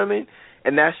crazy, you know what I mean?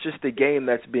 And that's just the game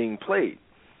that's being played.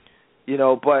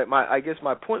 But I guess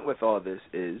my point with all this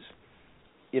is,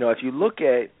 if you look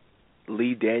at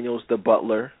Lee Daniels, the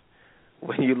Butler,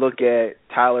 when you look at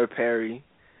Tyler Perry,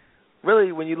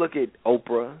 really when you look at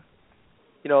Oprah,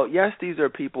 yes, these are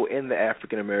people in the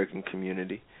African American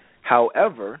community.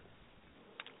 However,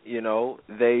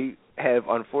 they have,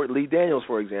 unfortunately, Lee Daniels,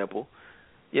 for example,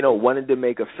 wanted to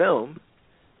make a film,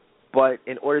 but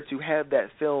in order to have that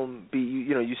film be,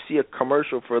 you see a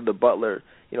commercial for the Butler,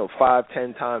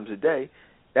 5-10 times a day,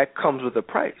 that comes with a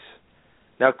price.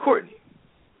 Now, Courtney,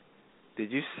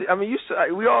 did you see? I mean,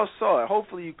 we all saw it.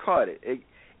 Hopefully, you caught it.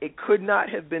 It could not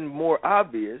have been more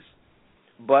obvious,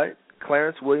 but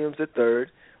Clarence Williams III,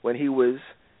 when he was,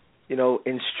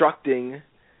 instructing,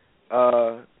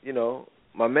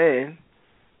 my man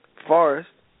Forrest,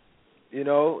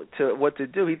 to what to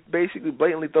do, he basically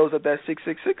blatantly throws up that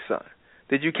 666 sign.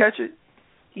 Did you catch it?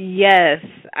 Yes,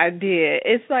 I did.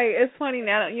 It's funny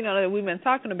now, that we've been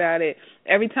talking about it.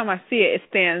 Every time I see it, it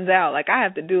stands out. Like, I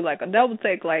have to do, like, a double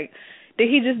take, like, did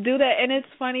he just do that? And it's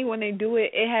funny when they do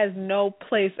it, it has no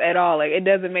place at all. Like, it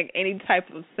doesn't make any type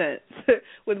of sense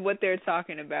with what they're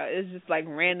talking about. It's just, like,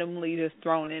 randomly just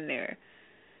thrown in there.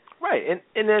 Right, and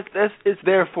it's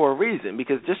there for a reason,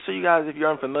 because just so you guys, if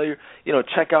you're unfamiliar,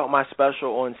 check out my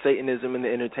special on Satanism in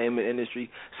the entertainment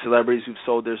industry, celebrities who've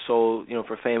sold their soul,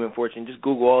 for fame and fortune. Just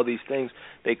Google all these things,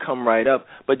 they come right up.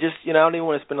 But just, I don't even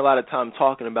want to spend a lot of time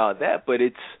talking about that, but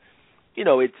it's,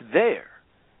 it's there.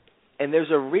 And there's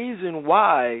a reason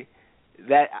why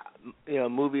that,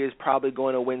 movie is probably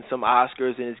going to win some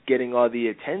Oscars and it's getting all the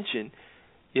attention,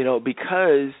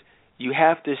 because you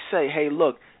have to say, hey,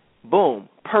 look, boom,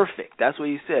 perfect. That's what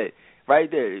he said right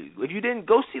there. If you didn't,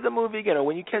 go see the movie again, or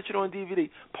when you catch it on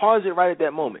DVD, pause it right at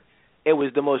that moment. It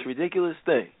was the most ridiculous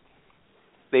thing.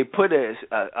 They put a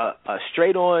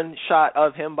straight-on shot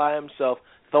of him by himself,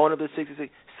 throwing up the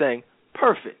 66, saying,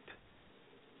 perfect.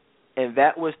 And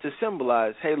that was to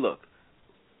symbolize, hey, look,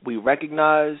 we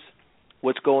recognize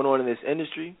what's going on in this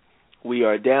industry. We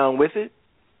are down with it.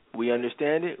 We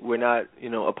understand it. We're not,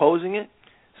 opposing it.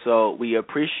 So we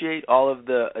appreciate all of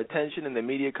the attention and the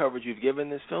media coverage you've given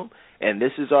this film, and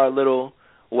this is our little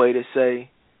way to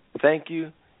say thank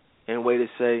you and way to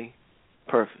say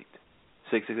perfect.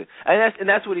 666. And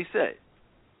that's what he said.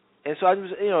 And so I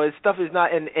just, his stuff is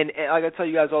not, and like I tell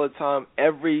you guys all the time,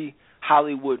 every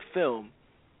Hollywood film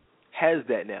has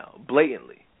that now,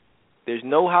 blatantly. There's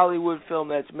no Hollywood film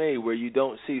that's made where you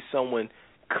don't see someone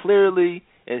clearly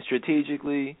and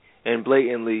strategically and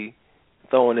blatantly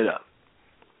throwing it up.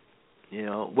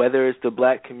 Whether it's the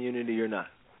black community or not.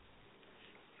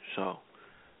 So,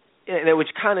 and which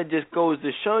kind of just goes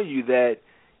to show you that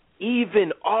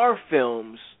even our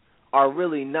films are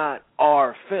really not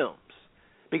our films.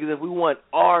 Because if we want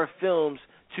our films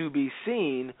to be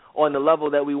seen on the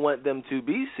level that we want them to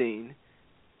be seen,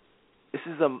 this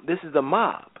is a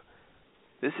mob.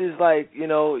 This is like,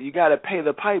 you got to pay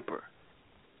the piper.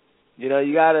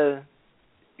 You got to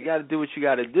do what you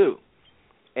got to do.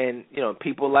 And,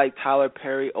 people like Tyler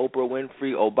Perry, Oprah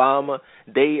Winfrey, Obama,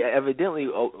 they evidently,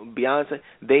 Beyonce,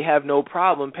 they have no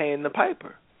problem paying the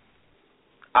piper.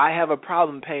 I have a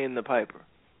problem paying the piper.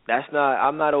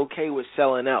 I'm not okay with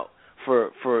selling out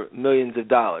for millions of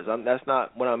dollars. That's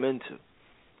not what I'm into.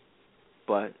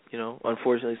 But,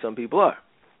 unfortunately some people are.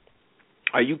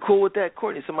 Are you cool with that,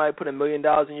 Courtney? Somebody put $1 million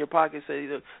in your pocket, say,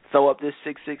 throw up this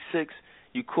 666.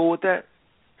 You cool with that?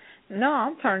 No,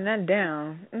 I'm turning that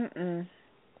down. Mm-mm.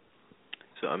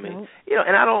 So, I mean,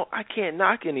 and I can't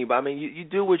knock anybody. I mean, you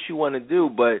do what you want to do,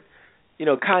 but,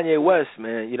 Kanye West,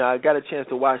 man, I got a chance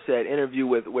to watch that interview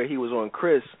where he was on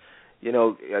Chris.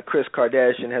 Chris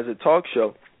Kardashian has a talk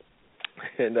show.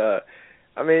 And, I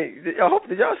mean, I hope,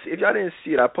 did y'all see, if y'all didn't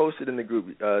see it, I posted in the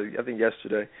group, I think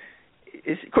yesterday.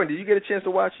 Courtney, did you get a chance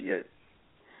to watch it yet?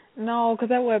 No, because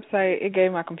that website, it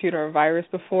gave my computer a virus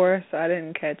before, so I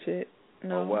didn't catch it.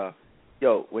 No. Oh, wow.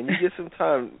 Yo, when you get some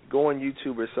time, go on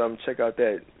YouTube or something, check out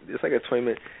that. It's like a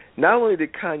 20-minute. Not only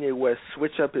did Kanye West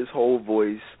switch up his whole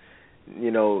voice,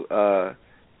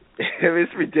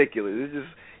 it's ridiculous. It's just,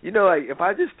 like, if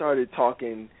I just started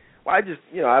talking, well,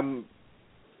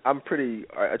 I'm pretty,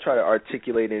 I try to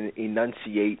articulate and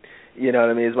enunciate, what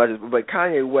I mean, as much as, but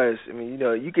Kanye West, I mean,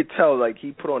 you could tell, like,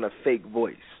 he put on a fake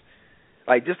voice.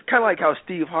 Like, just kind of like how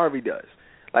Steve Harvey does.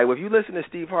 Like, if you listen to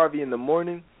Steve Harvey in the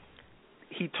morning,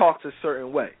 he talks a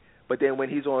certain way. But then when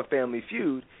he's on Family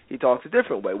Feud, he talks a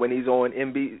different way. When he's on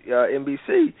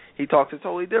NBC, he talks a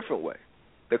totally different way.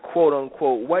 the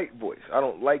quote-unquote white voice. I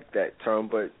don't like that term,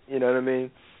 but you know what I mean?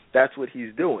 That's what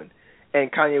he's doing.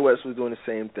 And Kanye West was doing the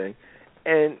same thing.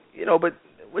 And, but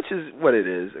which is what it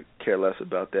is. I care less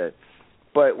about that.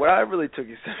 But what I really took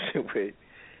exception with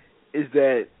is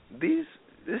that this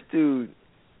dude,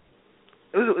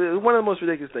 it was one of the most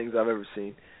ridiculous things I've ever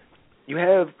seen. You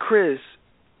have Chris,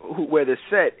 where the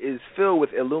set is filled with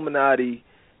Illuminati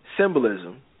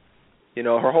symbolism.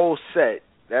 Her whole set,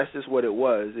 that's just what it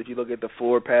was. If you look at the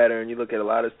floor pattern, you look at a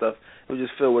lot of stuff, it was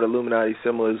just filled with Illuminati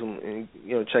symbolism,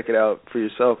 and check it out for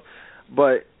yourself.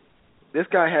 But this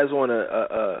guy has on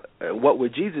a What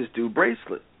Would Jesus Do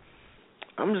bracelet.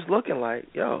 I'm just looking like,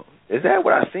 yo, is that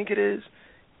what I think it is?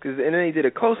 And then he did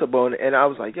a close-up on it, and I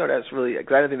was like, yo, that's really,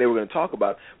 because I didn't think they were going to talk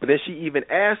about it. But then she even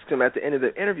asked him at the end of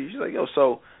the interview, she's like, yo,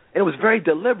 so, and it was very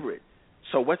deliberate.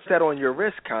 So what's that on your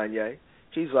wrist, Kanye?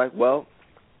 She's like, well,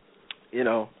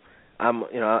 I'm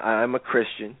a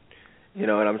Christian, and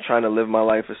I'm trying to live my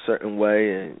life a certain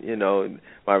way, and,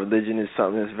 my religion is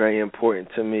something that's very important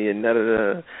to me, and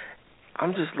da-da-da.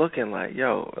 I'm just looking like,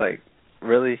 yo, like,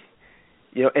 really?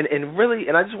 And really,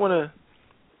 and I just want to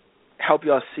help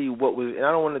y'all see what was, and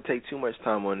I don't want to take too much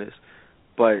time on this,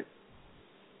 but,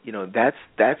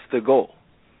 that's the goal.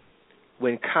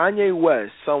 When Kanye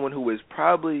West, someone who is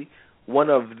probably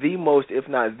one of the most, if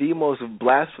not the most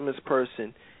blasphemous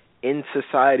person in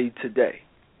society today,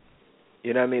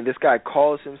 you know what I mean? This guy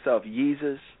calls himself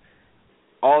Yeezus,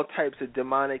 all types of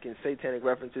demonic and satanic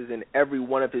references in every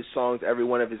one of his songs, every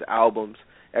one of his albums,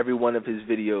 every one of his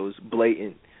videos,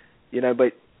 blatant.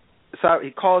 But so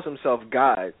he calls himself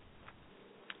God,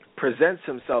 presents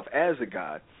himself as a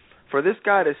God. For this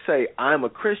guy to say, I'm a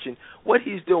Christian, what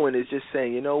he's doing is just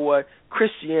saying, you know what,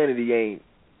 Christianity ain't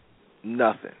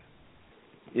nothing.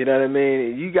 You know what I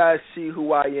mean? You guys see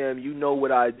who I am, you know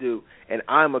what I do, and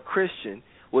I'm a Christian.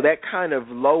 Well, that kind of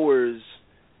lowers,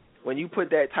 when you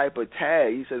put that type of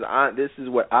tag, he says, this is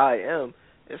what I am,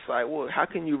 it's like, well, how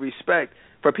can you respect,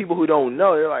 for people who don't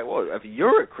know, they're like, well, if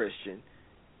you're a Christian,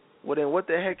 well, then what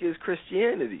the heck is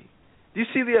Christianity? Do you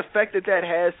see the effect that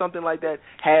has, something like that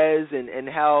has, and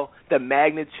how the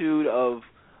magnitude of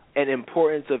and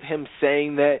importance of him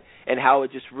saying that, and how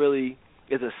it just really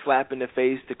is a slap in the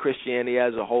face to Christianity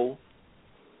as a whole?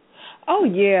 Oh,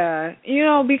 yeah.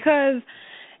 Because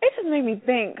it just made me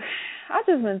think. I've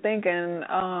just been thinking,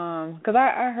 because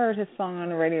I heard his song on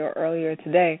the radio earlier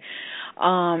today,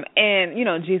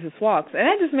 and, Jesus Walks. And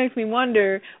that just makes me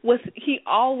wonder, was he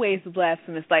always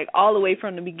blasphemous, like all the way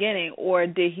from the beginning, or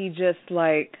did he just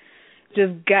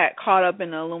got caught up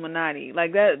in the Illuminati?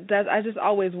 Like that I just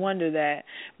always wonder that,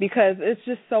 because it's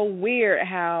just so weird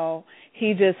how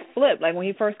he just flipped. Like when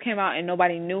he first came out and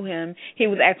nobody knew him, he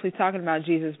was actually talking about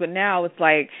Jesus, but now it's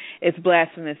like it's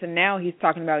blasphemous, and now he's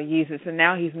talking about Jesus, and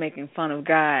now he's making fun of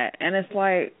God. And it's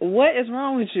like, what is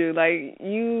wrong with you? Like,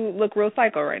 you look real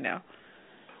psycho right now.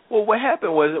 Well, what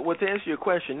happened was, to answer your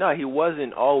question, no, he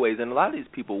wasn't always, and a lot of these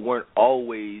people weren't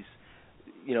always,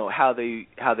 how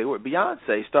they were.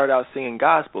 Beyonce started out singing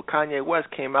gospel. Kanye West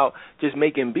came out just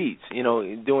making beats,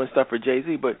 doing stuff for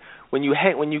Jay-Z. But when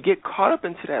you get caught up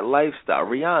into that lifestyle,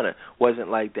 Rihanna wasn't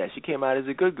like that. She came out as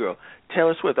a good girl.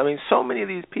 Taylor Swift. I mean, so many of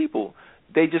these people,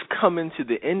 they just come into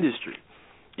the industry.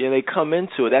 They come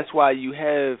into it. That's why you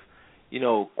have,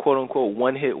 quote unquote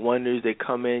one-hit wonders. They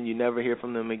come in, you never hear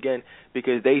from them again,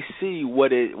 because they see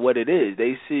what it is.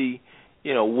 They see,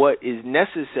 what is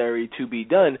necessary to be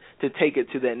done to take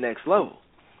it to that next level.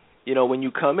 When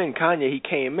you come in, Kanye, he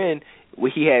came in,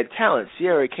 he had talent.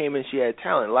 Ciara came in, she had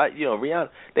talent. Like, Rihanna,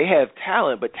 they have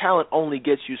talent, but talent only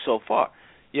gets you so far.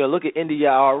 Look at India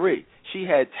Arie. She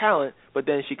had talent, but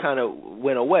then she kind of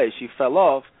went away. She fell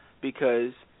off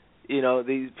because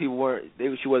these people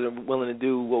she wasn't willing to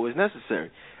do what was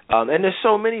necessary. And there's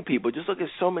so many people. Just look at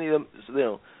so many of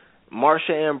them,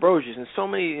 Marsha Ambrosius, and so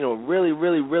many, really,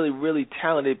 really, really, really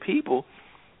talented people.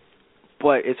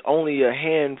 But it's only a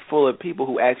handful of people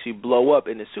who actually blow up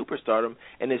into superstardom,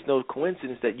 and it's no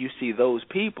coincidence that you see those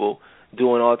people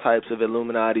doing all types of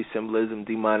Illuminati symbolism,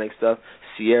 demonic stuff.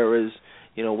 Ciara's,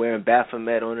 wearing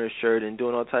Baphomet on her shirt and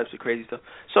doing all types of crazy stuff.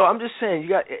 So I'm just saying, you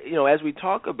got, as we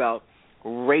talk about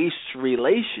race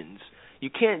relations, you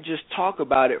can't just talk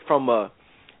about it from a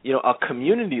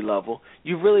community level.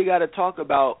 You really got to talk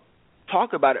about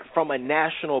it from a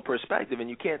national perspective, and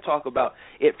you can't talk about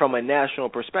it from a national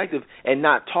perspective and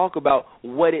not talk about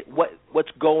what's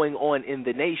going on in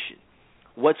the nation,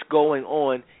 what's going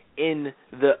on in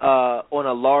the on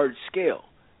a large scale,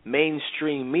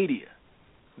 mainstream media,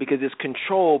 because it's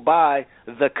controlled by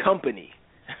the company,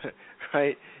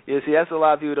 right? See, that's a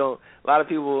lot of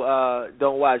people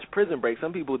don't watch Prison Break.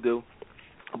 Some people do,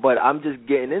 but I'm just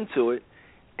getting into it,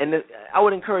 And I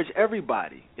would encourage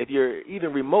everybody, if you're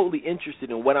even remotely interested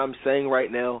in what I'm saying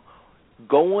right now,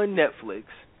 go on Netflix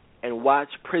and watch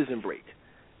Prison Break.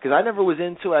 Because I never was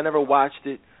into it, I never watched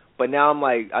it, but now I'm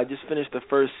like, I just finished the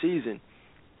first season.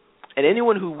 And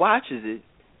anyone who watches it,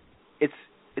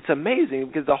 it's amazing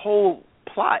because the whole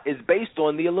plot is based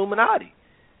on the Illuminati.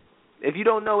 If you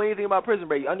don't know anything about Prison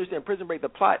Break, you understand Prison Break, the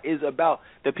plot is about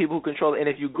the people who control it. And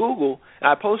if you Google, and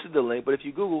I posted the link, but if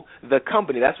you Google the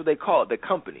company, that's what they call it, the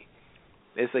company.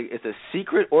 It's a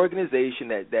secret organization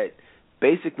that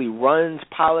basically runs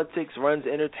politics, runs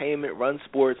entertainment, runs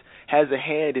sports, has a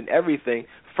hand in everything,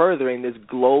 furthering this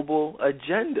global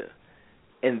agenda.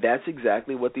 And that's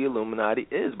exactly what the Illuminati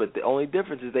is. But the only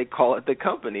difference is they call it the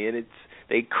company, and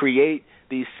they create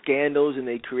these scandals and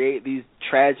they create these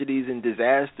tragedies and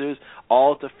disasters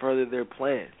all to further their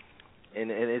plan.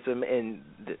 And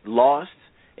Lost,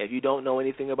 if you don't know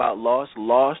anything about Lost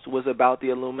was about the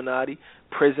Illuminati.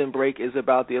 Prison Break is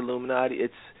about the Illuminati.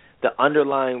 It's the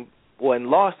underlying. Well,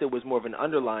 in Lost it was more of an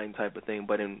underlying type of thing,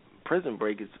 but in Prison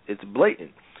Break it's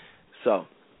blatant. So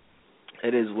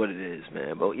it is what it is,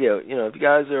 man. But yeah, if you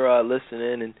guys are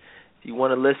listening and if you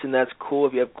want to listen, that's cool.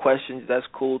 If you have questions, that's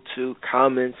cool too.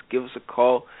 Comments, give us a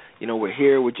call. We're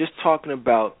here. We're just talking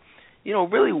about,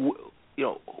 really,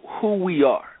 who we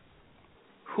are.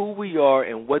 Who we are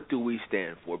and what do we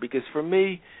stand for. Because for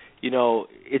me,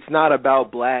 it's not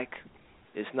about black.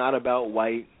 It's not about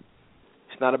white.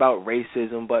 It's not about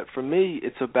racism. But for me,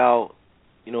 it's about,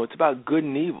 it's about good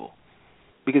and evil.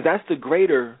 Because that's the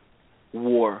greater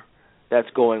war that's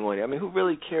going on. I mean, who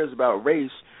really cares about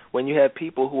race when you have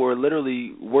people who are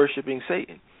literally worshiping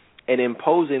Satan and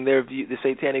imposing their view, the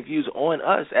satanic views on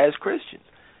us as Christians?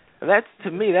 And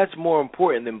to me, that's more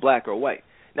important than black or white.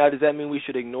 Now, does that mean we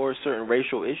should ignore certain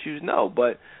racial issues? No,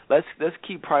 but let's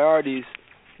keep priorities,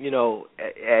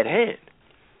 at hand.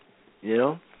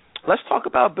 Let's talk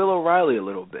about Bill O'Reilly a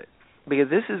little bit, because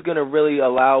this is going to really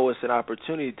allow us an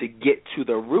opportunity to get to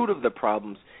the root of the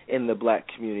problems in the black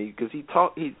community. Because he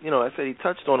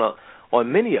touched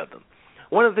on many of them.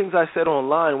 One of the things I said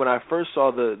online when I first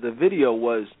saw the video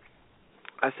was,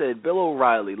 I said, Bill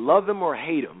O'Reilly, love him or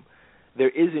hate him, there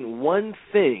isn't one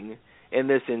thing in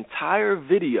this entire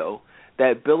video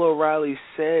that Bill O'Reilly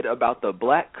said about the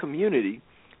black community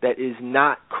that is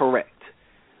not correct.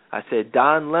 I said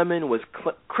Don Lemon was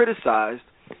criticized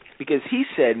because he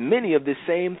said many of the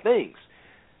same things.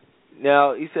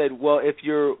 Now, he said, well, if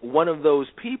you're one of those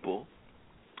people,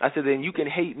 I said, then you can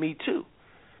hate me too.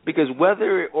 Because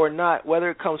whether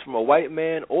it comes from a white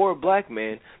man or a black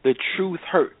man, the truth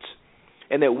hurts.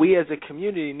 And that we as a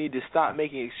community need to stop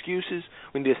making excuses.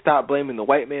 We need to stop blaming the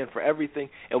white man for everything.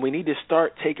 And we need to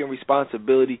start taking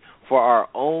responsibility for our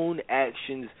own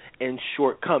actions and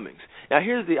shortcomings. Now,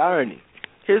 here's the irony.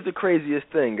 Here's the craziest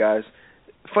thing, guys.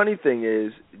 Funny thing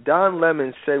is, Don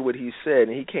Lemon said what he said,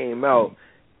 and he came out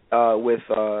with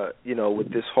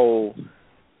this whole...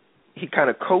 He kind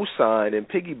of co-signed and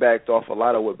piggybacked off a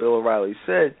lot of what Bill O'Reilly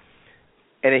said,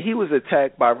 and he was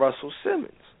attacked by Russell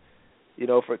Simmons,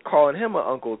 for calling him an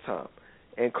Uncle Tom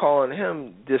and calling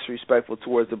him disrespectful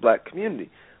towards the black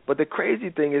community. But the crazy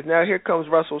thing is now here comes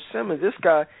Russell Simmons. This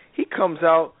guy, he comes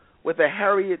out with a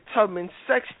Harriet Tubman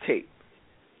sex tape.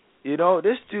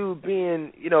 This dude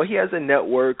being, he has a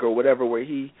network or whatever where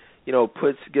he,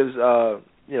 gives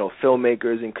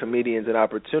filmmakers and comedians an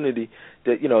opportunity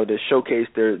to showcase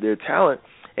their talent.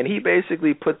 And he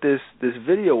basically put this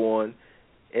video on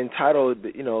entitled,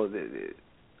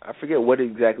 I forget what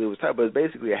exactly it was titled, but it's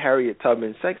basically a Harriet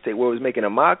Tubman sex tape where it was making a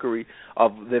mockery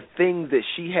of the things that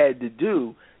she had to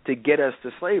do to get us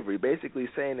to slavery, basically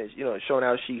saying that, showing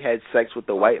how she had sex with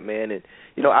the white man. And,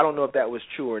 I don't know if that was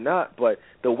true or not, but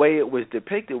the way it was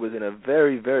depicted was in a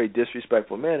very, very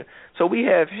disrespectful manner. So we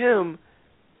have him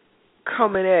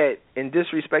coming at and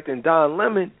disrespecting Don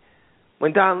Lemon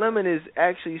when Don Lemon is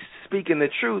actually speaking the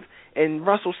truth, and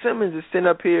Russell Simmons is sitting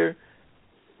up here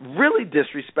really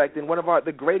disrespecting one of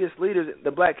the greatest leaders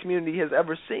the black community has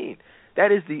ever seen.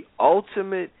 That is the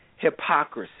ultimate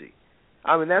hypocrisy.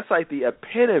 I mean, that's like the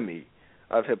epitome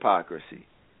of hypocrisy.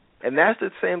 And that's the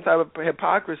same type of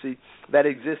hypocrisy that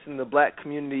exists in the black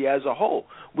community as a whole.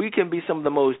 We can be some of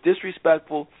the most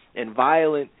disrespectful and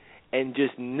violent and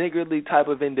just niggardly type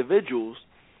of individuals,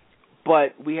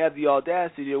 but we have the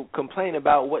audacity to complain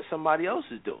about what somebody else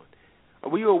is doing.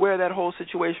 Were you aware of that whole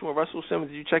situation with Russell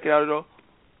Simmons? Did you check it out at all?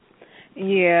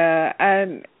 Yeah,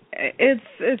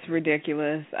 it's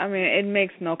ridiculous. I mean, it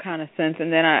makes no kind of sense.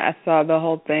 And then I saw the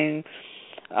whole thing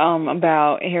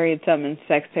about Harriet Tubman's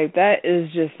sex tape. That is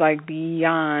just like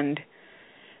beyond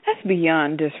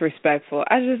disrespectful.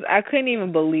 I couldn't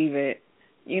even believe it.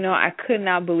 I could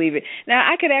not believe it. Now,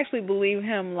 I could actually believe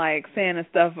him, like, saying the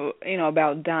stuff,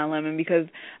 about Don Lemon, because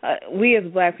we as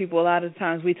black people, a lot of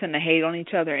times, we tend to hate on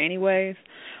each other anyways.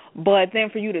 But then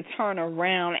for you to turn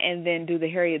around and then do the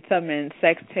Harriet Tubman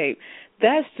sex tape,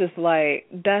 that's just, like,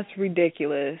 that's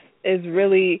ridiculous.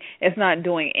 It's not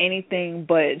doing anything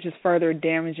but just further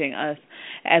damaging us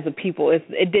as a people.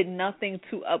 It did nothing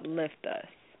to uplift us.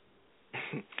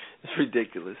 It's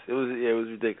ridiculous. It was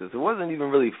ridiculous. It wasn't even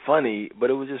really funny, but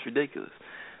it was just ridiculous.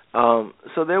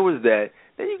 So there was that.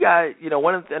 Then you got,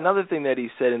 another thing that he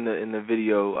said in the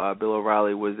video, Bill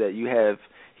O'Reilly, was that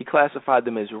he classified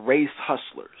them as race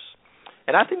hustlers,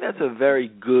 and I think that's a very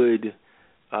good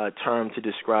term to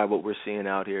describe what we're seeing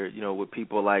out here. With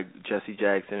people like Jesse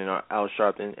Jackson and Al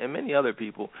Sharpton and many other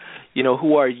people,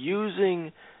 who are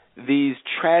using these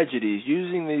tragedies,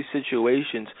 using these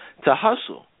situations to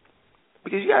hustle.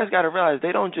 Because you guys got to realize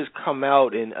they don't just come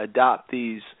out and adopt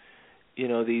these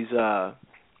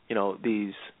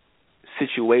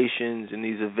situations and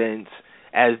these events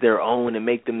as their own and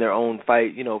make them their own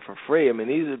fight, for free. I mean,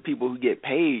 these are people who get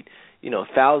paid,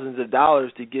 thousands of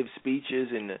dollars to give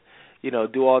speeches and,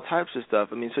 do all types of stuff.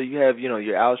 I mean, so you have,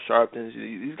 your Al Sharptons.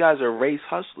 These guys are race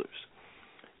hustlers,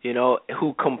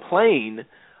 who complain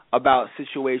about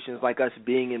situations like us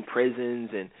being in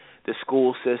prisons and the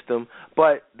school system,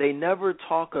 but they never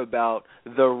talk about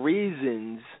the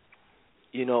reasons,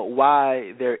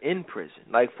 why they're in prison.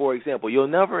 Like, for example, you'll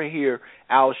never hear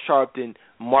Al Sharpton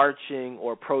marching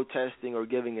or protesting or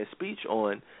giving a speech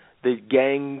on the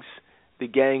gang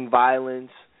violence,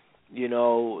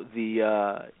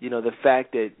 the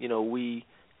fact that,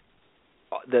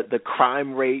 the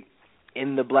crime rate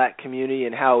in the black community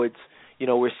and how it's,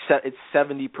 it's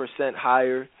 70%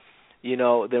 higher,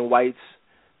 than whites.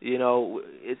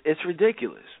 It's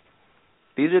ridiculous.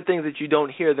 These are things that you don't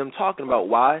hear them talking about.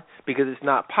 Why? Because it's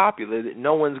not popular.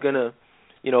 No one's going to,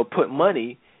 put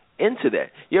money into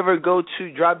that. You ever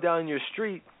drive down your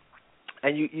street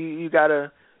and you got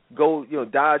to go,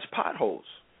 dodge potholes.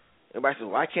 Everybody says,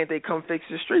 why can't they come fix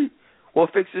the street? Well,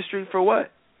 fix the street for what?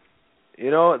 And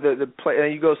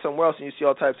you go somewhere else and you see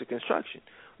all types of construction.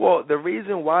 Well, the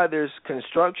reason why there's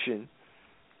construction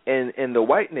in the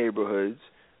white neighborhoods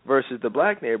versus the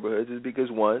black neighborhoods is because,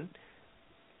 one,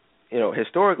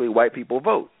 historically white people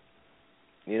vote.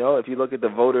 If you look at the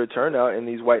voter turnout in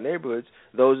these white neighborhoods,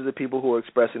 those are the people who are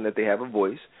expressing that they have a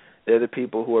voice. They're the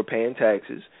people who are paying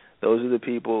taxes. Those are the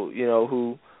people,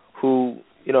 who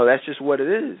that's just what it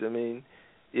is. I mean,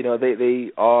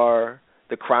 they are,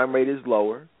 the crime rate is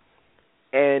lower,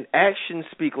 and actions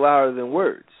speak louder than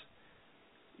words.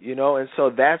 And so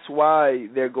that's why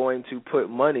they're going to put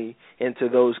money into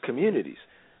those communities.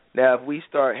 Now, if we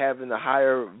start having the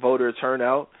higher voter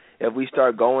turnout, if we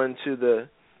start going to the,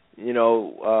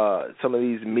 some of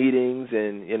these meetings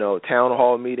and, town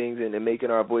hall meetings and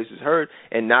making our voices heard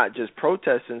and not just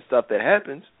protesting stuff that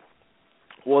happens,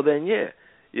 well then,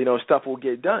 stuff will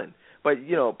get done. But,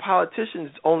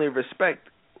 politicians only respect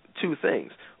two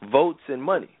things, votes and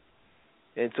money.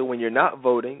 And so when you're not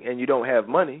voting and you don't have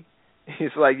money,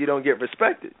 it's like you don't get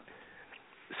respected.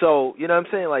 So, you know what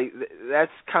I'm saying? Like,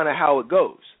 that's kind of how it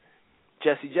goes.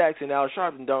 Jesse Jackson, Al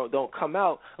Sharpton don't come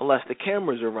out unless the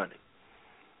cameras are running.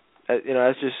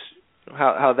 That's just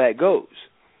how that goes.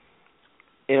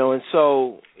 And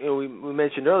so, we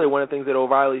mentioned earlier one of the things that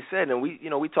O'Reilly said, and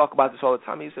we talk about this all the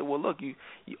time. He said, well, look,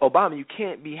 Obama, you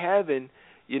can't be having,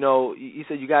 he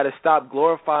said you got to stop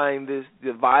glorifying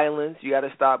the violence. You got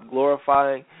to stop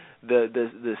glorifying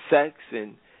the sex,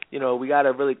 and we got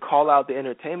to really call out the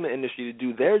entertainment industry to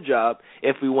do their job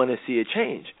if we want to see a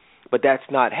change. But that's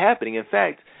not happening. In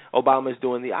fact, Obama's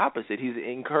doing the opposite.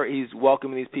 He's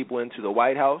welcoming these people into the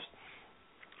White House,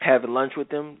 having lunch with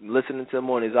them, listening to them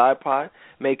on his iPod,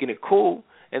 making it cool,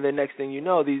 and then next thing you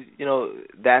know,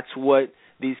 that's what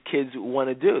these kids want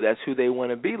to do. That's who they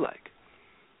want to be like.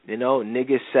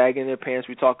 Niggas sagging their pants.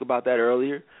 We talked about that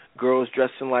earlier. Girls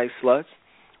dressing like sluts.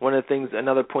 One of the things,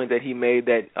 another point that he made,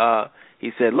 that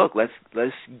he said, look, let's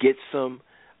get some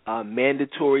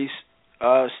mandatory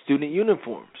student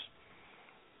uniforms.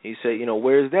 He said,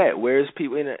 where's that? Where's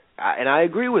people in it? And I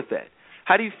agree with that.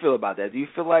 How do you feel about that? Do you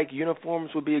feel like uniforms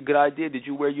would be a good idea? Did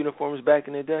you wear uniforms back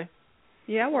in the day?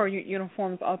 Yeah, I wore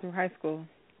uniforms all through high school.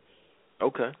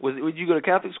 Okay. Did you go to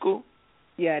Catholic school?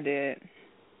 Yeah, I did.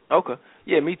 Okay.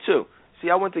 Yeah, me too.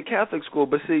 See, I went to Catholic school,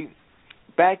 but see,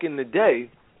 back in the day,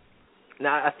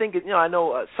 now I think, I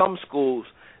know some schools,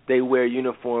 they wear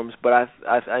uniforms, but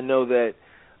I know that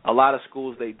a lot of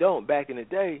schools, they don't. Back in the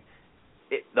day,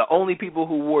 the only people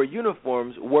who wore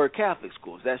uniforms were Catholic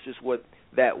schools. That's just what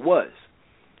that was.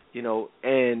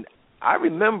 And I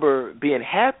remember being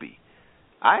happy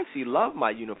I actually love my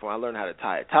uniform. I learned how to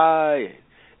tie a tie,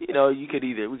 and we could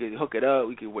hook it up.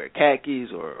 We could wear khakis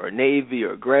or navy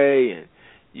or gray, and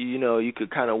you could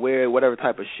kind of wear whatever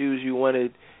type of shoes you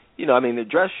wanted. The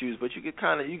dress shoes, but you could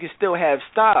still have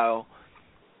style,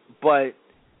 but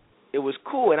it was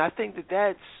cool, and I think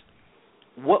that's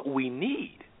what we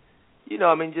need.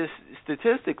 Just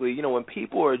statistically, when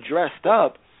people are dressed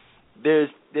up, there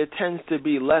tends to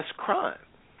be less crime.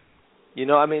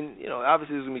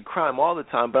 Obviously there's going to be crime all the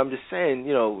time, but I'm just saying,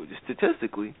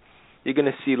 statistically, you're going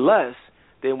to see less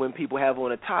than when people have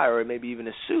on a tie or maybe even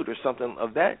a suit or something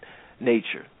of that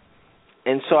nature.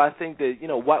 And so I think that,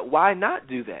 why not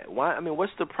do that?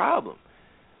 What's the problem?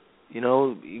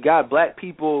 You got black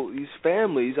people, these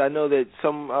families. I know that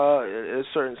some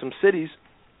cities,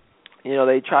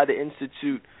 they try to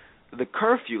institute the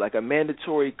curfew, like a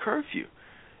mandatory curfew.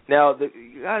 Now,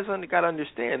 you guys got to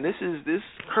understand, this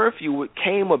curfew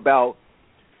came about,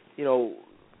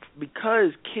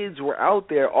 because kids were out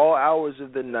there all hours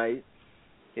of the night.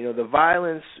 The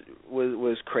violence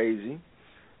was crazy.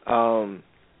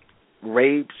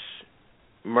 Rapes,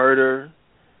 murder,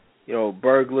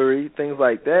 burglary, things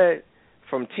like that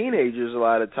from teenagers a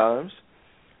lot of times.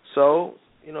 So,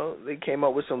 they came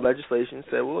up with some legislation and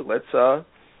said, well, look, let's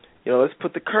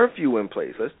put the curfew in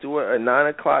place. Let's do a 9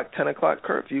 o'clock, 10 o'clock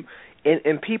curfew.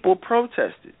 And people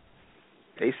protested.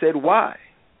 They said, why?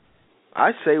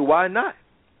 I say, why not?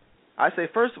 I say,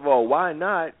 first of all, why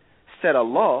not set a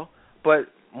law? But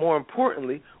more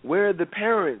importantly, where are the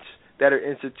parents that are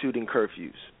instituting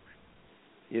curfews?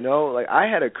 Like I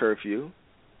had a curfew.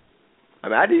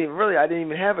 I didn't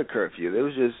even have a curfew. It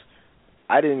was just,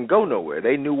 I didn't go nowhere.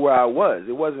 They knew where I was.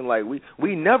 It wasn't like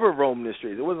we never roamed the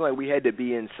streets. It wasn't like we had to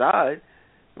be inside.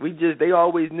 They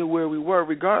always knew where we were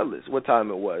regardless what time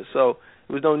it was. So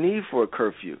there was no need for a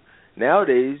curfew.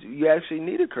 Nowadays, you actually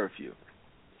need a curfew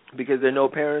because there are no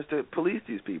parents to police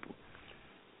these people.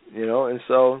 And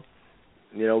so,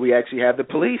 we actually have the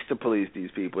police to police these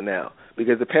people now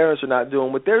because the parents are not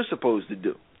doing what they're supposed to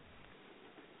do.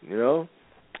 One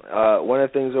of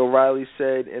the things O'Reilly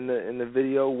said in the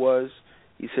video was,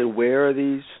 he said, where are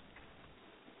these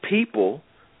people,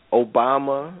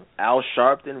 Obama, Al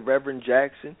Sharpton, Reverend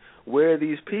Jackson, where are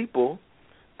these people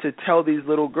to tell these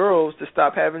little girls to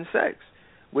stop having sex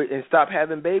and stop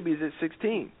having babies at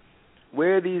 16?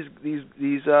 Where are these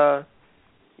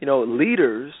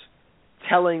leaders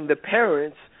telling the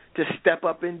parents to step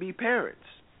up and be parents?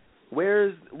 Where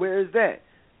is that?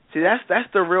 See, that's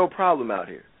the real problem out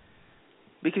here.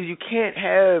 Because you can't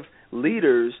have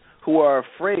leaders who are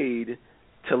afraid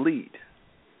to lead.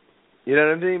 You know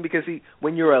what I'm saying? Because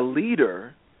when you're a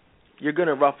leader, you're going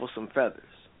to ruffle some feathers.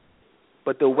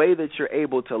 But the way that you're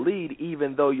able to lead,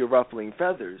 even though you're ruffling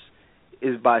feathers,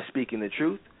 is by speaking the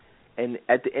truth and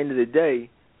at the end of the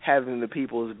day, having the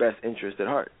people's best interest at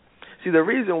heart. See, the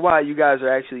reason why you guys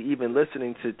are actually even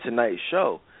listening to tonight's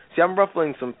show, I'm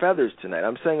ruffling some feathers tonight.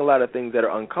 I'm saying a lot of things that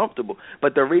are uncomfortable.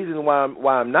 But the reason why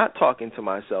I'm not talking to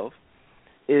myself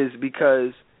is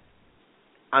because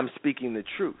I'm speaking the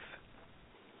truth.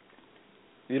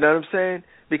 You know what I'm saying?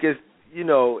 Because,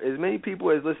 as many people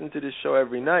as listen to this show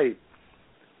every night,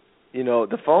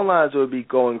 the phone lines would be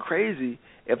going crazy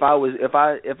if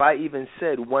I even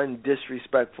said one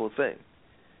disrespectful thing.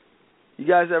 You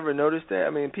guys ever notice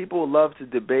that? People love to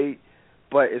debate,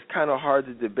 but it's kind of hard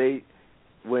to debate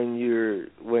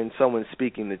when someone's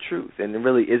speaking the truth and it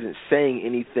really isn't saying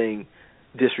anything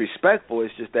disrespectful.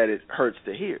 It's just that it hurts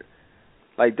to hear.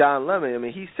 Like Don Lemon,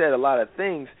 he said a lot of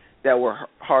things that were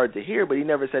hard to hear, but he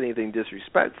never said anything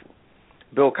disrespectful.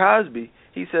 Bill Cosby,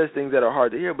 he says things that are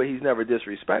hard to hear, but he's never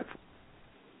disrespectful.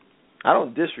 I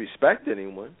don't disrespect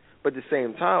anyone, but at the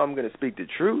same time, I'm going to speak the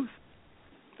truth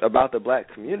about the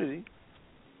black community.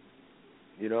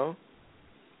 And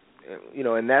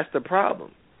that's the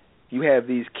problem. You have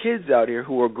these kids out here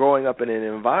who are growing up in an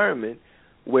environment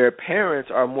where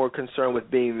parents are more concerned with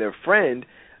being their friend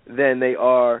than they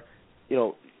are,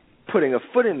 putting a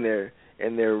foot in their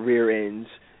rear ends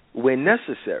when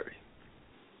necessary.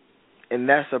 And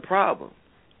that's a problem.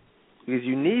 Because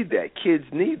you need that. Kids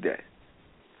need that.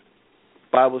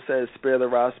 Bible says, spare the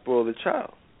rod, spoil the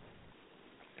child.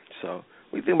 So,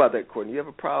 what do you think about that, Courtney? You have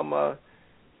a problem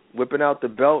whipping out the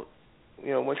belt,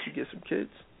 once you get some kids?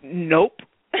 Nope.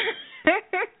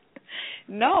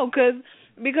 No,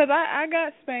 because I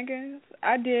got spankings.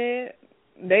 I did.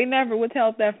 They never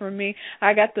withheld that from me.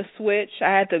 I got the switch.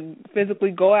 I had to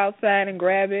physically go outside and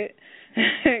grab it.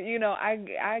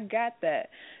 I got that.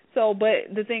 So,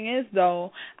 but the thing is,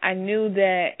 though, I knew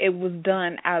that it was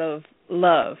done out of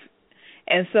love.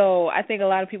 And so I think a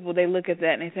lot of people, they look at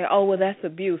that and they say, oh, well, that's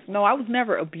abuse. No, I was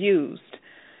never abused.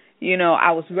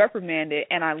 I was reprimanded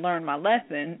and I learned my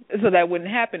lesson so that wouldn't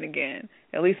happen again,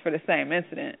 at least for the same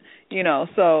incident.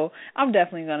 So I'm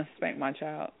definitely going to spank my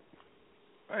child.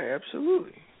 Right,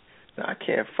 absolutely. No, I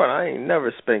can't front. I ain't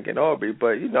never spanking Aubrey,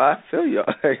 but I feel you.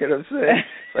 You know what I'm saying?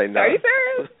 Like, no. Are you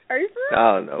serious? Are you serious?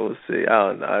 I don't know. We'll see. I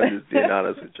don't know. I'm just being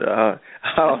honest with you. I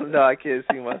don't know. I can't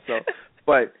see myself.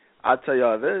 But I'll tell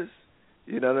y'all this.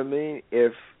 You know what I mean?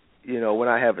 If when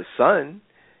I have a son,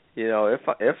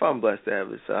 if I'm blessed to have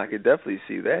a son, I could definitely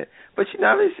see that. But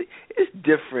I mean, it's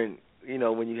different.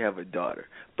 When you have a daughter.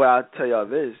 But I'll tell y'all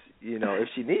this. If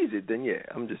she needs it, then yeah,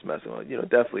 I'm just messing with.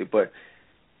 Definitely. But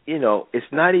it's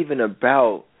not even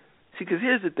about, because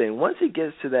here's the thing. Once it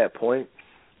gets to that point,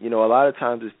 a lot of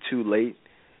times it's too late.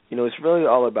 It's really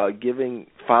all about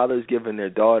fathers giving their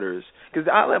daughters, because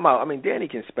Danny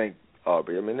can spank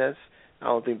Aubrey. I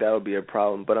don't think that would be a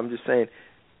problem. But I'm just saying,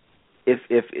 if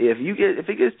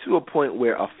it gets to a point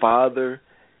where a father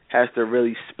has to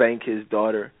really spank his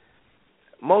daughter,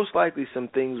 most likely some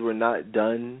things were not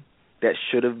done that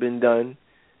should have been done.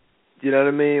 You know what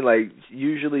I mean? Like,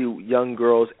 usually young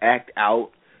girls act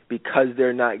out because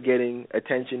they're not getting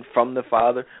attention from the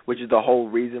father, which is the whole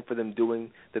reason for them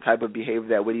doing the type of behavior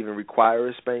that would even require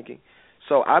a spanking.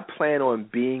 So I plan on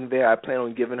being there. I plan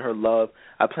on giving her love.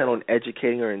 I plan on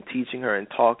educating her and teaching her and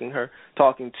talking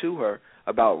to her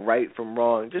about right from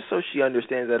wrong, just so she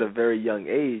understands at a very young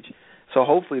age. So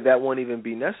hopefully that won't even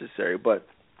be necessary. But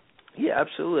yeah,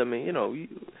 absolutely.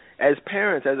 As a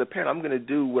parent, I'm going to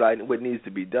do what needs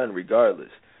to be done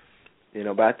regardless.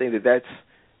 But I think that's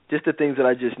just the things that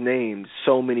I just named.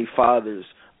 So many fathers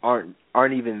aren't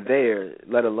even there,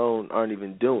 let alone aren't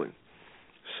even doing.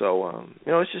 So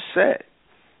it's just sad.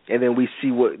 And then we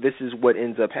see this is what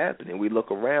ends up happening. We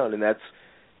look around, and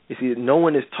no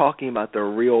one is talking about the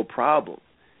real problem.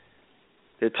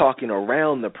 They're talking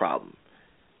around the problem.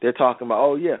 They're talking about,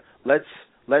 oh yeah, let's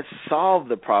solve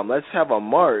the problem. Let's have a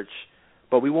march,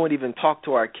 but we won't even talk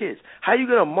to our kids. How are you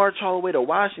going to march all the way to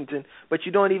Washington, but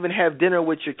you don't even have dinner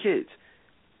with your kids?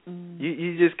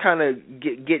 You just kind of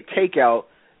get takeout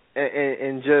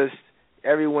and just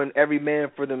every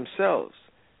man for themselves.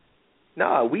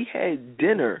 Nah, we had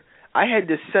dinner. I had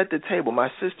to set the table. My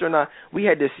sister and I, we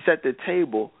had to set the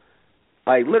table,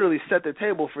 like literally set the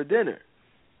table for dinner.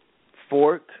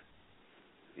 Fork,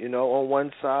 on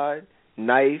one side,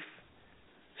 knife,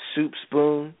 soup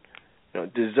spoon,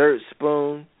 dessert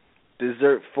spoon,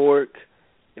 dessert fork,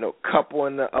 cup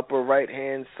on the upper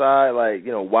right-hand side, like,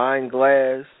 wine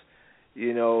glass,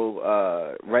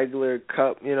 regular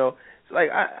cup, like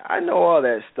I know all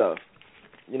that stuff,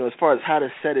 as far as how to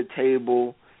set a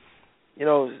table,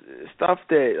 stuff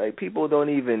that like people don't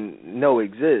even know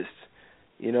exists,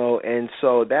 and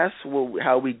so that's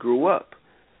how we grew up,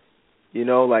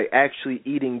 like actually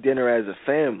eating dinner as a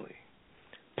family,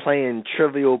 playing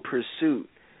Trivial Pursuit,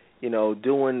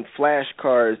 doing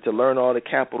flashcards to learn all the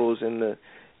capitals in the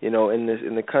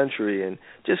in the country, and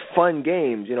just fun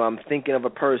games. I'm thinking of a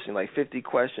person, like 50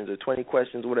 questions or 20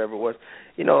 questions, whatever it was.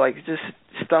 Like just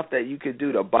stuff that you could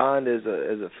do to bond as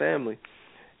a family.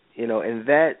 And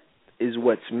that is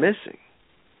what's missing.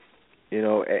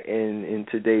 In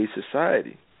today's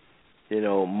society.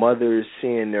 Mothers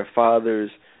seeing their fathers,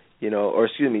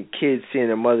 kids seeing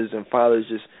their mothers and fathers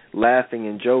just laughing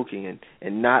and joking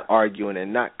and not arguing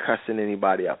and not cussing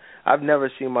anybody out. I've never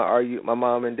seen my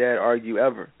mom and dad argue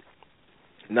ever.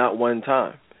 Not one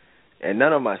time. And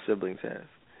none of my siblings have.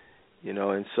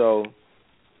 And so,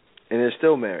 and they're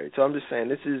still married. So I'm just saying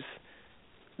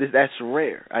that's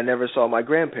rare. I never saw my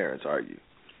grandparents argue.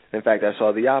 In fact, I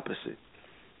saw the opposite.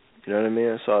 You know what I mean?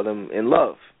 I saw them in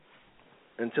love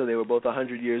until they were both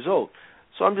 100 years old.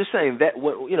 So I'm just saying that,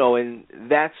 and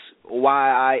that's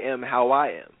why I am how I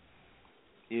am.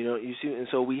 You see, and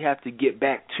so we have to get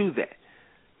back to that.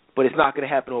 But it's not going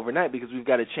to happen overnight because we've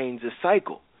got to change the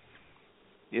cycle.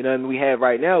 And we have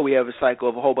a cycle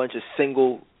of a whole bunch of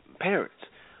single parents.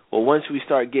 Well, once we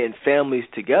start getting families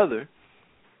together,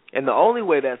 and the only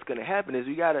way that's going to happen is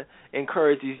we got to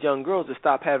encourage these young girls to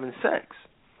stop having sex.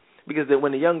 Because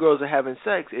when the young girls are having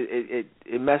sex,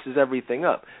 it messes everything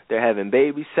up. They're having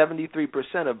babies. 73%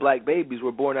 of black babies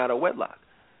were born out of wedlock.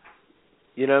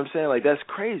 You know what I'm saying? Like, that's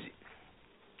crazy.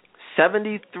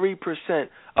 73%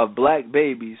 of black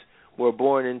babies were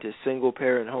born into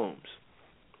single-parent homes.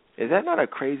 Is that not a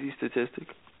crazy statistic?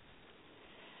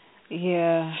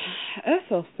 Yeah, that's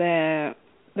so sad.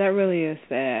 That really is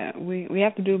sad. We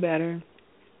have to do better.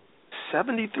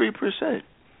 73%.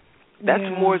 That's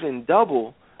more than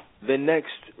double the next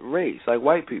race, like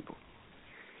white people.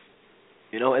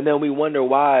 And then we wonder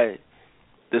why,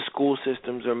 the school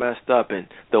systems are messed up, and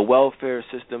the welfare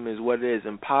system is what it is,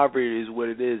 and poverty is what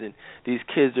it is, and these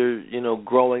kids are,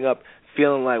 growing up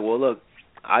feeling like, well, look,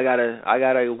 I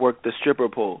gotta work the stripper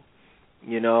pole.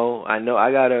 I know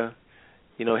I gotta,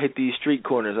 hit these street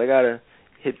corners. I gotta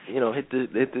hit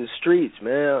the streets,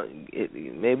 man.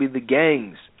 Maybe the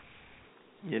gangs.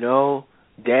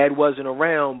 Dad wasn't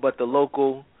around, but the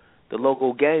local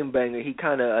gangbanger, he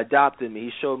kind of adopted me.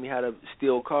 He showed me how to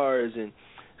steal cars and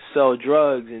sell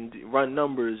drugs and run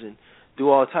numbers and do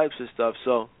all types of stuff.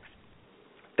 So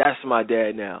that's my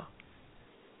dad now.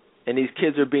 And these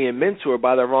kids are being mentored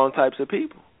by the wrong types of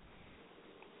people.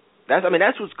 That's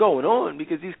what's going on,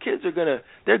 because these kids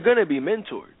they're gonna be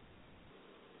mentored.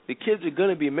 The kids are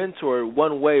gonna be mentored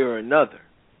one way or another,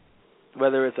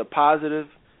 whether it's a positive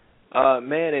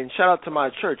man. And shout out to my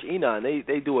church, Enon.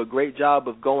 They do a great job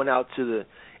of going out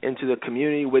into the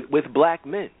community with black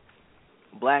men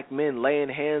laying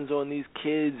hands on these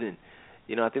kids, and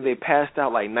I think they passed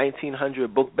out like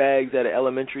 1,900 book bags at an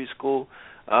elementary school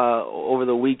over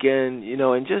the weekend,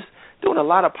 and just doing a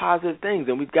lot of positive things.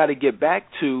 And we've got to get back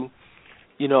to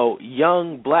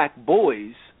young black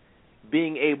boys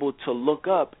being able to look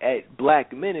up at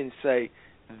black men and say,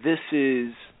 this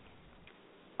is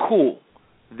cool,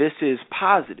 this is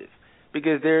positive,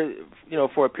 because they're,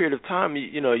 for a period of time,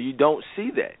 you don't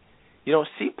see that. You don't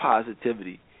see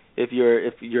positivity if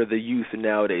you're the youth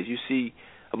nowadays. You see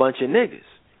a bunch of niggas,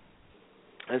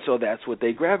 and so that's what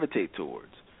they gravitate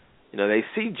towards. They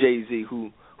see Jay-Z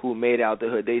who made out the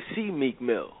hood. They see Meek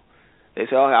Mill. They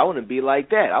say, oh, I want to be like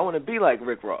that. I want to be like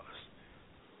Rick Ross.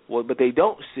 Well, but they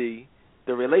don't see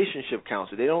the relationship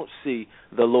counselor. They don't see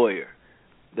the lawyer,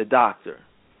 the doctor.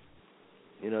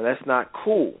 That's not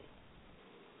cool.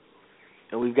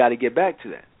 And we've got to get back to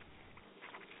that.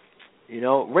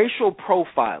 Racial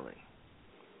profiling.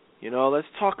 Let's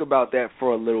talk about that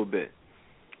for a little bit.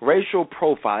 Racial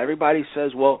profile. Everybody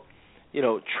says, well,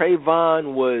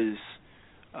 Trayvon was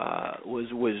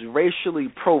racially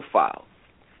profiled.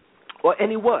 Well,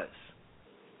 and he was.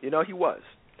 He was.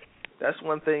 That's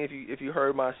one thing. If you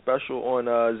heard my special on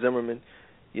Zimmerman,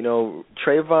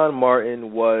 Trayvon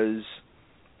Martin was,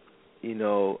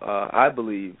 I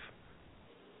believe,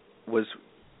 was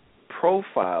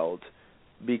profiled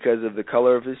because of the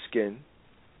color of his skin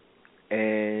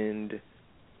and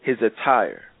his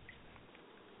attire,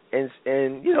 and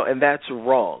that's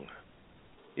wrong.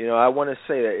 I want to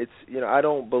say that it's, I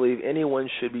don't believe anyone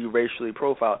should be racially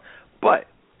profiled, but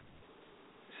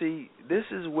see, this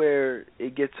is where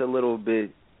it gets a little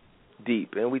bit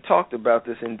deep, and we talked about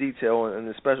this in detail in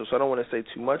the special, so I don't want to say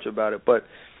too much about it, but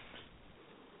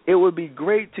it would be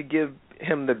great to give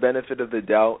him the benefit of the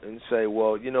doubt and say,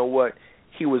 well, you know what,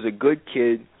 he was a good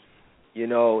kid, he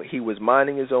was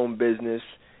minding his own business,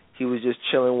 he was just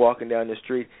chilling, walking down the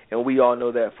street, and we all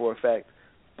know that for a fact.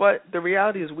 But the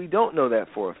reality is we don't know that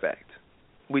for a fact.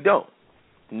 We don't.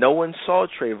 No one saw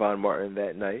Trayvon Martin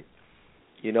that night.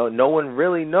 No one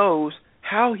really knows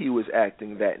how he was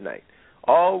acting that night.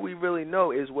 All we really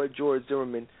know is what George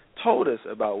Zimmerman told us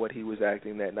about what he was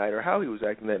acting that night or how he was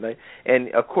acting that night. And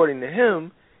according to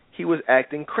him, he was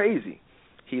acting crazy.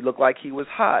 He looked like he was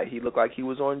high. He looked like he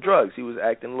was on drugs. He was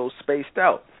acting a little spaced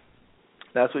out.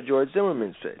 That's what George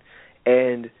Zimmerman said.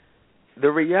 And the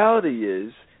reality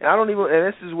is, and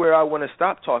this is where I want to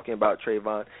stop talking about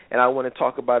Trayvon, and I want to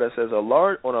talk about us as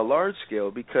on a large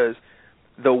scale, because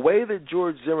the way that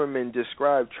George Zimmerman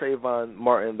described Trayvon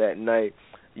Martin that night,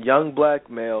 young black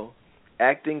male,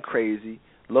 acting crazy,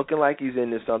 looking like he's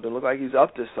into something, looking like he's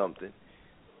up to something,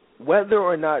 whether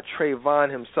or not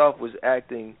Trayvon himself was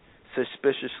acting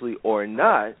suspiciously or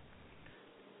not,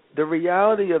 the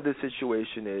reality of the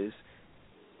situation is,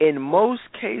 in most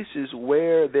cases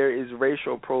where there is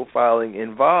racial profiling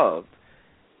involved,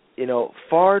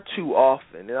 far too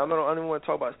often, and I don't even want to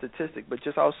talk about statistics, but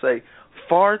just I'll say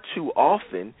far too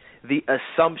often the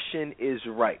assumption is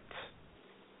right.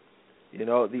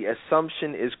 The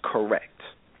assumption is correct.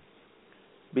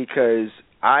 Because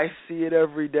I see it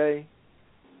every day,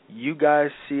 you guys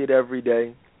see it every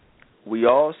day, we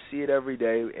all see it every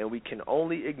day, and we can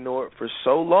only ignore it for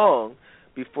so long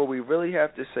before we really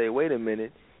have to say, wait a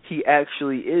minute, he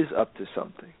actually is up to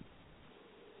something.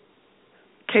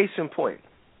 Case in point,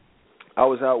 I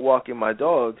was out walking my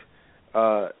dog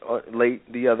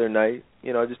late the other night.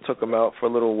 I just took him out for a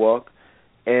little walk,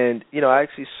 and I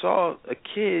actually saw a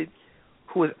kid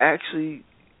who was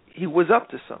he was up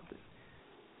to something.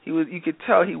 You could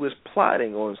tell he was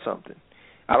plotting on something.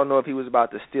 I don't know if he was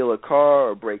about to steal a car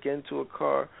or break into a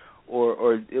car,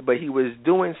 but he was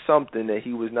doing something that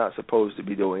he was not supposed to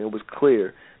be doing. It was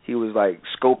clear. He was like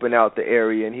scoping out the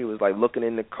area, and he was like looking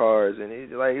in the cars, and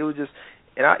it was just.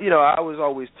 And I was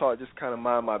always taught just kind of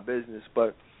mind my business.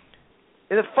 But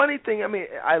and the funny thing, I mean,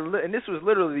 and this was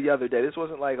literally the other day. This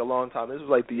wasn't like a long time. This was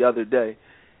like the other day.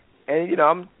 And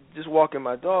I'm just walking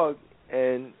my dog,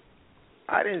 and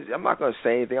I'm not going to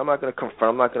say anything. I'm not going to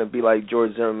confront. I'm not going to be like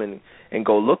George Zimmerman and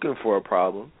go looking for a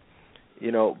problem.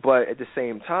 But at the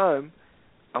same time,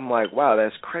 I'm like, wow,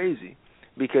 that's crazy,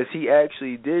 because he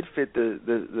actually did fit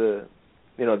the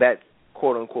that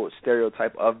quote unquote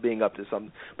stereotype of being up to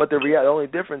something. But the only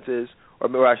difference is,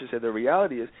 or I should say, the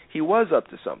reality is, he was up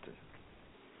to something.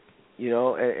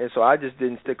 And so I just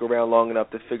didn't stick around long enough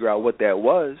to figure out what that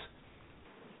was.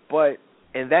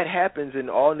 And that happens in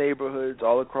all neighborhoods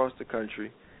all across the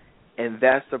country, and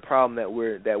that's the problem that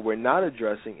we're not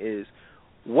addressing, is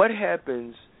what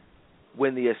happens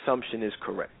when the assumption is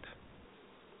correct.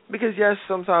 Because yes,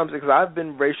 sometimes, because I've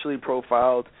been racially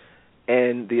profiled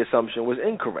and the assumption was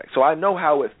incorrect. So I know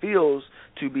how it feels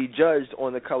to be judged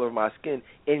on the color of my skin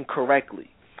incorrectly.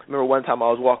 I remember one time I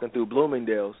was walking through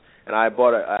Bloomingdale's, and I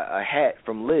bought a hat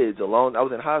from Lids alone. I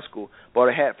was in high school, bought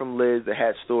a hat from Lids, the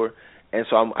hat store, and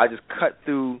so I just cut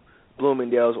through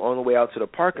Bloomingdale's on the way out to the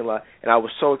parking lot, and I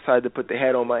was so excited to put the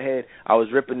hat on my head, I was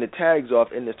ripping the tags off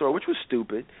in the store, which was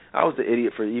stupid. I was the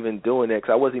idiot for even doing that,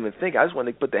 because I wasn't even thinking. I just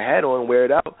wanted to put the hat on and wear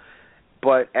it out.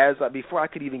 But before I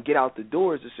could even get out the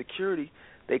doors, the security,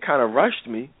 they kind of rushed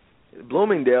me.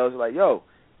 Bloomingdale's like, yo,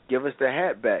 give us the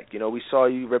hat back. We saw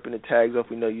you ripping the tags off.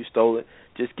 We know you stole it.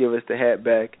 Just give us the hat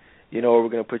back. Or we're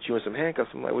going to put you in some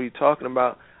handcuffs. I'm like, what are you talking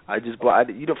about? I just bought,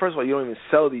 first of all, you don't even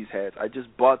sell these hats. I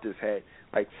just bought this hat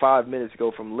like 5 minutes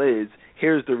ago from Lids.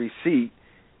 Here's the receipt.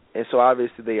 And so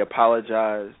obviously they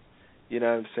apologized, you know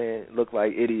what I'm saying, look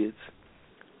like idiots.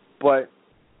 But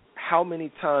how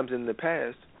many times in the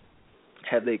past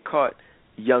have they caught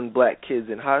young black kids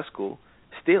in high school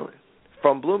stealing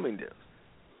from Bloomingdale's?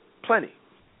 Plenty.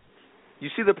 You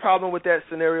see the problem with that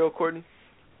scenario, Courtney?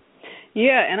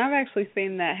 Yeah, and I've actually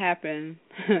seen that happen,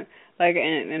 like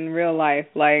in real life.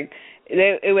 Like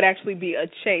it would actually be a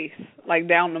chase, like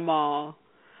down the mall,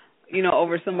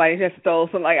 over somebody that stole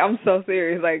something. Like, I'm so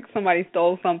serious. Like, somebody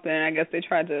stole something. I guess they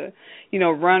tried to,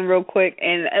 run real quick,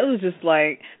 and it was just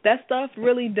like, that stuff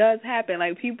really does happen.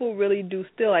 Like, people really do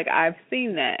steal. Like, I've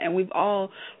seen that, and we've all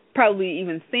probably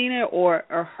even seen it or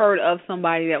heard of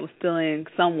somebody that was stealing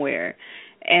somewhere.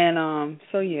 And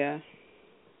so yeah.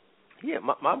 Yeah,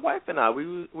 my wife and I,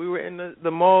 we were in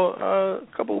the mall a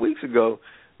couple of weeks ago.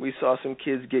 We saw some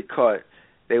kids get caught.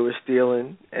 They were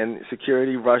stealing, and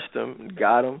security rushed them and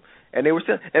got them. And they were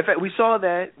stealing. In fact, we saw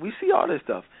that. We see all this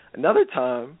stuff. Another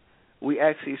time, we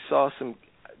actually saw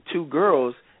two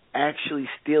girls actually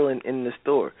stealing in the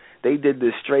store. They did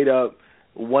this straight up.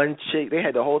 One chick, they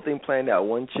had the whole thing planned out.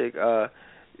 One chick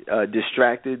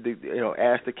distracted,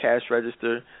 asked the cash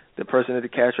register, the person at the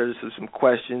cash register, some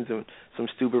questions and some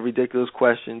stupid, ridiculous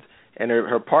questions, and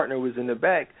her partner was in the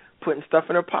back putting stuff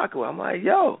in her pocket. I'm like,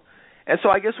 yo. And so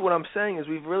I guess what I'm saying is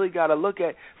we've really got to look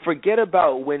at, forget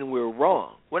about when we're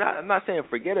wrong. I'm not saying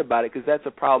forget about it, because that's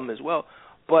a problem as well,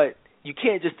 but you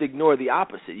can't just ignore the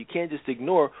opposite. You can't just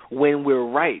ignore when we're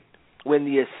right, when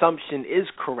the assumption is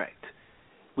correct.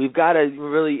 We've got to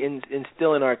really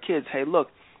instill in our kids, hey, look,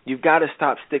 you've got to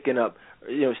stop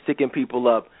sticking people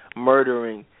up,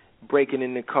 murdering, breaking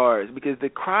into cars, because the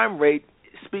crime rate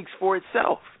speaks for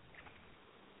itself.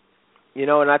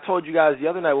 And I told you guys the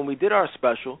other night when we did our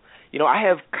special, I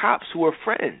have cops who are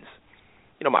friends.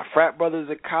 My frat brother's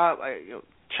a cop,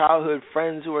 childhood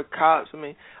friends who are cops. I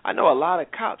mean, I know a lot of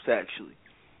cops, actually,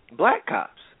 black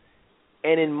cops.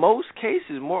 And in most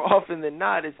cases, more often than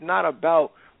not, it's not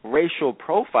about racial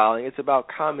profiling. It's about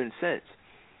common sense.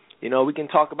 We can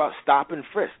talk about stop and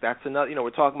frisk. That's another, we're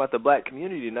talking about the black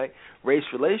community tonight, race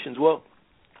relations. Well,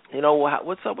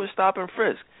 what's up with stop and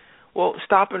frisk? Well,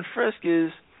 stop and frisk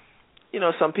is,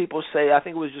 some people say, I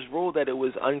think it was just ruled that it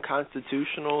was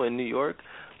unconstitutional in New York.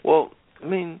 Well, I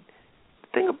mean, the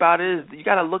thing about it is you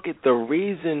got to look at the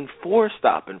reason for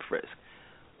stop and frisk.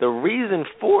 The reason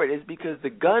for it is because the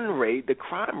gun rate, the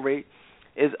crime rate,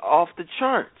 is off the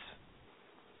charts.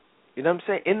 You know what I'm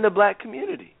saying? In the black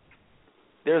community,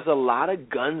 there's a lot of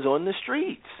guns on the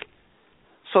streets.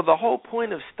 So the whole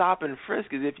point of stop and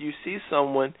frisk is if you see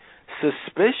someone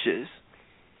suspicious,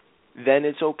 then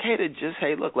it's okay to just,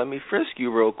 hey, look, let me frisk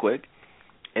you real quick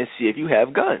and see if you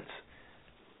have guns.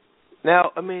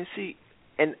 Now, I mean, see,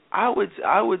 and I would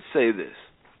say this.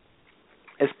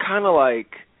 It's kind of like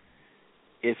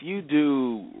if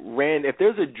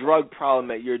there's a drug problem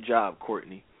at your job,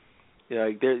 Courtney,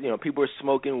 people are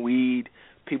smoking weed,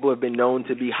 people have been known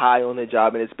to be high on the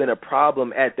job, and it's been a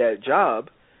problem at that job,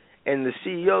 and the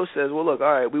CEO says, well, look,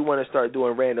 all right, we want to start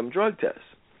doing random drug tests.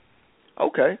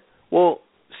 Okay. Well,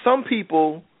 some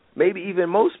people, maybe even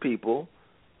most people,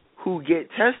 who get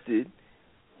tested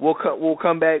will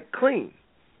come back clean.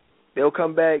 They'll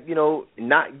come back,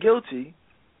 not guilty,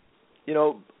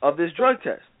 of this drug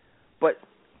test. But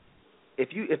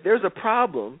if there's a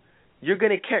problem, you're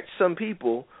going to catch some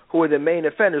people who are the main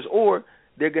offenders, or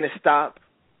they're going to stop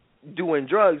doing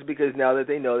drugs because now that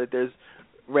they know that there's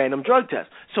random drug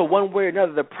tests. So one way or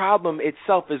another, the problem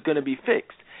itself is going to be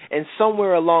fixed. And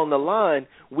somewhere along the line,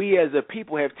 we as a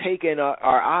people have taken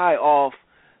our eye off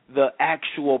the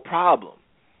actual problem.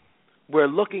 We're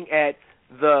looking at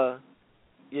the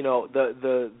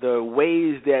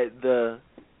ways that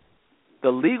the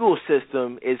legal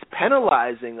system is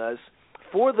penalizing us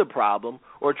for the problem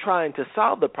or trying to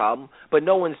solve the problem, but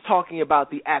no one's talking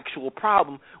about the actual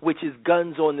problem, which is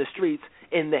guns on the streets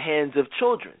in the hands of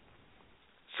children.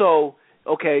 So,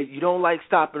 okay, you don't like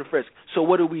stop and frisk, so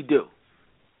what do we do?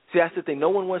 See, that's the thing. No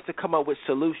one wants to come up with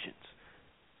solutions.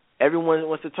 Everyone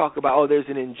wants to talk about, there's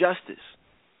an injustice.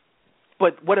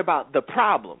 But what about the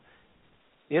problem?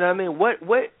 You know what I mean? What,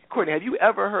 Courtney, have you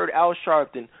ever heard Al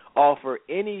Sharpton offer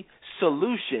any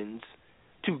solutions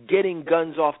to getting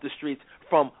guns off the streets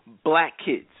from black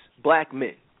kids, black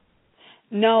men?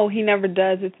 No, he never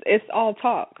does. It's all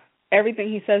talk. Everything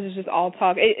he says is just all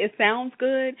talk. It sounds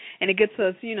good, and it gets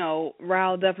us,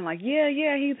 riled up and like, yeah,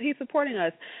 he's supporting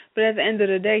us. But at the end of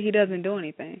the day, he doesn't do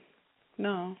anything.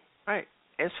 No. Right.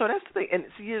 And so that's the thing. And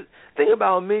see, the thing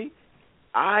about me,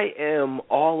 I am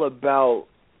all about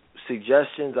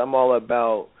suggestions. I'm all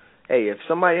about, hey, if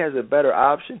somebody has a better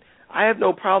option, I have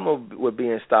no problem with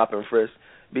being stop and frisk,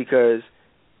 because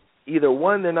either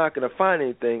one, they're not going to find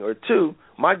anything, or two,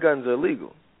 my guns are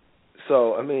legal.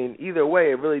 So, I mean, either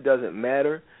way, it really doesn't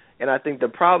matter. And I think the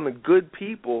problem is good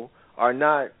people are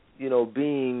not,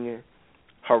 being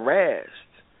harassed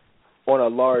on a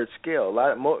large scale. A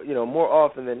lot more, more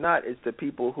often than not, it's the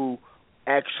people who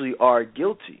actually are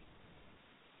guilty.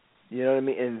 You know what I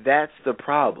mean? And that's the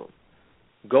problem.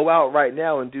 Go out right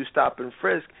now and do stop and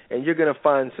frisk, and you're going to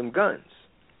find some guns.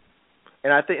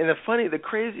 And I think, and the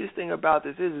craziest thing about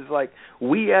this is like,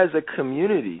 we as a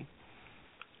community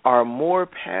are more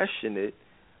passionate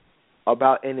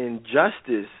about an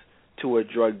injustice to a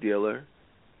drug dealer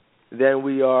than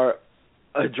we are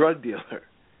a drug dealer.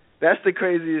 That's the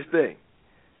craziest thing.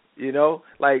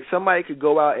 Like somebody could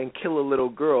go out and kill a little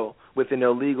girl with an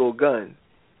illegal gun,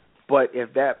 but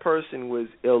if that person was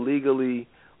illegally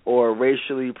or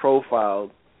racially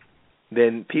profiled,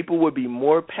 then people would be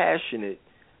more passionate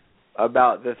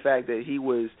about the fact that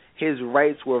his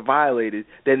rights were violated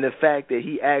than the fact that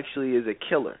he actually is a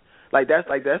killer.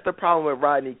 That's the problem with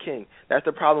Rodney King. That's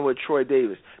the problem with Troy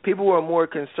Davis. People were more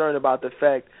concerned about the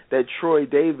fact that Troy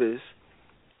Davis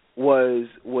was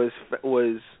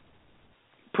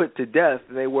put to death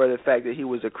than they were the fact that he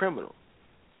was a criminal.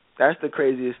 That's the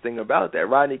craziest thing about that.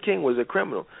 Rodney King was a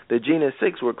criminal. The Jena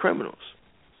 6 were criminals.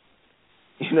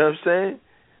 You know what I'm saying?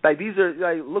 Like, these are,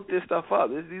 like, look this stuff up.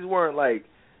 These weren't like,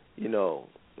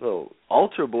 little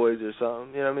altar boys or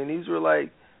something. You know what I mean? These were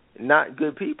like not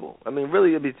good people. I mean,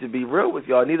 really, to be real with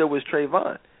y'all, neither was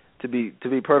Trayvon. To be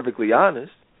perfectly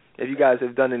honest, if you guys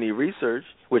have done any research,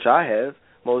 which I have,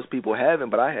 most people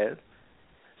haven't, but I have.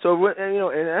 So,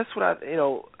 and that's what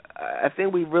I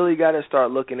think we really got to start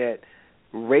looking at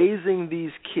raising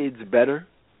these kids better,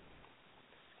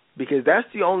 because that's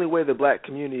the only way the black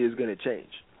community is going to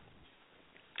change,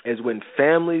 is when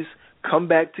families come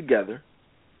back together.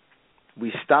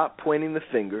 We stop pointing the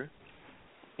finger.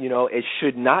 It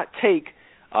should not take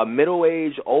a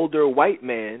middle-aged, older white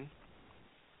man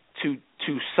to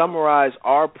summarize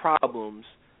our problems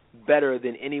better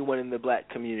than anyone in the black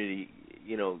community,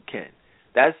 can.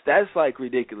 That's like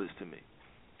ridiculous to me.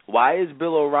 Why is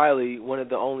Bill O'Reilly one of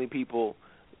the only people,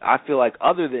 I feel like,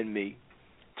 other than me,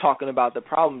 talking about the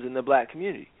problems in the black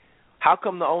community? How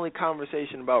come the only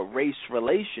conversation about race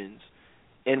relations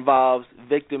involves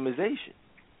victimization?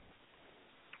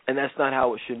 And that's not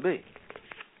how it should be.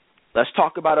 Let's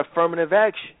talk about affirmative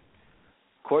action.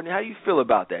 Courtney, how do you feel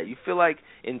about that? You feel like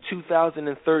in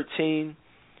 2013,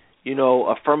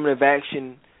 affirmative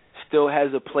action still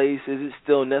has a place? Is it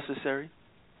still necessary?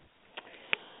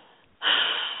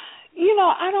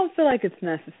 I don't feel like it's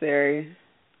necessary.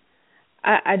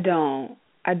 I don't.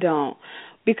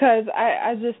 Because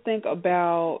I just think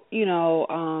about,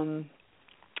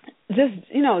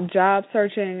 job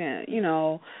searching,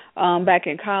 and, back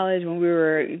in college when we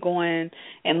were going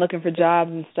and looking for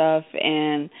jobs and stuff,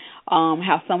 and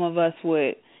how some of us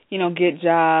would, get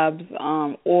jobs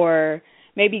or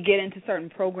maybe get into certain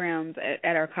programs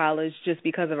at our college just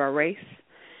because of our race.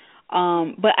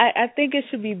 But I think it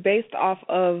should be based off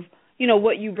of,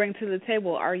 what you bring to the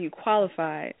table. Are you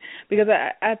qualified? Because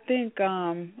I think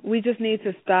we just need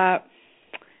to stop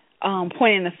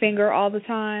pointing the finger all the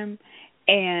time,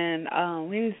 and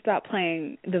we need to stop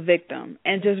playing the victim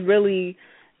and just really,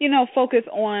 focus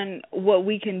on what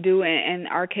we can do and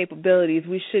our capabilities.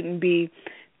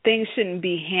 Things shouldn't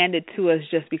be handed to us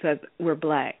just because we're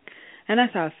black. And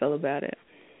that's how I feel about it.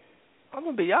 I'm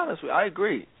going to be honest with you. I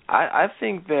agree. I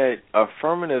think that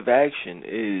affirmative action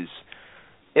is,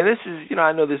 and this is,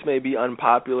 I know this may be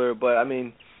unpopular, but I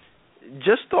mean,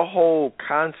 just the whole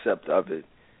concept of it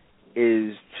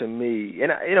is, to me,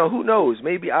 and who knows,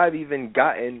 maybe I've even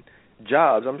gotten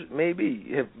jobs,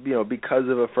 because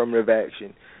of affirmative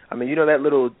action. I mean, that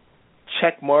little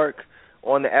check mark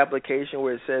on the application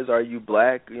where it says, "Are you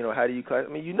black?" How do you class?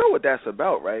 I mean, you know what that's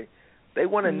about, right? They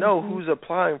want to know who's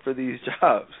applying for these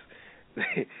jobs.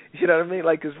 You know what I mean?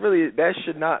 Like, because really, that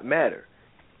should not matter.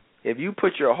 If you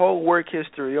put your whole work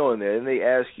history on there and they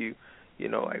ask you,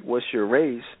 like, what's your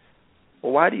race?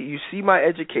 Well, why do you see my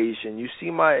education? You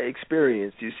see my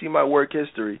experience. You see my work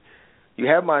history. You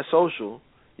have my social.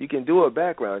 You can do a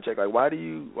background check. Like, why do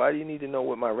you need to know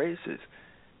what my race is?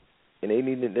 And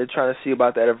they're trying to see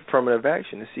about that affirmative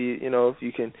action to see, if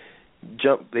you can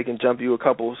jump. They can jump you a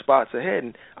couple of spots ahead.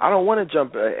 And I don't want to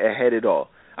jump ahead at all.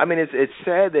 I mean, it's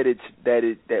sad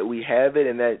that we have it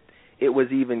and that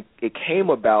it came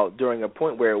about during a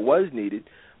point where it was needed.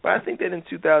 But I think that in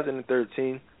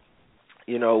 2013,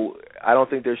 I don't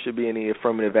think there should be any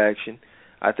affirmative action.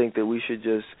 I think that we should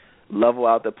just level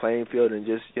out the playing field and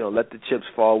just, let the chips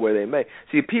fall where they may.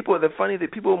 See, people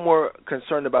are more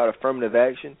concerned about affirmative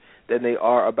action than they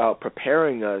are about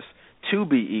preparing us to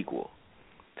be equal.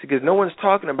 Because no one's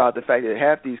talking about the fact that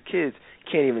half these kids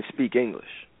can't even speak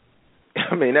English.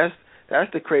 I mean,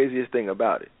 that's the craziest thing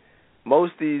about it.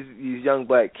 Most of these young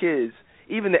black kids,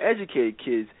 even the educated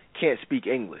kids, can't speak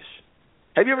English.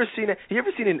 Have you ever seen it? Have you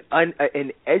ever seen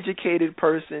an educated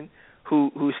person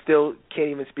who still can't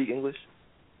even speak English?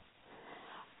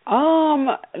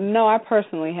 No, I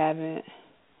personally haven't.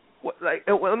 What,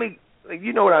 let me,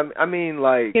 you know what I mean,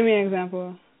 like. Give me an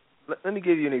example. Let me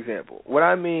give you an example. What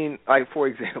I mean, like, for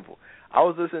example, I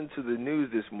was listening to the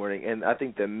news this morning, and I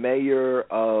think the mayor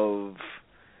of,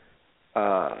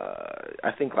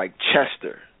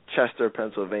 Chester,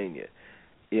 Pennsylvania,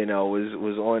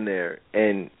 was on there,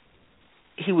 and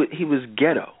he was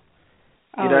ghetto.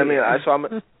 You know what I mean? So I'm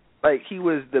like, he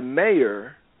was the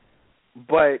mayor,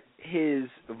 but his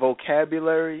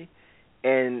vocabulary,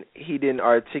 and he didn't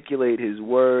articulate his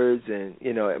words, and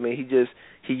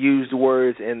he used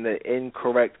words in the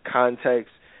incorrect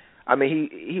context. I mean,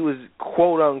 he was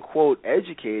quote unquote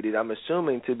educated, I'm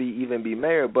assuming, to be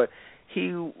mayor, but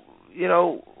he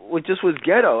was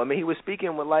ghetto. I mean, he was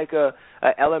speaking with like a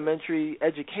elementary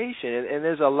education, and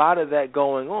there's a lot of that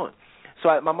going on. So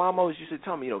my mom always used to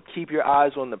tell me, keep your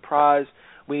eyes on the prize.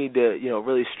 We need to,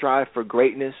 really strive for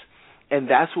greatness, and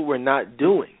that's what we're not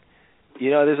doing.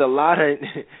 There's a lot of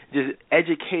just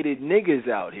educated niggas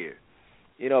out here.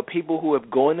 People who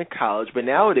have gone to college, but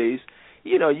nowadays,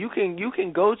 you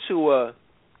can go to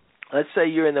let's say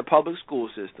you're in the public school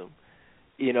system,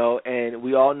 and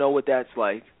we all know what that's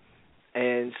like.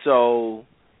 And so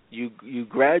you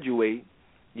graduate,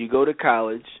 you go to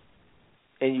college,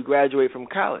 and you graduate from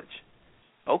college.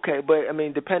 Okay, but I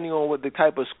mean, depending on what the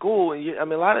type of school,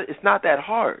 it's not that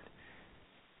hard.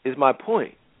 Is my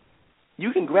point.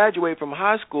 You can graduate from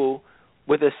high school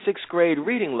with a 6th grade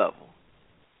reading level.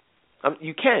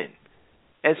 You can.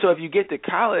 And so if you get to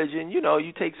college and, you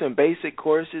take some basic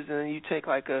courses and then you take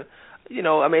like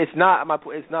it's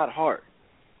not hard.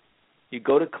 You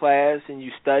go to class and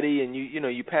you study and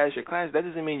you pass your class. That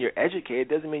doesn't mean you're educated.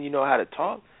 It doesn't mean you know how to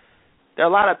talk. There are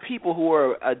a lot of people who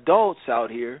are adults out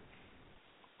here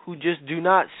who just do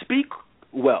not speak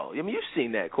well. I mean, you've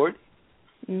seen that, Courtney.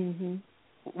 Mm-hmm.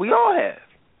 We all have.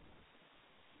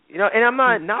 And I'm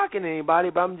not knocking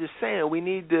anybody, but I'm just saying we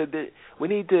need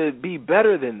to be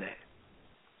better than that.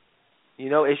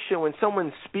 When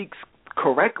someone speaks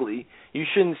correctly, you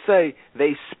shouldn't say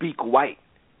they speak white.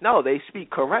 No, they speak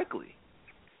correctly.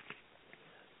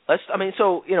 And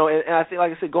I think,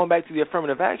 like I said, going back to the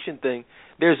affirmative action thing,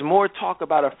 there's more talk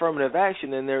about affirmative action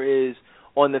than there is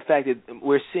on the fact that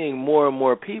we're seeing more and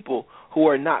more people who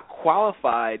are not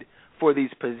qualified for these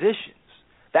positions.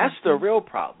 That's the real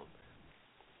problem.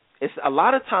 It's a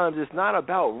lot of times it's not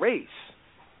about race.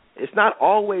 It's not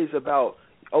always about,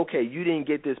 okay, you didn't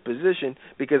get this position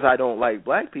because I don't like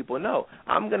black people. No,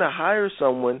 I'm going to hire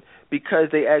someone because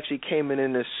they actually came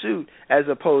in a suit as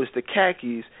opposed to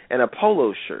khakis and a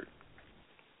polo shirt.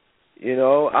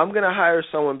 I'm going to hire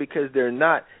someone because they're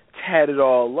not tatted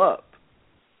all up.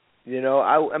 You know,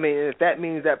 I mean, if that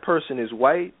means that person is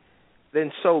white,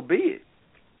 then so be it.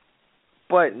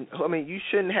 But I mean, you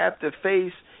shouldn't have to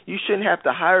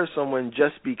hire someone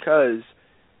just because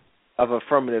of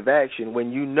affirmative action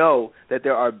when you know that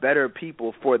there are better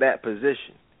people for that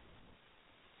position.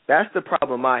 That's the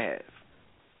problem I have.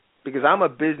 Because I'm a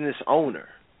business owner.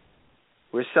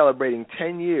 We're celebrating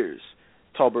 10 years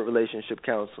Tolbert Relationship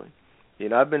Counseling. You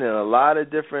know, I've been in a lot of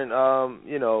different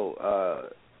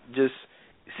just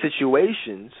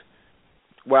situations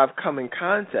where I've come in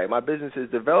contact. My business has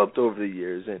developed over the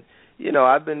years, and you know,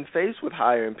 I've been faced with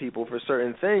hiring people for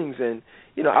certain things, and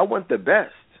you know, I want the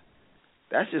best.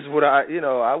 That's just what I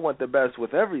want the best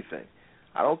with everything.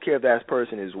 I don't care if that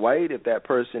person is white, if that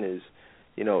person is,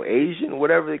 you know, Asian,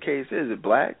 whatever the case is,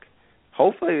 black.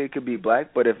 Hopefully it could be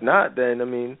black, but if not, then I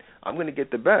mean, I'm going to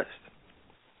get the best.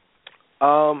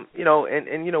 You know,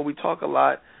 and you know, we talk a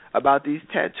lot about these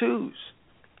tattoos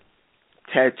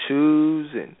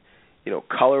and you know,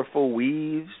 colorful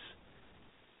weaves.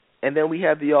 And then we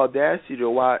have the audacity to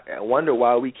wonder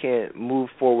why we can't move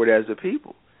forward as a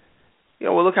people. You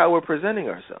know, well, look how we're presenting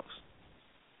ourselves.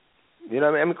 You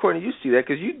know what I mean? Courtney, you see that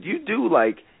because you do,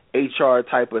 like, HR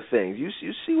type of things. You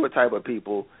see what type of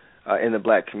people in the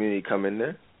black community come in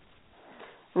there.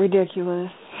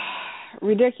 Ridiculous.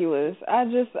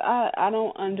 I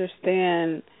don't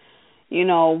understand, you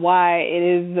know, why it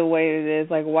is the way it is,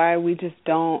 like why we just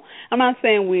don't, I'm not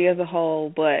saying we as a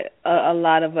whole, but a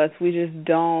lot of us, we just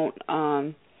don't,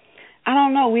 I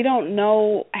don't know, we don't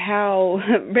know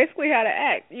basically how to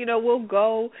act. You know, we'll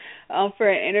go for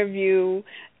an interview,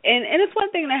 and it's one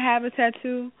thing to have a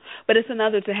tattoo, but it's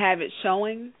another to have it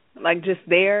showing, like just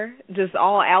there, just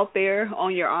all out there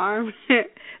on your arm,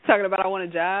 talking about I want a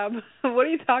job. What are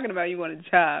you talking about? You want a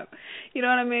job? You know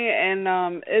what I mean?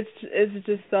 And it's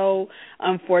just so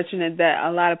unfortunate that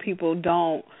a lot of people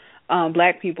don't,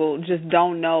 black people just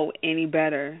don't know any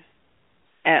better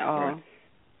at all.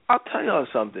 I'll tell y'all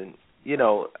something. You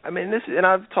know, I mean, and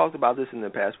I've talked about this in the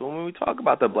past, but when we talk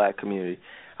about the black community,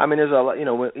 I mean, there's a lot, you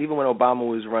know, even when Obama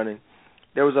was running,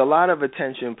 there was a lot of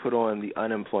attention put on the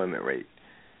unemployment rate.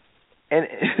 And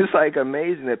it's like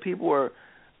amazing that people are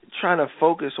trying to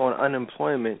focus on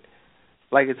unemployment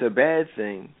like it's a bad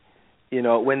thing, you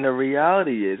know, when the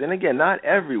reality is, and again, not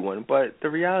everyone, but the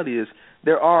reality is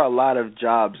there are a lot of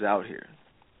jobs out here.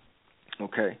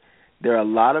 Okay? There are a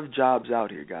lot of jobs out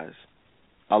here, guys.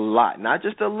 A lot. Not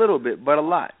just a little bit, but a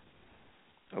lot.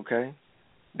 Okay?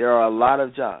 There are a lot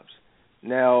of jobs.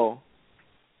 Now,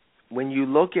 when you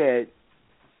look at,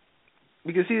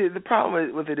 because see, the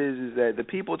problem with it is that the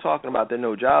people talking about there are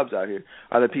no jobs out here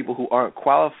are the people who aren't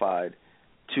qualified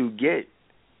to get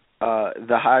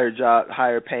the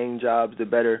higher paying jobs, the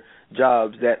better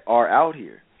jobs that are out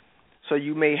here. So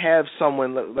you may have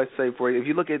someone, let's say, if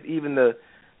you look at even the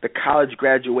college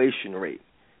graduation rate,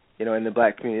 you know, in the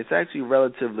black community, it's actually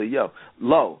relatively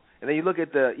low. And then you look at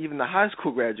even the high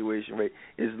school graduation rate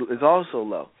is also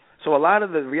low. So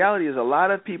the reality is a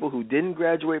lot of people who didn't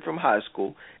graduate from high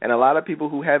school and a lot of people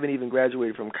who haven't even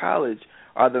graduated from college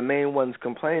are the main ones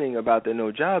complaining about there are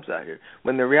no jobs out here.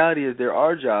 When the reality is there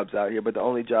are jobs out here, but the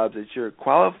only jobs that you're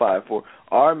qualified for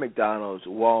are McDonald's,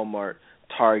 Walmart,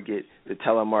 Target, the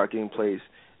telemarketing place.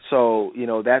 So, you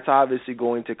know, that's obviously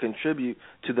going to contribute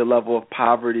to the level of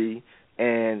poverty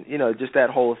and, you know, just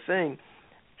that whole thing.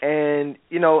 And,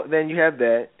 you know, then you have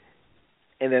that.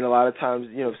 And then a lot of times,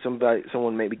 you know,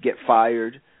 someone maybe get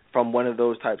fired from one of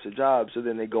those types of jobs, so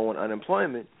then they go on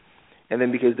unemployment. And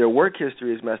then because their work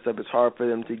history is messed up, it's hard for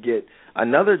them to get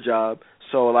another job,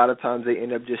 so a lot of times they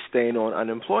end up just staying on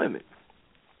unemployment.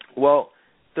 Well,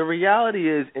 the reality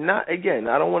is, and not, again,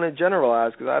 I don't want to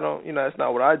generalize because I don't, you know, that's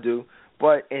not what I do,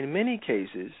 but in many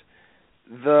cases,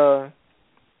 the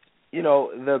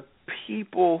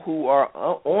people who are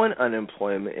on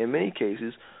unemployment, in many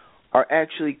cases, are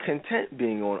actually content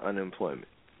being on unemployment.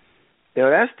 You know,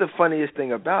 that's the funniest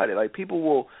thing about it. Like, people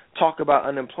will talk about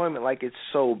unemployment like it's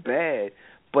so bad,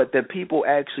 but the people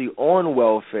actually on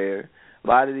welfare, a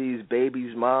lot of these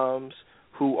babies' moms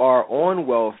who are on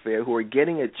welfare, who are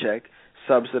getting a check,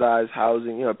 subsidized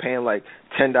housing, you know, paying like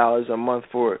 $10 a month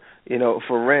for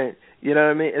rent, you know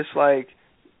what I mean? It's like,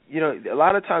 you know, a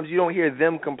lot of times you don't hear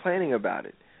them complaining about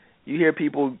it. You hear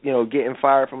people, you know, getting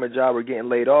fired from a job or getting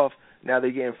laid off. Now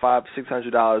they're getting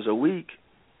 $500-$600 a week.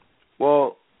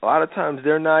 Well, a lot of times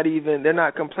they're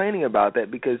not complaining about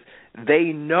that because they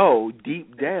know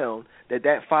deep down that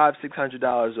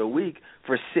 $500-$600 a week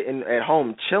for sitting at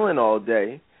home chilling all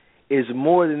day is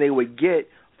more than they would get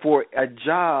for a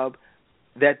job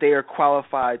that they are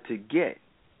qualified to get.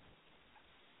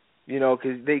 You know,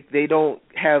 because they don't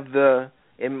have the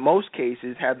in most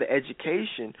cases, have the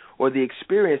education or the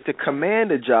experience to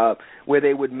command a job where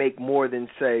they would make more than,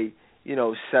 say,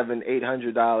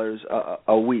 $700-800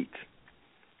 a week.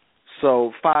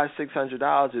 So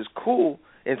 $500-600 is cool,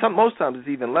 and most times it's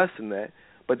even less than that.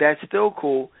 But that's still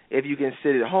cool if you can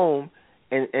sit at home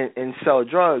and sell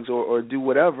drugs or do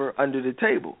whatever under the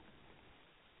table.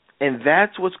 And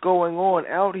that's what's going on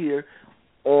out here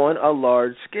on a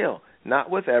large scale.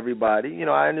 Not with everybody.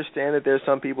 I understand that there's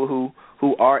some people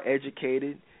who are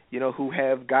educated, who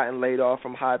have gotten laid off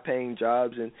from high-paying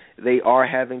jobs and they are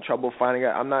having trouble finding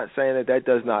out. I'm not saying that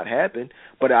does not happen,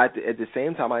 but at the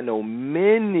same time, I know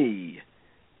many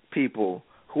people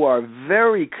who are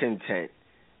very content,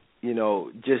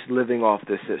 just living off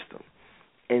the system.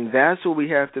 And that's what we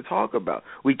have to talk about.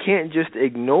 We can't just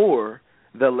ignore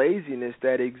the laziness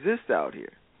that exists out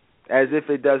here as if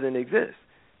it doesn't exist.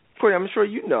 Courtney, I'm sure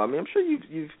you know. I'm sure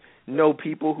you've know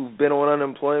people who've been on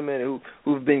unemployment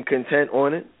who've been content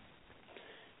on it.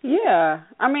 Yeah,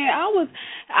 I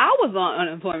was on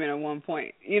unemployment at one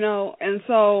point, and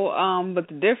so but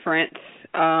the difference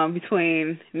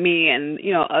between me and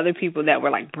other people that were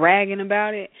like bragging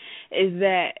about it is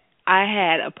that I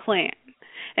had a plan,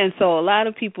 and so a lot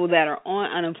of people that are on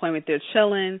unemployment, they're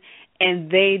chilling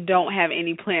and they don't have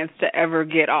any plans to ever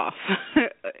get off.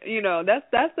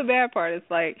 That's the bad part. It's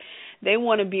like they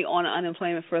want to be on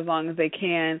unemployment for as long as they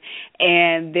can,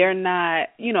 and they're not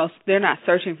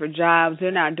searching for jobs.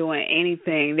 They're not doing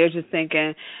anything. They're just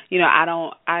thinking,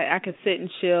 I could sit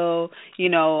and chill.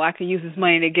 I can use this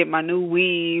money to get my new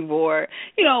weave or,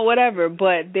 whatever.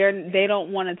 But they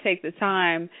don't want to take the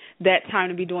time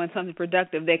to be doing something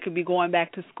productive. They could be going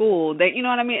back to school.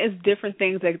 It's different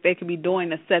things that they could be doing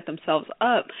to set themselves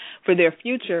up for their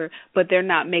future, but they're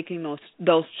not making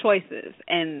those choices,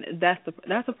 and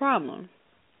that's a problem.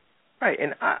 Right,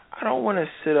 and I don't want to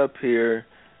sit up here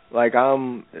like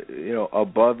I'm,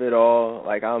 above it all,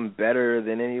 like I'm better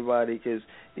than anybody, because,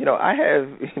 I have,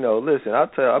 listen,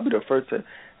 I'll be the first to,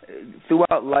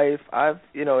 throughout life, and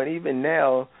even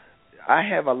now, I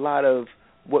have a lot of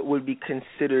what would be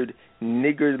considered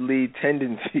niggardly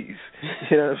tendencies.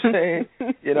 You know what I'm saying?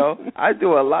 I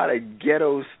do a lot of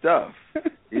ghetto stuff.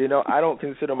 I don't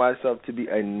consider myself to be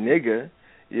a nigger.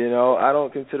 I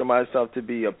don't consider myself to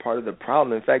be a part of the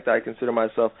problem. In fact, I consider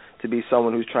myself to be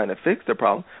someone who's trying to fix the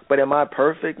problem. But am I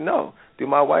perfect? No. Do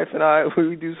my wife and I,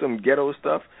 we do some ghetto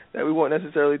stuff that we won't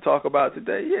necessarily talk about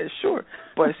today? Yeah, sure.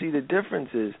 But see, the difference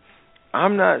is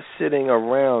I'm not sitting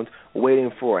around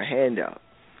waiting for a handout.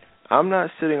 I'm not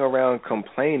sitting around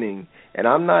complaining, and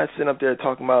I'm not sitting up there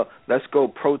talking about let's go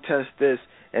protest this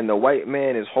and the white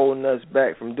man is holding us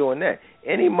back from doing that.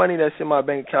 Any money that's in my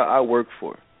bank account, I work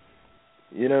for.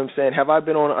 You know what I'm saying? Have I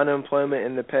been on unemployment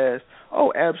in the past?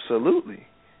 Oh, absolutely.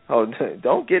 Oh,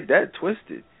 don't get that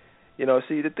twisted.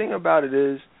 See, the thing about it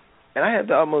is, and I have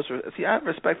the utmost, I have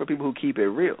respect for people who keep it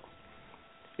real.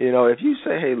 If you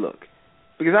say, hey, look,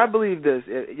 because I believe this,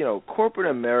 corporate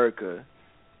America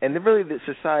and really the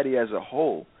society as a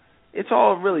whole, it's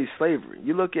all really slavery.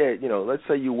 You look at, let's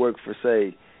say you work for,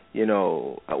 say,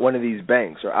 one of these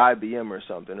banks or IBM or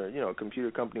something or, a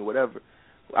computer company, whatever.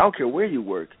 I don't care where you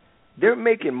work. They're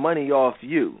making money off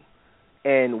you,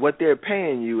 and what they're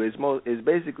paying you is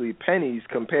basically pennies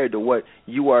compared to what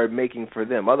you are making for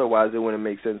them. Otherwise, it wouldn't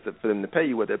make sense for them to pay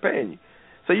you what they're paying you.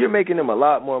 So you're making them a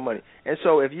lot more money. And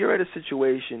so if you're at a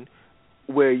situation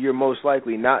where you're most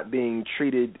likely not being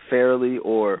treated fairly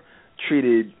or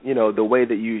treated, the way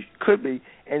that you could be,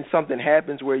 and something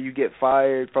happens where you get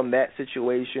fired from that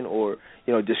situation or,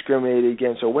 discriminated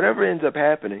against or whatever ends up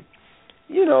happening,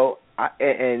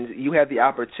 and you have the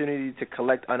opportunity to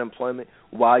collect unemployment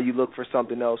while you look for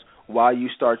something else, while you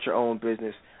start your own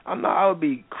business. I would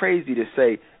be crazy to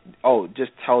say, oh,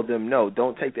 just tell them no,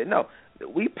 don't take that. No,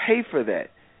 we pay for that.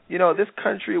 This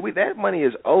country, that money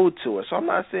is owed to us. So I'm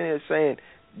not sitting here saying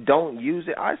don't use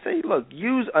it. I say, look,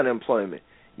 use unemployment.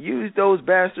 Use those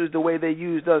bastards the way they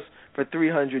used us for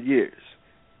 300 years.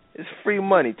 It's free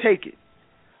money. Take it.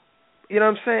 You know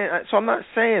what I'm saying? So I'm not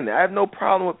saying that. I have no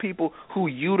problem with people who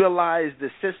utilize the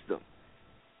system.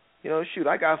 Shoot,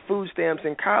 I got food stamps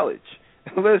in college.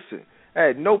 Listen, I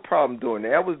had no problem doing that.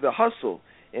 That was the hustle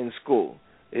in school.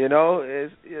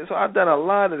 So I've done a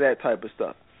lot of that type of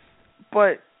stuff.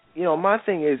 But, my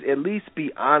thing is at least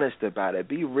be honest about it.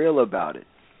 Be real about it.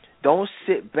 Don't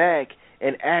sit back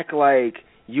and act like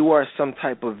you are some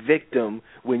type of victim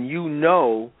when you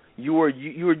know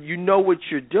you know what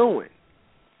you're doing.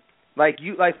 Like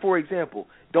for example,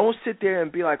 don't sit there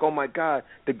and be like, oh my God,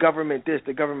 the government this,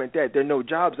 the government that. There are no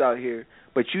jobs out here,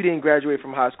 but you didn't graduate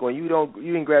from high school and you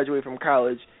didn't graduate from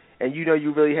college, and you know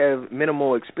you really have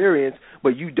minimal experience,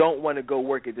 but you don't want to go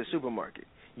work at the supermarket.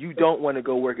 You don't want to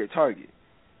go work at Target.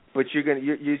 But you're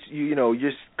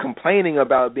complaining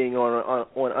about being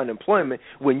on unemployment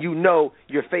when you know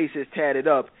your face is tatted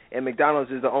up and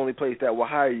McDonald's is the only place that will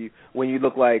hire you when you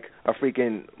look like a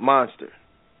freaking monster.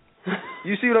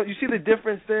 You see the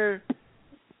difference there?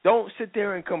 Don't sit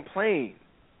there and complain.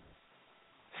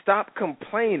 Stop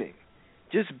complaining.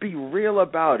 Just be real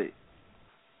about it.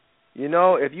 You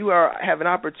know, if you have an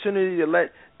opportunity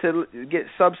to get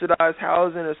subsidized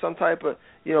housing or some type of,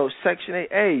 Section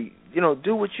 8A,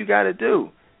 do what you got to do.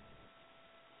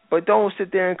 But don't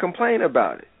sit there and complain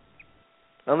about it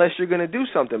unless you're going to do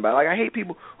something about it. Like, I hate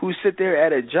people who sit there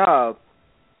at a job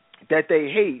that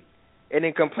they hate and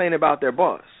then complain about their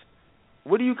boss.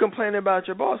 What are you complaining about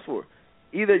your boss for?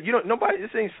 Either this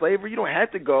ain't slavery. You don't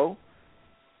have to go.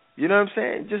 You know what I'm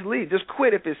saying? Just leave. Just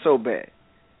quit if it's so bad.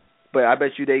 But I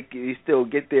bet you they still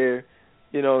get there,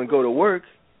 and go to work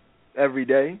every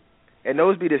day. And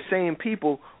those be the same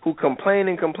people who complain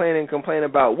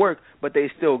about work, but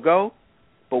they still go,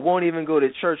 but won't even go to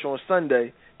church on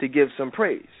Sunday to give some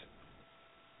praise.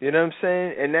 You know what I'm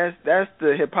saying? And that's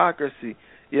the hypocrisy.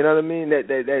 You know what I mean?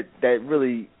 That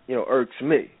really irks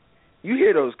me. You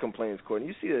hear those complaints, Courtney.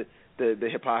 You see the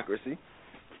hypocrisy.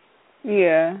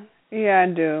 Yeah, I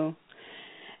do.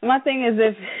 My thing is,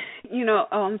 if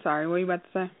I'm sorry. What were you about to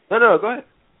say? No, go ahead.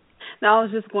 No, I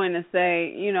was just going to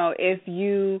say, if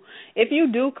you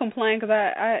do complain, because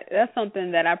I that's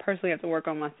something that I personally have to work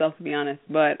on myself, to be honest.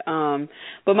 But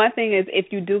my thing is, if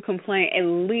you do complain, at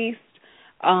least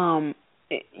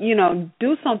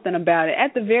do something about it.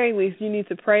 At the very least, you need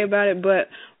to pray about it. But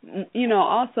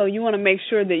also you want to make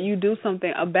sure that you do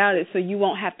something about it so you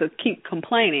won't have to keep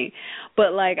complaining.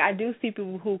 But like, I do see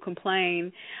people who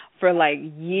complain for like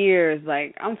years,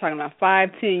 like I'm talking about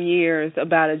 5-10 years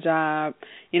about a job,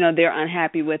 they're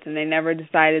unhappy with, and they never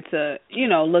decided to,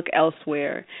 look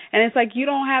elsewhere. And it's like, you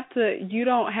don't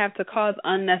have to cause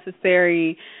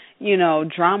unnecessary,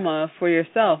 drama for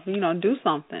yourself. Do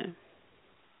something.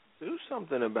 Do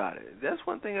something about it. That's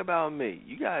one thing about me.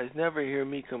 You guys never hear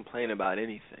me complain about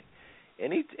anything.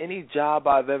 Any job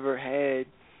I've ever had,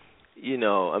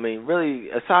 really,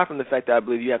 aside from the fact that I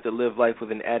believe you have to live life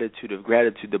with an attitude of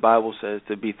gratitude, the Bible says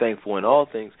to be thankful in all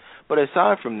things. But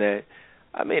aside from that,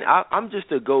 I'm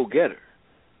just a go-getter.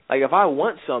 Like, if I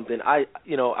want something, I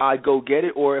go get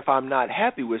it, or if I'm not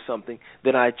happy with something,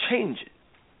 then I change it.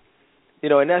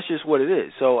 And that's just what it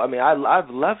is. So, I've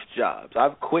left jobs.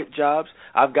 I've quit jobs.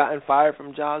 I've gotten fired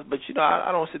from jobs. But,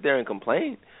 I don't sit there and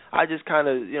complain. I just kind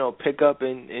of, pick up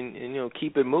and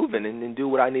keep it moving and do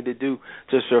what I need to do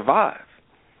to survive.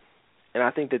 And I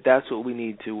think that that's what we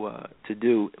need to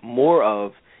do more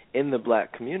of in the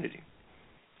black community.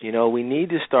 We need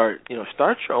to start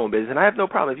your own business. And I have no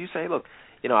problem if you say, look,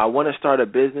 I want to start a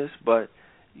business, but,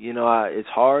 it's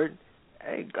hard.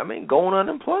 Hey, go on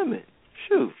unemployment.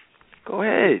 Shoot. Go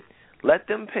ahead. Let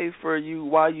them pay for you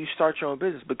while you start your own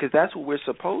business, because that's what we're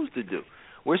supposed to do.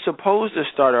 We're supposed to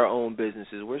start our own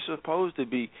businesses. We're supposed to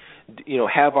be,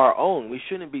 have our own. We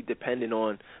shouldn't be dependent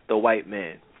on the white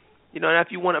man. And if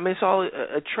you want, it's all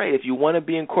a trade. If you want to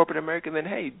be in corporate America, then,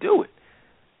 hey, do it.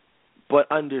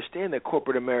 But understand that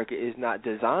corporate America is not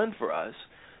designed for us.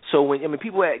 So when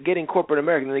people get in corporate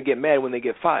America, then they get mad when they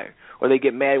get fired, or they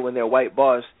get mad when their white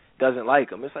boss doesn't like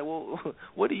them. It's like, well,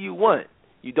 what do you want?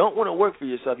 You don't want to work for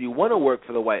yourself. You want to work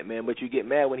for the white man, but you get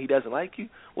mad when he doesn't like you.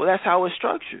 Well, that's how it's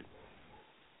structured.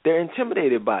 They're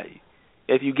intimidated by you.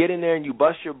 If you get in there and you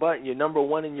bust your butt and you're number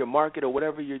one in your market or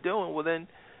whatever you're doing, well, then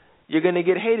you're going to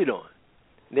get hated on.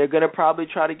 They're going to probably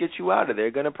try to get you out of there.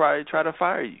 They're going to probably try to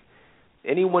fire you.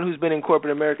 Anyone who's been in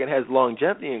corporate America and has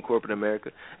longevity in corporate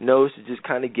America knows to just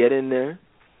kind of get in there.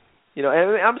 And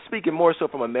I'm speaking more so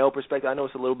from a male perspective. I know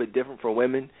it's a little bit different for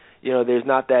women. There's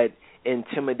not that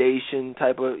intimidation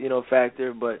type of,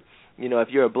 factor. But, if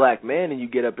you're a black man and you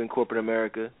get up in corporate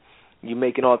America, you're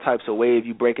making all types of waves,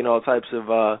 you're breaking all types of,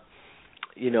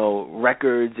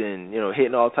 records and,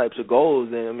 hitting all types of goals,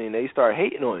 then, they start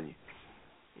hating on you.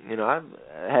 It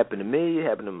happened to me. It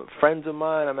happened to friends of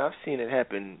mine. I've seen it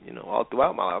happen, all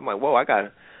throughout my life. I'm like, whoa, I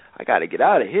gotta get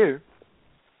out of here.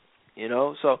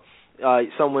 So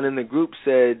someone in the group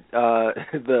said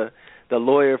the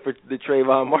lawyer for the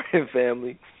Trayvon Martin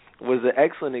family was an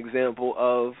excellent example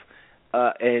of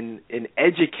an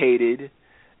educated,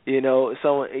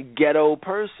 a ghetto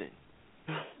person.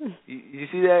 You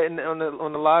see that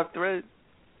on the live thread?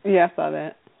 Yeah, I saw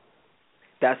that.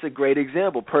 That's a great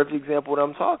example, perfect example of what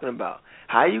I'm talking about.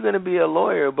 How are you going to be a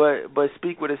lawyer but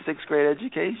speak with a 6th grade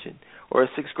education or a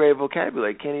 6th grade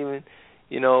vocabulary? Can't even,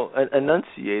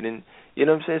 enunciate, and you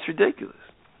know what I'm saying? It's ridiculous.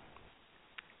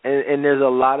 And there's a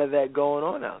lot of that going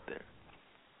on out there.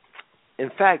 In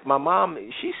fact, my mom,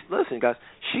 listen, guys,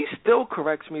 she still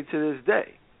corrects me to this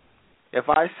day. If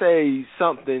I say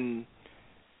something,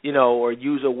 or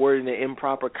use a word in an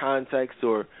improper context,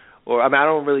 or I mean, I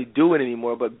don't really do it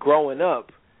anymore, but growing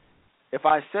up, if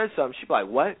I said something, she'd be like,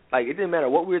 what? Like, it didn't matter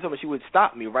what we were talking about, she would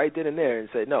stop me right then and there and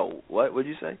say, no, what would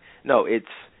you say? No,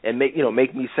 and make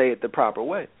me say it the proper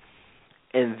way.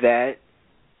 And that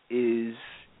is,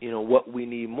 what we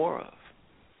need more of.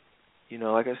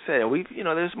 Like I said,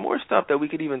 there's more stuff that we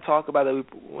could even talk about that we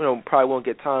probably won't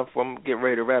get time for. I'm getting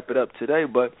ready to wrap it up today,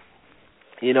 but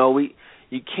you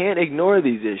can't ignore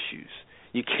these issues.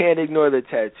 You can't ignore the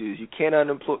tattoos. You can't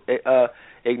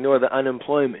ignore the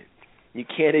unemployment. You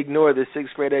can't ignore the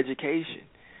 6th grade education.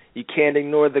 You can't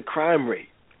ignore the crime rate.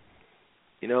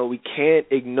 We can't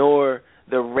ignore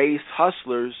the race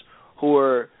hustlers who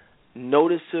are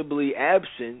noticeably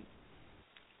absent,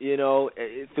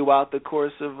 throughout the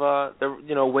course of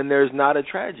when there's not a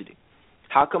tragedy.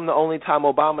 How come the only time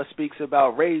Obama speaks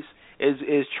about race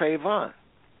is Trayvon?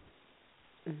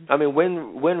 I mean,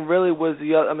 when really was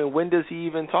when does he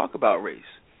even talk about race?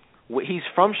 He's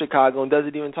from Chicago and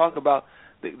doesn't even talk about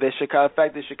the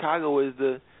fact that Chicago is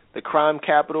the crime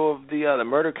capital of the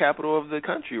murder capital of the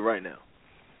country right now.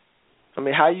 I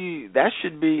mean, that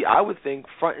should be, I would think,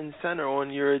 front and center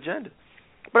on your agenda.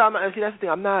 But that's the thing.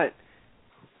 I'm not.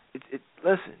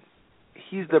 Listen,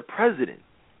 he's the president.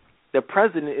 The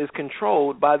president is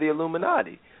controlled by the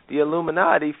Illuminati. The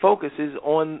Illuminati focuses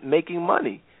on making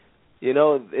money.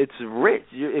 It's rich.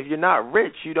 If you're not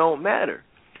rich, you don't matter.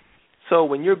 So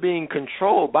when you're being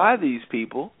controlled by these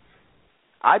people,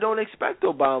 I don't expect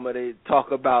Obama to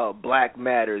talk about black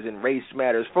matters and race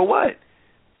matters. For what?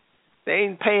 They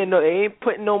ain't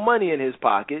putting no money in his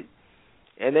pocket,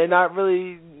 and they're not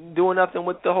really doing nothing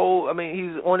with the whole. I mean,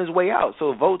 he's on his way out,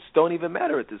 so votes don't even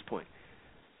matter at this point.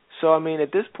 So I mean,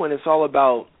 at this point, it's all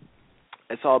about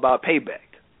payback.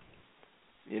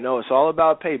 It's all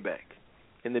about payback.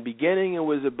 In the beginning, it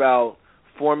was about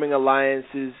forming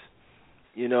alliances,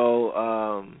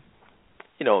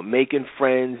 making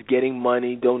friends, getting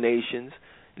money, donations.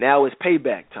 Now it's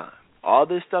payback time. All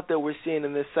this stuff that we're seeing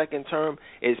in this second term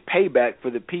is payback for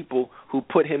the people who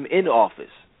put him in office.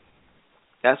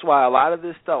 That's why a lot of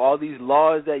this stuff, all these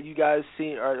laws that you guys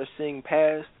are seeing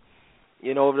passed,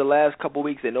 over the last couple of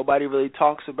weeks that nobody really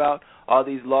talks about, all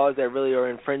these laws that really are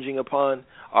infringing upon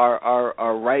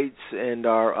our rights and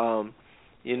our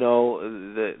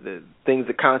the things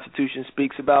the Constitution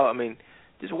speaks about. I mean,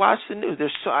 just watch the news.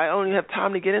 I don't even have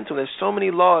time to get into them. There's so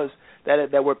many laws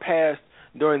that were passed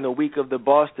during the week of the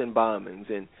Boston bombings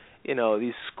and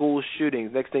these school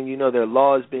shootings. Next thing you know, there are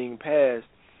laws being passed.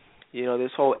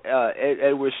 This whole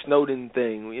Edward Snowden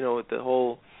thing. With the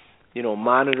whole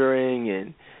monitoring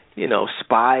and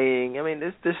spying. I mean,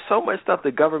 there's so much stuff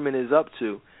the government is up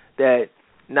to that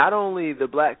not only the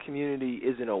black community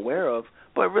isn't aware of,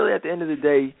 but really at the end of the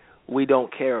day, we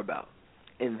don't care about.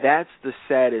 And that's the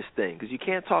saddest thing, because you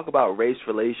can't talk about race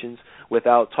relations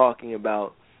without talking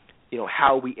about,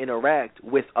 how we interact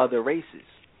with other races,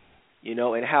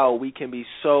 and how we can be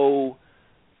so,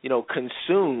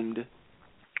 consumed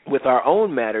with our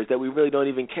own matters that we really don't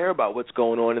even care about what's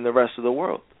going on in the rest of the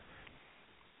world.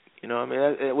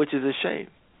 Which is a shame.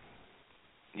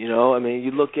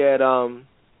 You look at,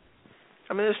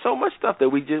 there's so much stuff that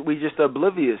we just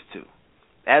oblivious to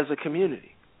as a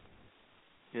community.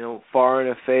 Foreign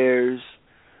affairs.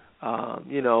 We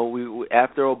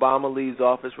after Obama leaves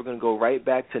office, we're going to go right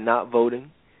back to not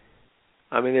voting.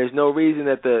 There's no reason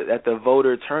that the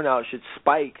voter turnout should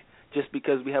spike just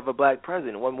because we have a black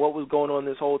president. What was going on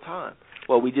this whole time?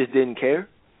 Well, we just didn't care.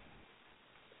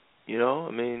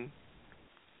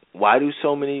 Why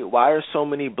are so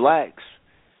many blacks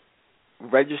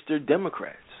registered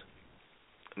Democrats?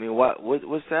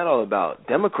 What's that all about?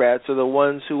 Democrats are the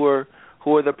ones who are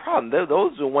the problem.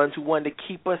 Those are the ones who wanted to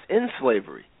keep us in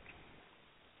slavery.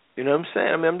 You know what I'm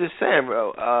saying? I'm just saying,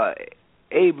 bro.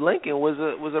 Abe Lincoln was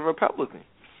a Republican.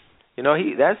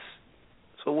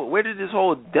 So where did this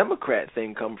whole Democrat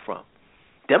thing come from?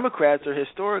 Democrats are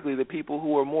historically the people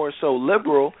who are more so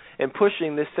liberal and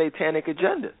pushing this satanic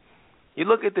agenda. You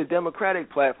look at the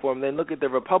Democratic platform, then look at the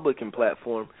Republican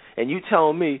platform, and you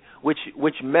tell me which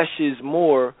meshes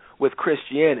more with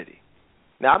Christianity.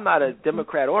 Now, I'm not a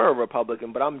Democrat or a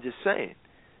Republican, but I'm just saying.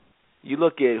 You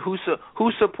look at who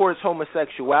supports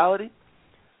homosexuality,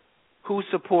 who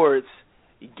supports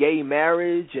gay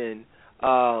marriage, and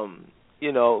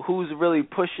who's really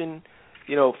pushing,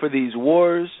 for these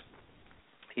wars.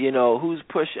 Who's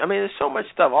pushing. There's so much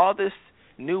stuff. All this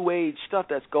new age stuff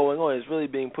that's going on is really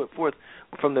being put forth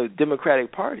from the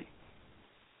Democratic Party.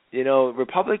 You know,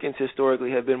 Republicans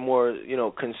historically have been more,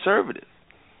 conservative,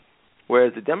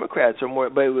 whereas the Democrats are more.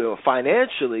 But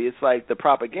financially, it's like the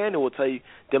propaganda will tell you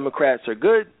Democrats are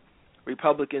good,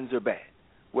 Republicans are bad,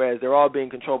 whereas they're all being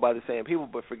controlled by the same people.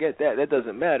 But forget that. That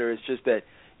doesn't matter. It's just that,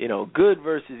 good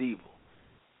versus evil.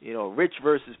 Rich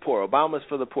versus poor. Obama's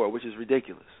for the poor, which is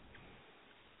ridiculous.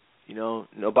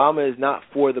 Obama is not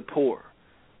for the poor.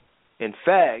 In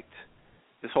fact,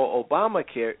 this whole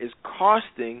Obamacare is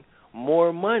costing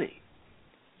more money.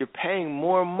 You're paying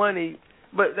more money,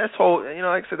 but that's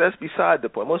like I said, that's beside the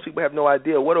point. Most people have no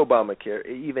idea what Obamacare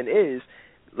even is,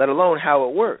 let alone how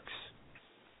it works.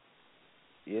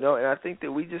 And I think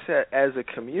that we just as a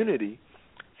community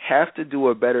have to do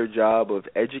a better job of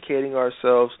educating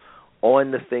ourselves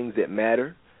on the things that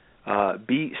matter.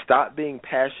 Stop being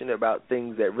passionate about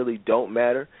things that really don't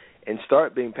matter, and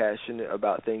start being passionate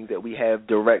about things that we have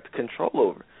direct control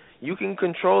over. You can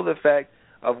control the fact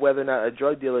of whether or not a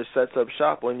drug dealer sets up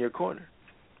shop on your corner.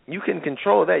 You can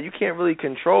control that. You can't really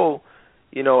control,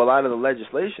 a lot of the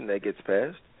legislation that gets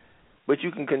passed, but you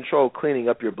can control cleaning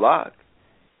up your block.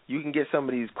 You can get some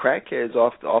of these crackheads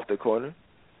off the corner.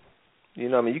 You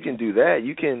can do that.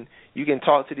 You can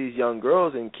talk to these young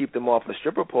girls and keep them off a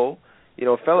stripper pole.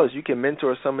 Fellas, you can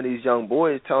mentor some of these young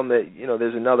boys, tell them that,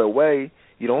 there's another way.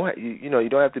 You don't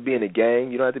have to be in a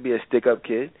gang. You don't have to be a stick-up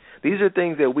kid. These are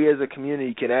things that we as a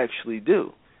community can actually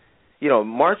do.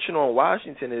 Marching on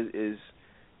Washington is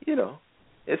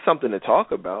it's something to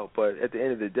talk about, but at the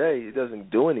end of the day, it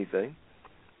doesn't do anything.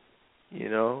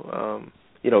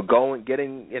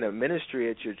 Getting in a ministry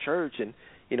at your church and,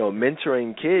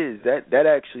 mentoring kids, that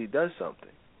actually does something.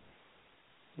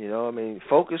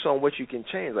 Focus on what you can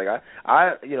change. Like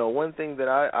I one thing that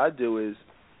I do is,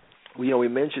 we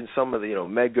mentioned some of the,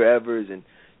 Medgar Evers and,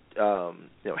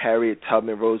 Harriet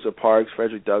Tubman, Rosa Parks,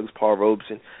 Frederick Douglass, Paul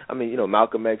Robeson.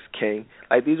 Malcolm X, King.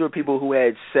 Like, these were people who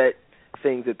had set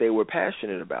things that they were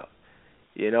passionate about.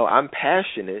 I'm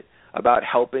passionate about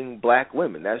helping black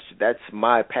women. That's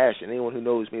my passion. Anyone who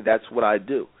knows me, that's what I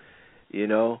do.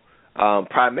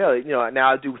 Primarily,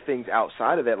 now I do things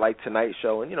outside of that, like Tonight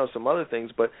Show and, some other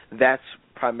things, but that's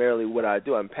primarily what I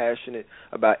do. I'm passionate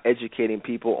about educating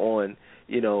people on,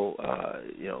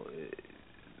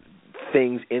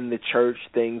 things in the church,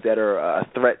 things that are a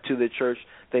threat to the church,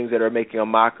 things that are making a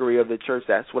mockery of the church.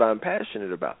 That's what I'm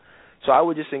passionate about. So I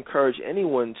would just encourage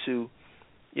anyone to,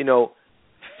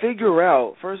 figure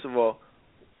out, first of all,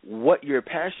 what your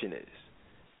passion is.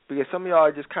 Because some of y'all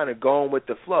are just kind of going with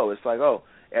the flow. It's like,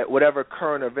 at whatever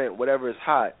current event, whatever is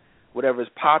hot, whatever is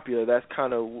popular, that's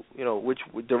kind of, which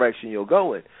direction you'll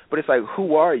go in. But it's like,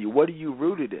 who are you? What are you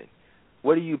rooted in?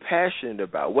 What are you passionate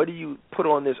about? What do you put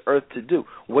on this earth to do?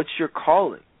 What's your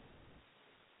calling?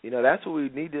 That's what we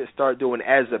need to start doing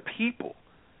as a people,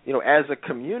 as a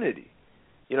community.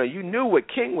 You knew what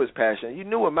King was passionate. You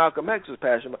knew what Malcolm X was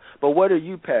passionate about. But what are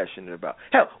you passionate about?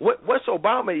 Hell, what's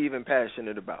Obama even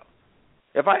passionate about?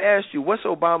 If I asked you, what's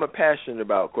Obama passionate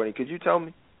about, Courtney, could you tell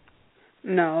me?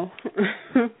 No.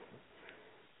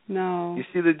 No. You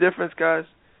see the difference, guys?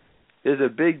 There's a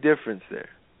big difference there.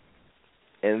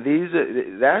 And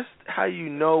that's how you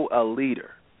know a leader,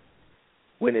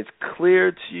 when it's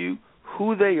clear to you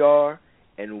who they are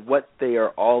and what they are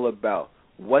all about,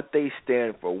 what they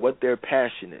stand for, what their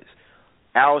passion is.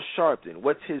 Al Sharpton,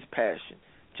 what's his passion?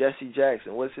 Jesse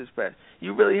Jackson, what's his passion?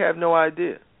 You really have no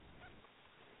idea.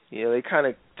 They kind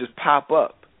of just pop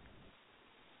up.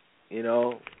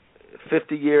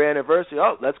 50-year anniversary.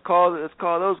 Oh, let's call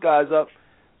those guys up.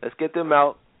 Let's get them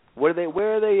out. Where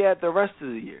are they at the rest of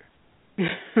the year?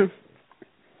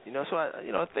 So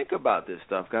I think about this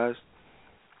stuff, guys.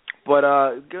 But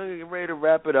getting ready to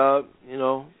wrap it up.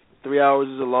 3 hours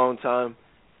is a long time,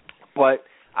 but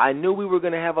I knew we were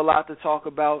going to have a lot to talk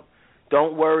about.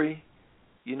 Don't worry.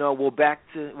 We'll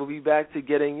be back to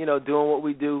getting doing what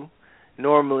we do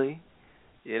normally.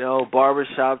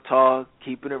 Barbershop talk,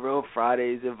 keeping it real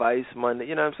Fridays, advice Monday.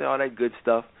 What I'm saying, all that good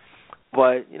stuff.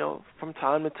 But from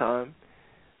time to time,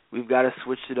 we've got to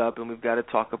switch it up, and we've got to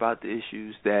talk about the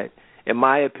issues that, in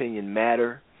my opinion,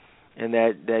 matter and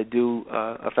that do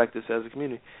affect us as a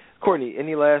community. Courtney,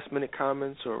 any last-minute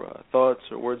comments or thoughts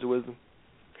or words of wisdom?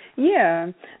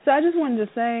 Yeah. So I just wanted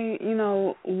to say,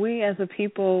 we as a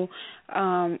people,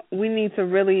 we need to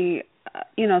really,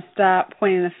 stop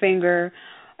pointing the finger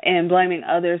and blaming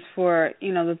others for,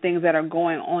 the things that are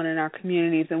going on in our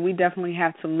communities. And we definitely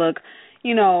have to look,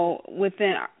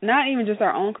 within not even just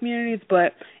our own communities,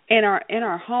 but in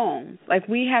our homes. Like,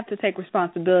 we have to take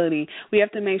responsibility. We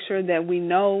have to make sure that we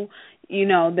know,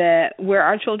 that where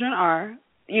our children are,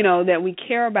 that we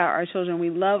care about our children, we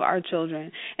love our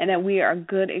children, and that we are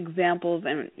good examples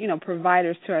and,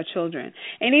 providers to our children.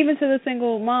 And even to the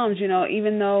single moms,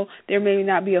 even though there may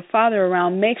not be a father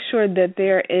around, make sure that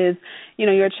there is,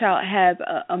 your child has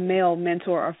a male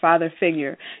mentor or father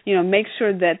figure. Make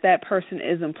sure that that person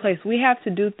is in place. We have to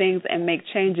do things and make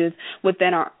changes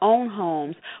within our own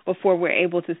homes before we're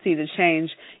able to see the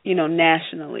change,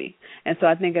 nationally. And so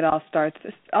I think it all starts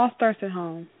at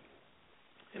home.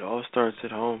 It all starts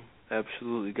at home.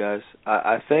 Absolutely, guys.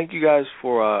 I thank you guys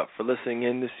for listening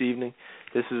in this evening.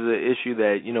 This is an issue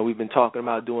that, we've been talking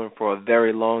about doing for a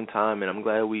very long time, and I'm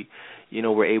glad we,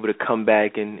 were able to come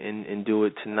back and do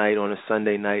it tonight on a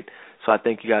Sunday night. So I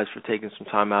thank you guys for taking some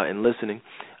time out and listening.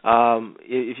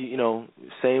 If you,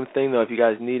 same thing, though, if you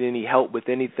guys need any help with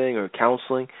anything or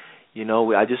counseling,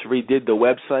 I just redid the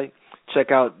website.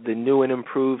 Check out the new and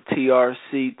improved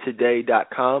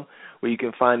trctoday.com, where you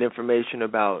can find information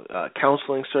about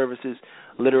counseling services,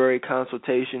 literary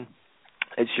consultation.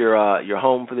 It's your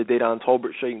home for the Dedan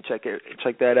Tolbert Show. You can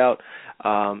check that out.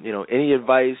 Any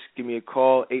advice, give me a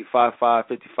call,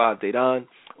 855-55-DEDAN,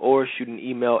 or shoot an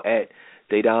email at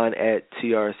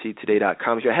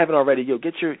dedan@trctoday.com. If you haven't already,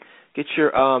 get your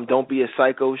Don't Be a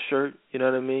Psycho shirt. You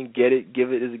know what I mean? Get it,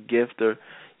 give it as a gift, or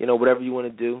whatever you want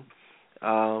to do.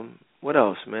 What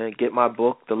else, man? Get my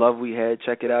book, The Love We Had.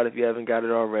 Check it out if you haven't got it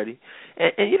already.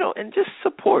 And just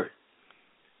support.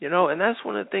 And that's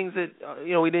one of the things that,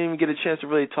 we didn't even get a chance to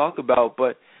really talk about.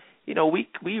 But,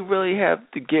 we really have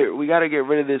to we got to get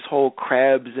rid of this whole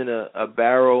crabs in a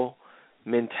barrel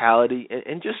mentality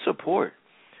and just support.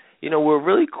 We're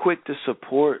really quick to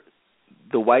support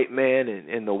the white man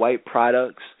and the white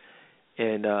products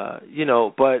and,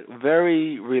 but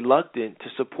very reluctant to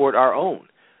support our own.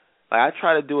 Like, I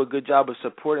try to do a good job of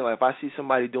supporting. Like, if I see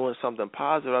somebody doing something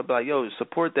positive, I'll be like, yo,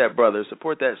 support that brother,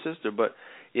 support that sister. But,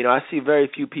 I see very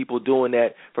few people doing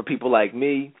that for people like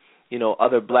me,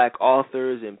 other black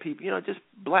authors and people, just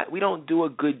black. We don't do a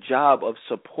good job of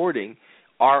supporting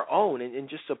our own and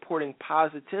just supporting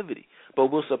positivity. But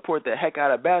we'll support the heck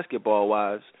out of Basketball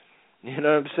Wives, you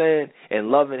know what I'm saying, and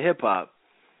Love and Hip Hop,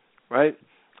 right?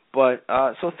 But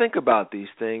so think about these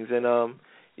things, and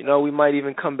we might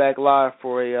even come back live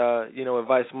for a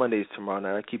Advice Mondays tomorrow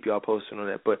night. I'll keep y'all posted on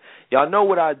that. But y'all know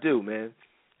what I do, man.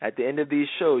 At the end of these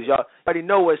shows, y'all already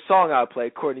know what song I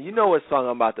play. Courtney, you know what song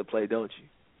I'm about to play, don't you?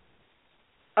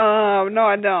 No,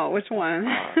 I don't. Which one?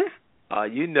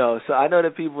 You know. So I know the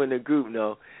people in the group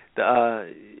know.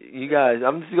 You guys,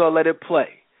 I'm just going to let it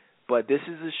play. But this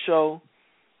is a show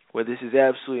where this is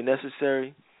absolutely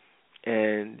necessary,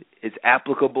 and it's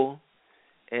applicable,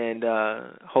 and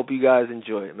hope you guys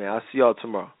enjoy it, man. I'll see y'all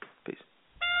tomorrow. Peace.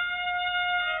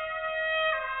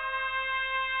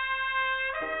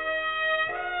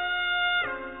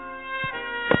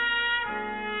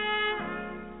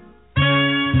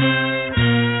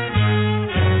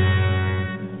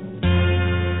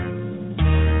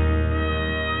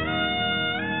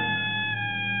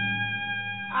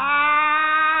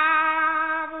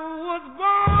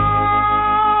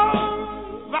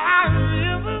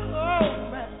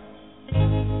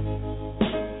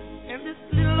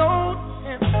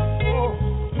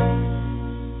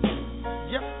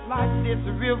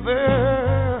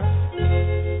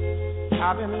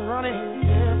 I've been running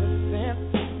ever since.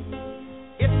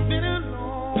 It's been a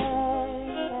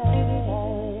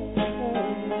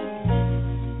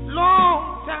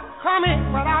long time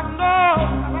coming, but I know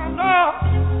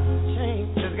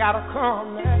change has gotta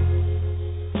come, man.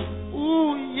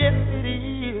 Ooh, yes it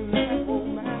is, oh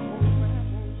man.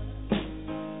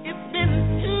 It's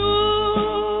been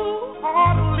too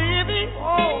hard living,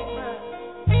 oh man,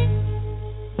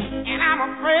 and I'm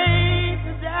afraid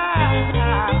to die.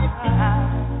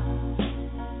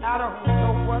 I don't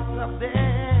know what's up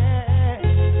there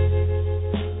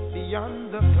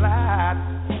beyond the clouds.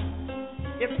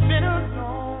 It's been a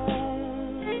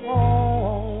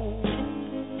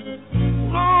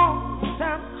long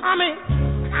time coming.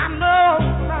 I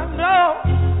know,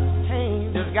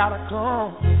 change has gotta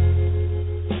come.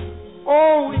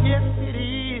 Oh, yes it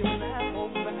is, man, oh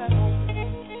man.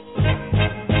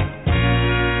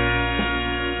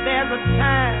 There's a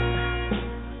time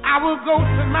I will go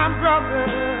to my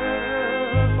brother.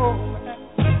 Oh,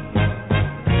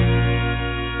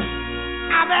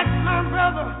 I've asked my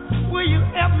brother, will you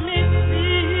help me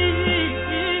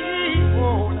see?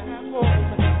 Oh,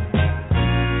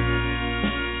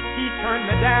 he turned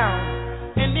me down,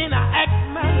 and then I asked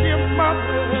my dear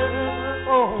mother.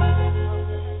 Oh, I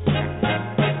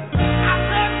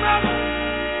said,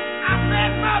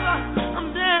 mother,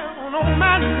 I'm down on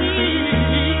my knees.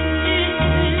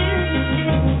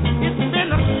 It's been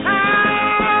a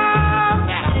time.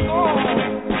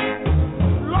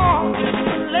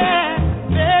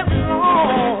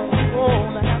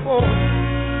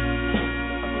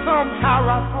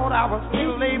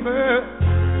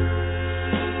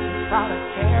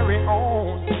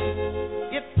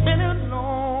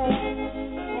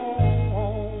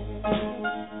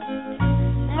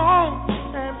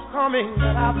 coming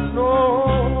that I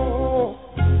know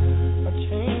a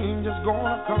change is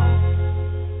gonna come.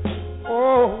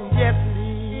 Oh, yes, it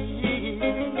is.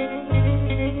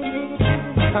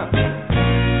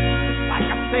 Like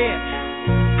I said,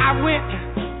 I went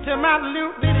to my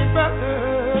little bitty brother.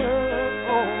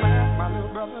 Oh, my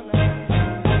little brother.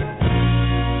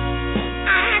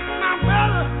 I asked my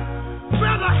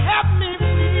brother, help me,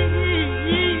 please.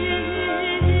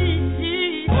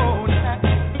 Oh,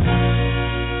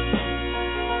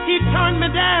 he turned me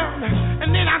down,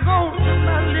 and then I go to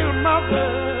my little mother,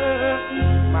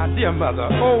 my dear mother.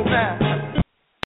 Oh, man.